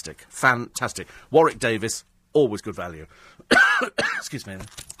fantastic. Fantastic. Warwick Davis, always good value. Excuse me, I'm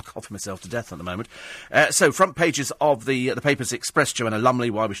coughing myself to death at the moment. So, front pages of the papers express Joanna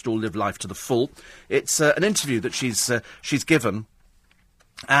Lumley, why we should all live life to the full. It's an interview that she's given,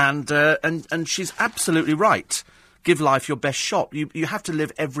 and she's absolutely right. Give life your best shot. You have to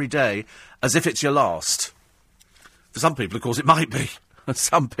live every day as if it's your last. For some people, of course, it might be.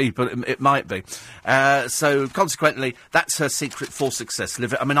 Some people, it might be. So, consequently, that's her secret for success.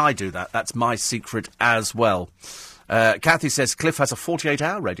 I do that. That's my secret as well. Kathy says Cliff has a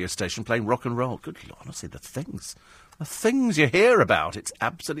 48-hour radio station playing rock and roll. Good Lord, honestly, the things you hear about. It's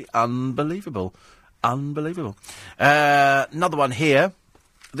absolutely unbelievable. Unbelievable. Another one here.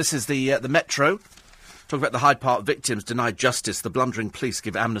 This is the Metro. Talk about the Hyde Park victims denied justice. The blundering police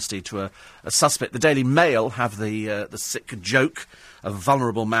give amnesty to a suspect. The Daily Mail have the sick joke. A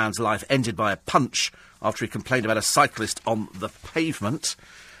vulnerable man's life ended by a punch after he complained about a cyclist on the pavement.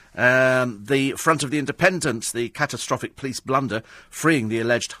 The front of the Independent, the catastrophic police blunder freeing the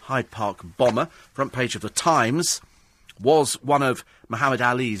alleged Hyde Park bomber. Front page of the Times was one of Muhammad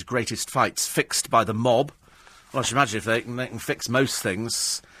Ali's greatest fights fixed by the mob. Well, I should imagine if they can fix most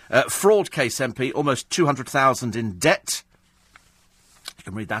things. Fraud case MP, almost 200,000 in debt. You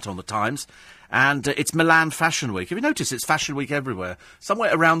can read that on the Times. And it's Milan Fashion Week. Have you noticed it's Fashion Week everywhere?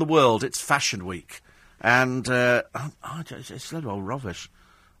 Somewhere around the world, it's Fashion Week. And it's a load of old rubbish.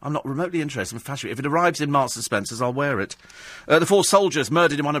 I'm not remotely interested in Fashion Week. If it arrives in Marks and Spencer's, I'll wear it. The 4 soldiers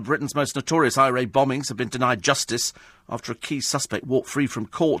murdered in one of Britain's most notorious IRA bombings have been denied justice after a key suspect walked free from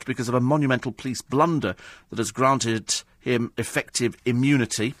court because of a monumental police blunder that has granted him effective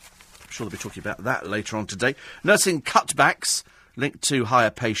immunity. I'm sure they'll be talking about that later on today. Nursing cutbacks linked to higher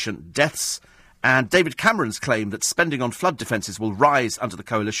patient deaths. And David Cameron's claim that spending on flood defences will rise under the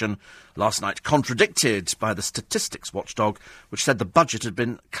coalition last night contradicted by the statistics watchdog, which said the budget had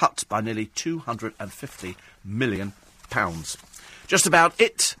been cut by nearly £250 million. Just about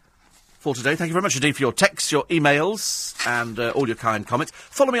it for today. Thank you very much indeed for your texts, your emails, and all your kind comments.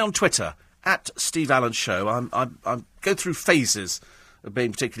 Follow me on Twitter, @Steve Allen Show. I'm go through phases of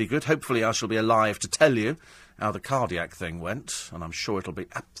being particularly good. Hopefully I shall be alive to tell you how the cardiac thing went, and I'm sure it'll be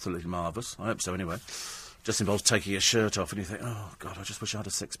absolutely marvellous. I hope so, anyway. Just involves taking your shirt off, and you think, oh, God, I just wish I had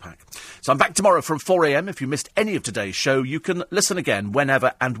a six-pack. So I'm back tomorrow from 4 a.m. If you missed any of today's show, you can listen again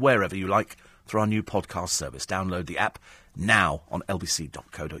whenever and wherever you like through our new podcast service. Download the app now on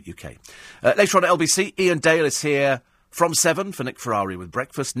lbc.co.uk. Later on at LBC, Ian Dale is here from 7 for Nick Ferrari with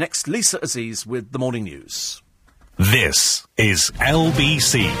breakfast. Next, Lisa Aziz with the morning news. This is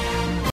LBC.